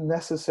hasn't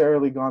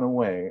necessarily gone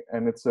away,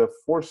 and it's a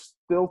force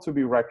still to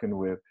be reckoned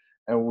with.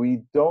 And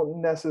we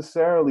don't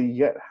necessarily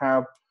yet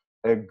have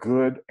a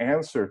good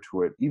answer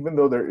to it, even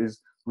though there is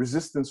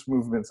resistance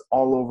movements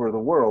all over the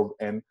world.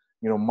 And,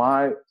 you know,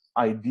 my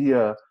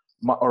idea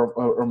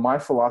or my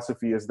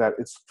philosophy is that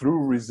it's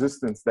through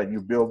resistance that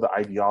you build the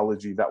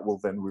ideology that will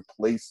then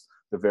replace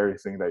the very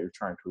thing that you're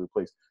trying to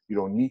replace. You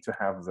don't need to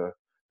have the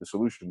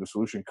solution. The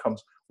solution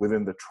comes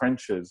within the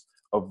trenches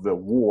of the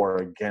war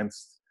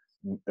against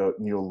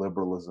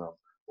neoliberalism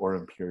or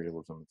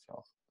imperialism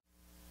itself.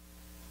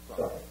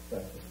 Sorry.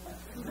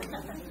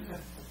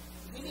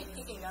 Maybe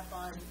picking up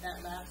on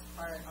that last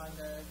part on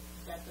the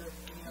death of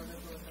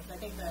neoliberalism, I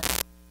think the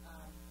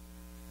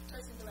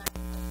person who asked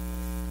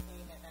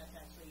saying that that's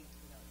actually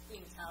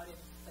being touted,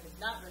 but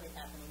it's not really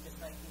happening, just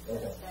like you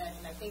said.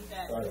 And I think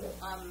that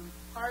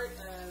part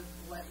of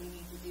what we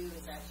need to do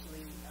is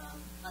actually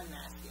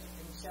unmask it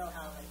and show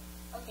how, like,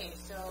 okay,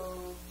 so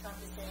Trump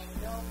is saying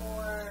no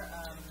more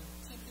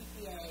TPP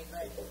FTA,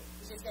 but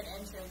it's just an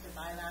enter into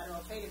bilateral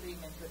trade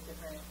agreements with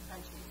different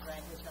countries,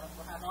 right, which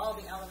will have all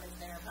the elements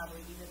there and probably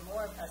even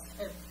more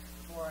oppressive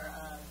for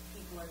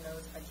people in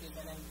those countries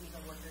and then even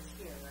workers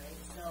here, right?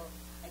 So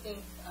I think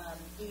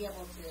being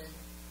able to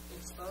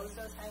expose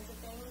those kinds of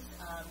things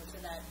so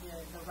that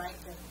the right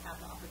doesn't have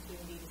the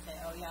opportunity to say,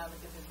 oh yeah,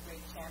 look at this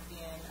great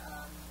champion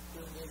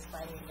who is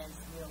fighting against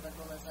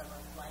neoliberalism or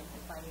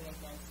fighting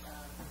against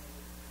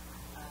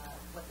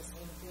what the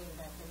same thing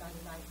that the 99%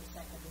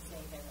 have been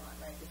saying they want,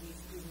 right? Because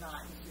he's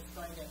not. He's just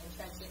going to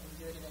entrench it and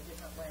do it in a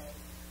different way.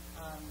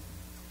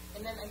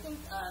 And then I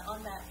think on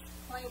that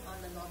point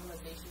on the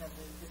normalization of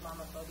the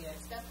Islamophobia,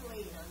 it's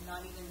definitely,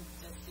 not even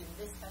just in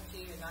this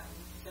country or not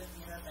just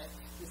in Europe, but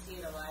we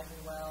see it alive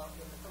and well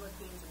in the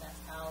Philippines, and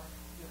that's how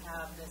you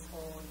have this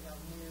whole,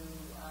 new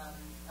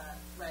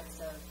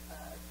threats of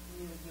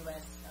new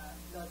U.S.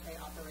 Military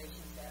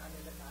operations there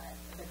under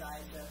the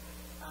guise of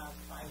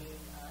fighting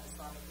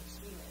Islamic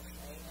extremists,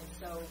 right? And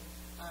so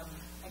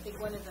I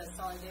think one of the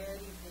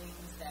solidarity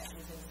things that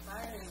is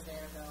inspiring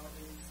there, though,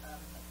 is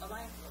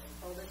alliance building,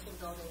 coalition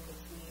building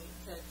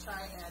to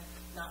try and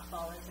not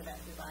fall into that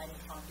divide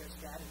and conquer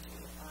strategy.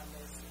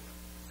 There's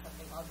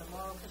something called the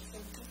Moral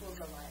Christian People's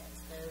Alliance.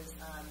 There's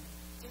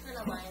different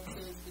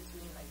alliances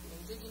between like the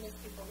indigenous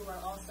people who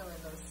are also in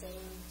those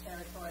same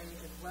territories,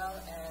 as well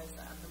as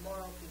the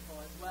Moral people,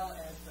 as well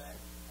as the,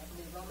 I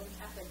believe, Roman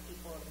Catholic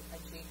people of the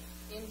country,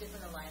 in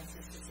different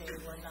alliances to say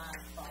we're not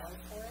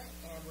falling for it,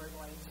 and we're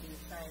going to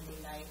try and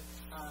unite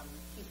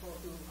people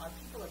who are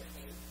people of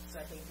faith. So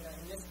I think,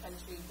 in this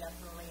country,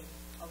 definitely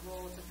a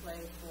role to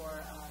play for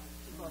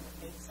people in the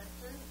faith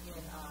sector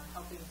in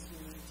helping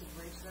to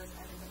bridge those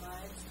kind of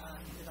divides,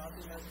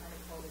 developing those kind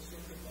of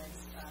coalitions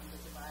against the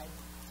divide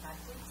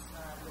tactics,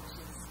 which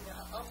is,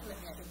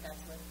 ultimately, I think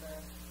that's what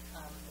the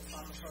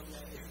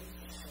Islamophobia is,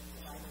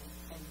 divide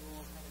and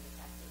rule kind of a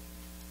tactic.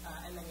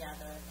 And then,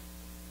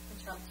 the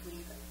Trump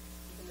tweet,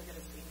 you can look at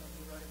a statement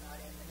he wrote about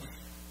it,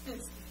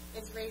 and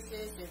it's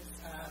racist, it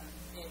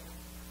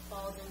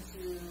falls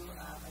into,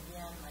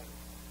 again, like,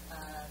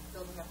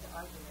 building up the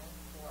argument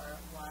for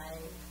why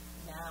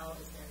now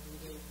is there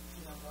needed,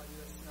 more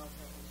U.S.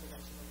 military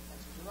intervention in the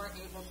country. We weren't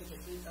able to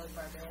defeat those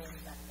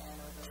barbarians back then,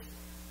 or those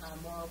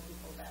moral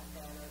people back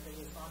then, or the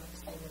Islamic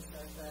extremists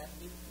of the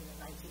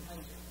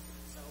 1900s.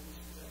 So we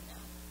should do it now.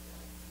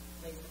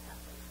 Raise the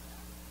pathway for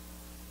that.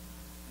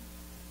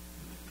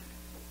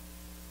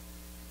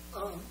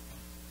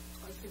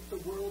 I think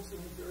the world's in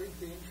a very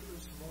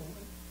dangerous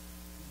moment.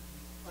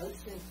 I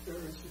think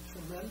there is a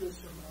tremendous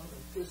amount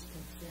of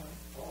discontent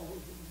all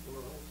over the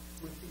world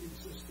with the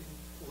existing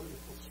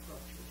political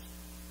structures.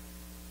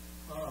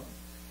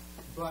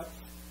 But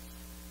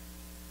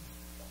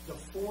the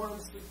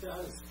forms that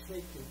is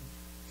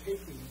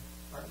taking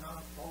are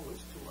not always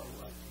to our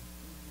liking.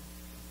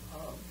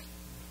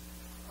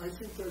 I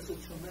think there's a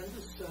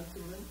tremendous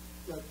sentiment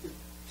that the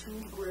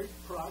two great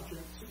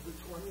projects of the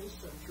 20th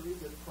century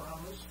that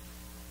promised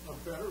a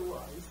better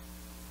life,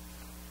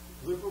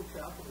 liberal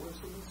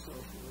capitalism and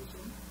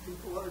socialism,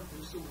 people are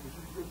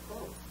disillusioned with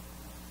both.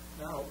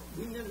 Now,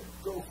 we didn't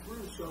go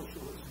through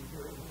socialism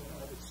here in the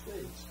United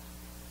States,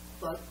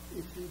 but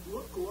if you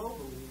look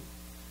globally,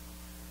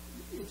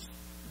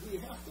 we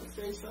have to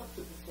face up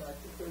to the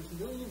fact that there's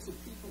millions of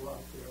people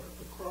out there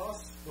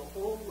across the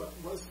whole, what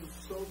was the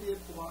Soviet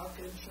bloc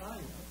and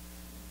China,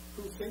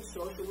 who think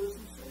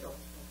socialism failed.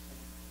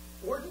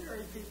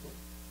 Ordinary people,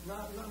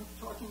 not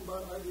talking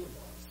about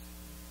ideologues.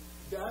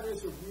 That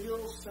is a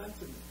real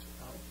sentiment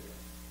out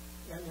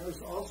there. And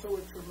there's also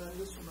a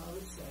tremendous amount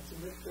of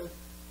sentiment that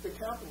the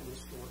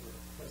capitalist order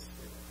has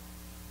failed.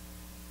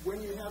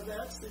 When you have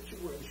that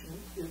situation,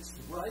 it's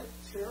ripe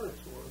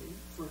territory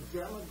for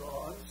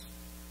demagogues,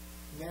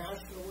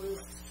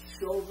 nationalists,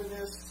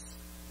 chauvinists,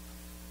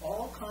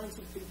 all kinds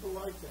of people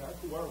like that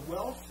who are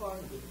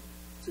well-funded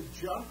to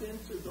jump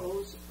into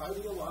those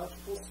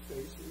ideological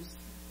spaces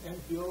and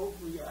build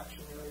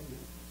reactionary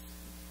movements.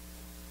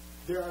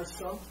 There are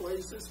some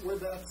places where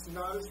that's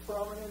not as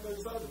prominent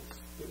as others.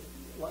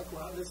 Like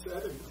Rhonda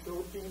said, in the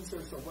Philippines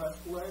there's a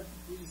left-led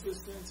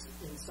resistance.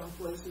 In some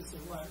places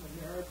in Latin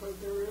America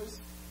there is.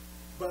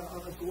 But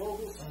on a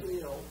global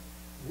scale,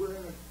 we're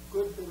in a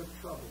good bit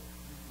of trouble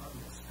on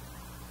this.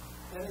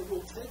 And it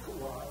will take a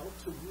while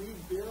to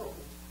rebuild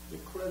the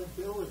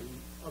credibility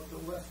of the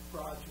left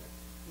project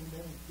in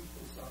many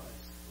people's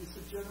eyes. It's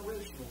a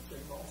generational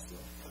thing also.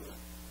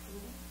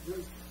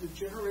 The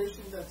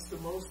generation that's the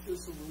most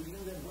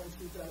disillusioned and went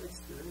through that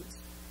experience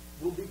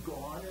will be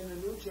gone, and a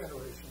new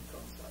generation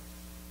comes up.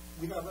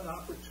 We have an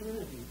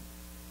opportunity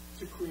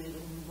to create a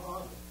new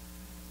model.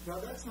 Now,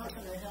 that's not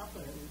going to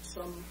happen in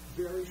some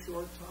very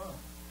short time.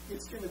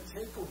 It's going to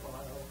take a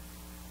while.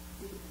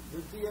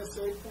 The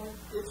DSA point,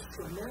 it's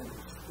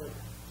tremendous that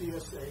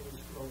DSA has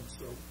grown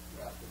so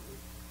rapidly,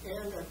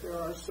 and that there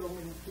are so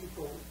many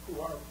people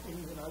who are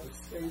in the United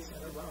States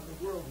and around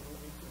the world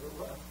moving to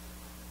the left.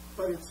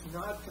 But it's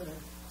not going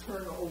to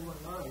turn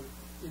overnight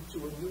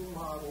into a new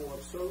model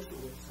of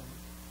socialism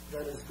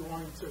that is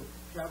going to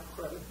have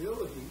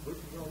credibility with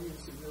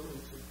millions and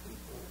millions of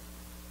people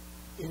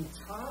in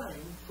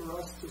time for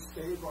us to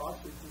stave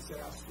off the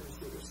disasters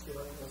that are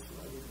staring us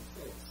right in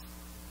the face.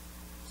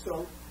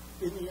 So,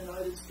 in the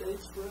United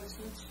States, for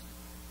instance,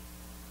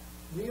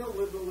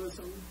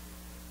 neoliberalism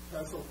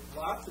has a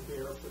lot to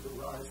bear for the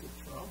rise of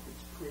Trump.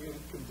 It's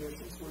created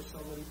conditions where so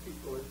many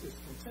people are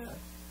discontent.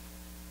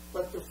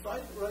 But the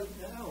fight right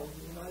now in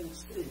the United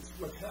States,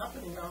 what's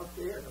happening out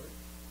there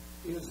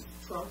is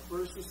Trump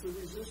versus the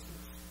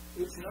resistance.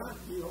 It's not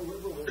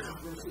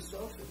neoliberalism versus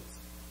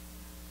socialism.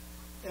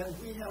 And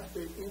we have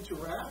to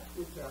interact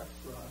with that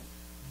front.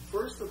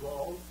 First of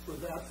all, for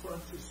that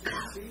front to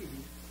succeed,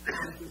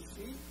 and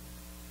defeat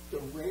the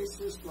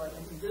racist,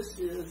 this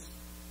is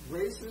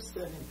racist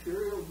and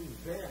imperial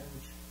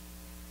revenge.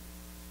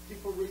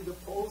 People read the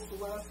polls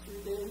the last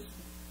 3 days.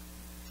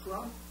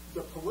 Trump,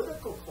 the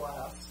political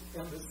class,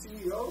 and the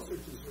CEOs are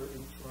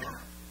deserting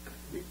Trump.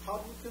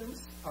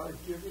 Republicans are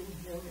giving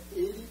him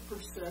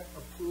 80%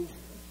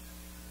 approval.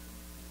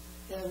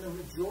 And the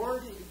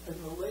majority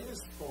in the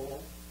latest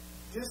poll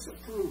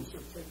disapproves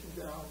of taking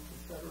down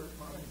Confederate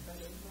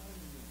monuments.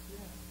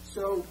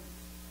 So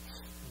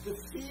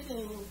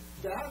defeating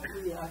that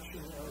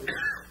reactionary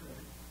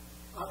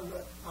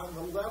on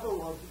the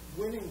level of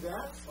winning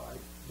that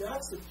fight,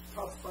 that's a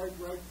tough fight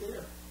right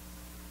there.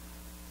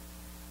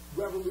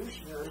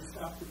 Revolutionaries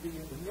have to be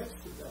in the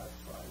midst of that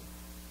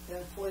fight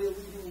and play a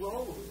leading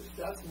role in it.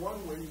 That's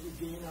one way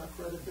we gain our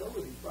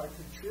credibility, by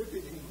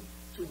contributing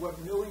to what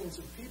millions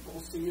of people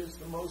see as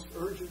the most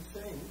urgent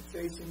thing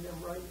facing them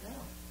right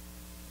now.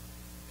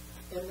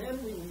 And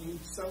then we need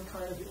some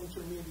kind of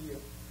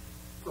intermediate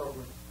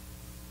program.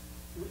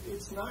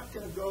 It's not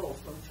going to go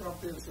from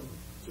Trumpism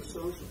to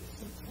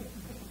socialism.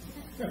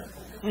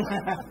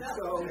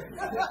 So,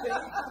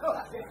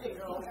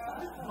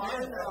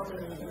 my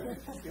nominee,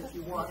 if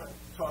you want to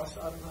toss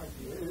out an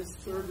idea, is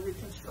third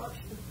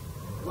Reconstruction.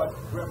 What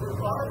Reverend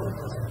Barber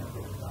has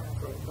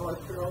from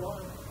North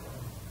Carolina.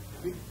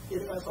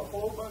 It has a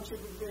whole bunch of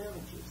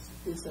advantages.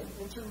 It's an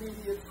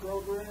intermediate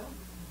program.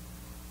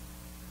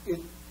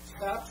 It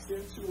taps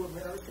into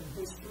American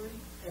history,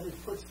 and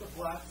it puts the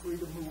Black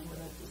freedom movement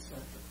at the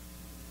center.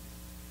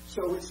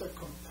 So it's a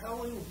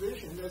compelling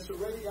vision that's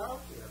already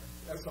out there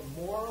as a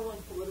moral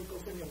and political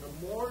thing. And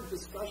the more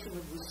discussion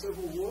of the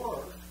Civil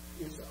War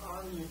is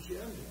on the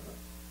agenda,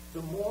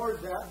 the more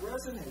that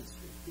resonates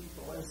with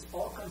people, as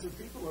all kinds of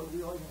people are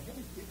realizing,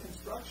 hey,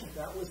 Reconstruction,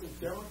 that was a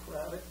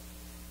democratic,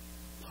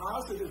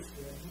 positive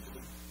thing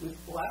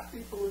with Black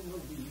people in the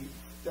lead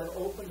that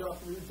opened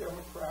up new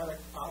democratic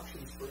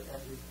options for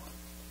everyone.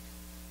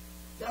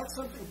 That's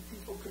something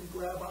people can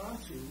grab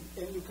onto,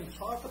 and you can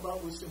talk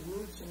about with some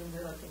roots in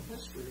American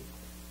history.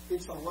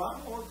 It's a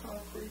lot more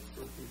concrete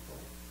for people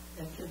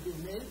and can be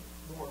made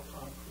more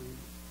concrete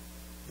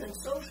than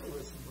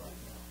socialism right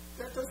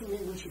now. That doesn't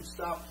mean we should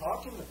stop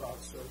talking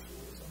about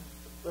socialism,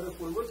 but if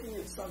we're looking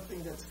at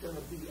something that's going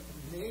to be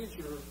a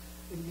major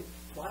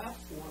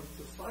platform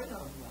to fight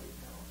on right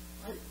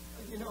now,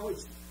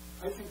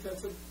 I think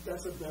that's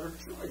a better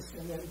choice.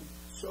 And then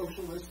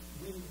socialists,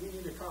 we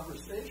need a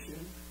conversation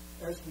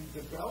as we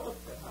develop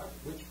that,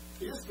 which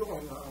is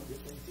going on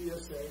within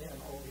DSA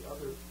and all the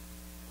other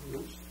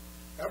groups.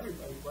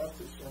 Everybody left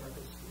of center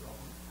has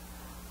grown.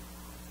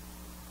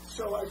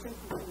 So I think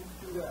we can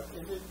do that.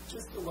 And then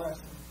just a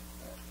lesson.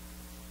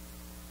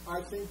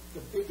 I think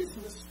the biggest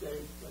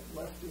mistake that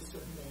leftists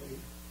have made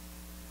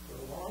for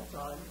a long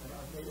time, and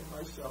I've made it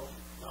myself,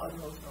 God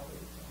knows how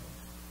many times,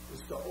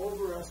 is to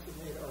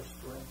overestimate our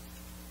strength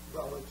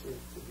relative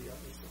to the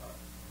other side.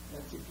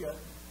 And to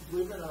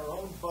live in our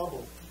own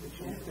bubble, which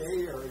in the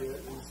Bay Area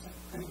is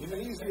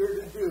even easier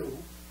to do.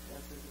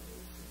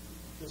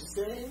 The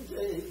same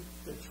day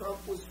that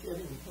Trump was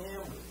getting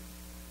hammered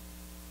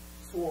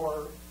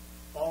for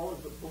all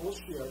of the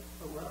bullshit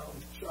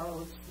around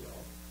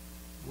Charlottesville,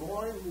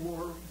 Roy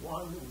Moore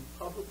won the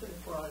Republican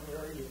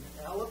primary in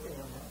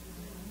Alabama.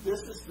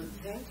 This is the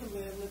Ten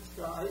Commandments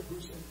guy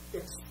who's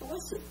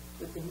explicit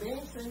that the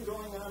main thing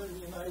going on in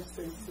the United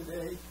States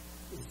today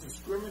is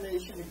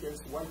discrimination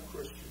against white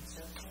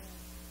Christians.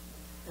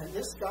 And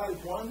this guy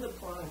won the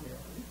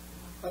primary,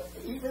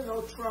 even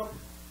though Trump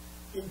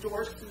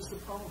endorsed his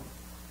opponent.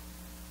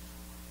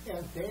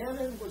 And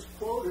Bannon was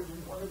quoted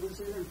in one of his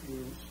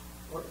interviews,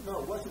 or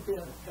no, it wasn't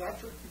Bannon,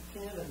 Patrick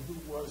Buchanan,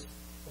 who was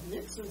a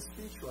Nixon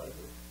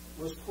speechwriter,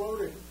 was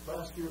quoted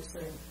last year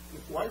saying,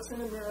 if whites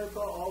in America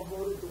all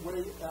voted the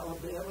way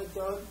Alabama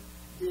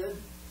did,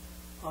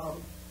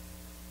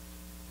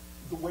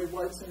 the way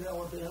whites in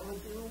Alabama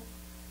do,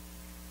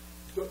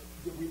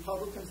 the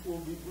Republicans will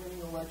be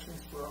winning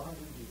elections for 100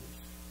 years.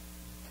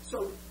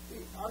 So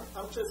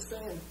I'm just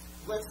saying,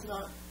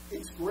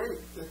 it's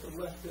great that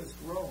the left has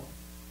grown.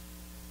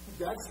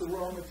 That's the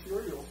raw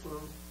material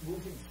for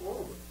moving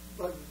forward.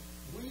 But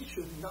we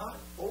should not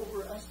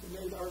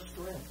overestimate our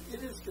strength.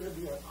 It is going to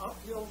be an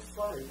uphill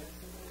fight.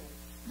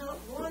 Not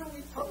one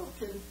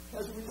Republican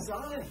has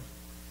resigned.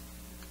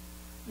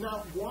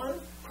 Not one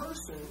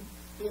person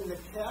in the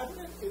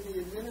cabinet, in the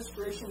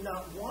administration,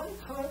 not one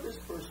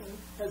congressperson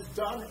has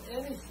done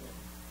anything.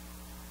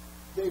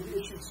 They've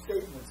issued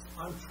statements,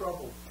 I'm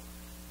troubled.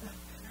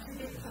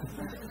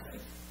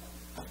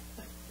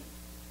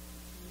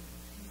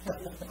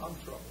 I'm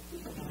trouble.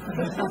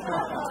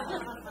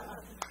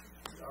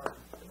 Sorry.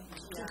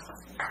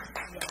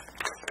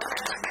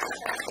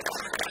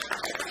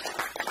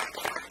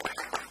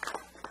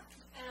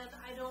 And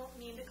I don't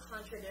mean to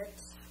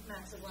contradict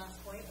Max's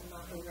last point. I'm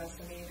not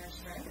overestimating our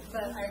strength,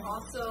 but I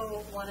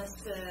also want us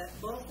to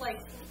both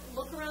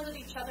look around at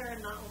each other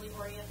and not only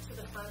orient to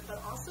the front,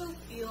 but also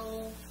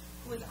feel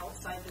who is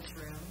outside this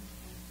room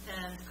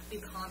and be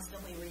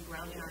constantly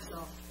regrounding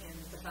ourselves in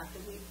the fact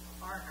that we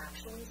are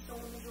actually still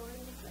a majority.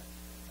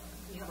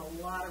 We have a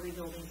lot of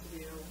rebuilding to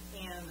do,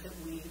 and that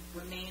we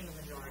remain the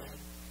majority,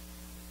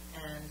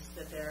 and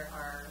that there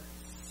are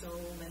so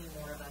many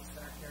more of us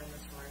that are here in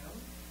this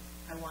room.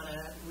 I want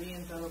to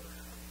re-invoke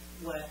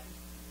what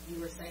you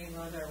were saying,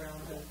 Rhonda,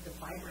 around the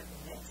vibrant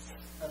mix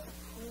of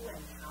who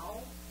and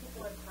how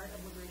people are part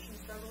of liberation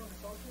struggle in the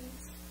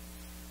Philippines,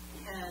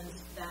 and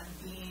that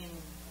being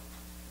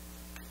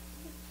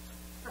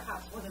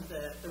perhaps one of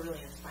the really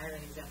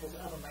inspiring examples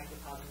of a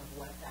microcosm of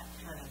what that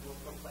kind of will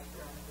look like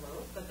around the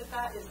globe, but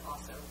that is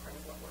also part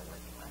of what we're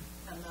working on.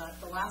 And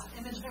the last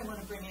image I want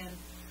to bring in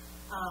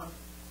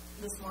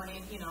this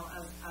morning,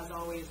 as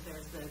always,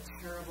 there's the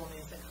terrible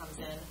news that comes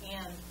in.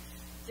 And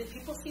did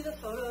people see the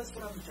photos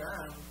from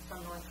Durham,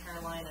 from North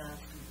Carolina,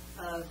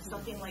 of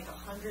something like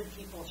 100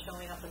 people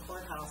showing up at the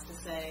courthouse to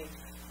say,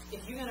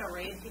 if you're going to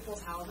raid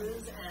people's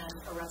houses and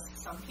arrest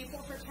some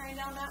people for tearing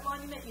down that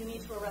monument, you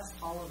need to arrest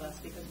all of us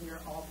because we are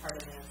all part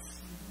of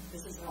this.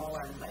 This is all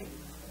our fight.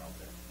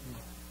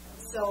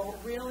 So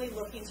really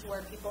looking to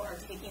where people are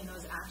taking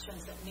those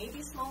actions that may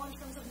be small in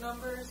terms of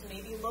numbers,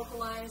 may be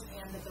localized,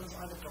 and that those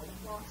are the building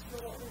blocks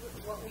for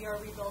what we are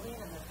rebuilding,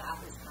 and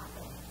that is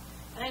happening.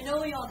 And I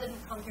know we all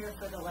didn't come here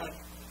for the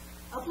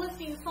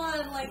uplifting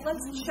fun,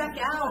 let's check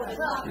out and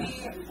not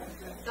be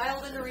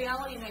dialed into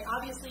reality. And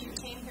obviously you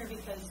came here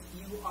because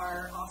you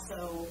are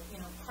also,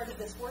 part of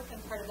this work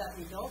and part of that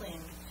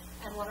rebuilding,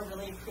 and want to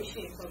really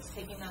appreciate folks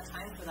taking that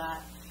time for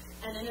that.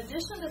 And in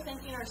addition to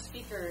thanking our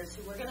speakers,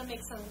 who we're going to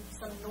make some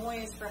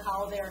noise for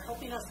how they're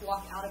helping us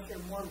walk out of here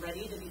more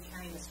ready to be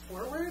carrying this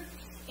forward.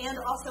 And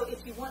also,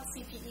 if you want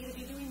CPE to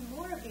be doing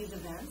more of these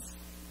events,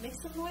 make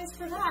some noise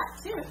for that,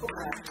 too.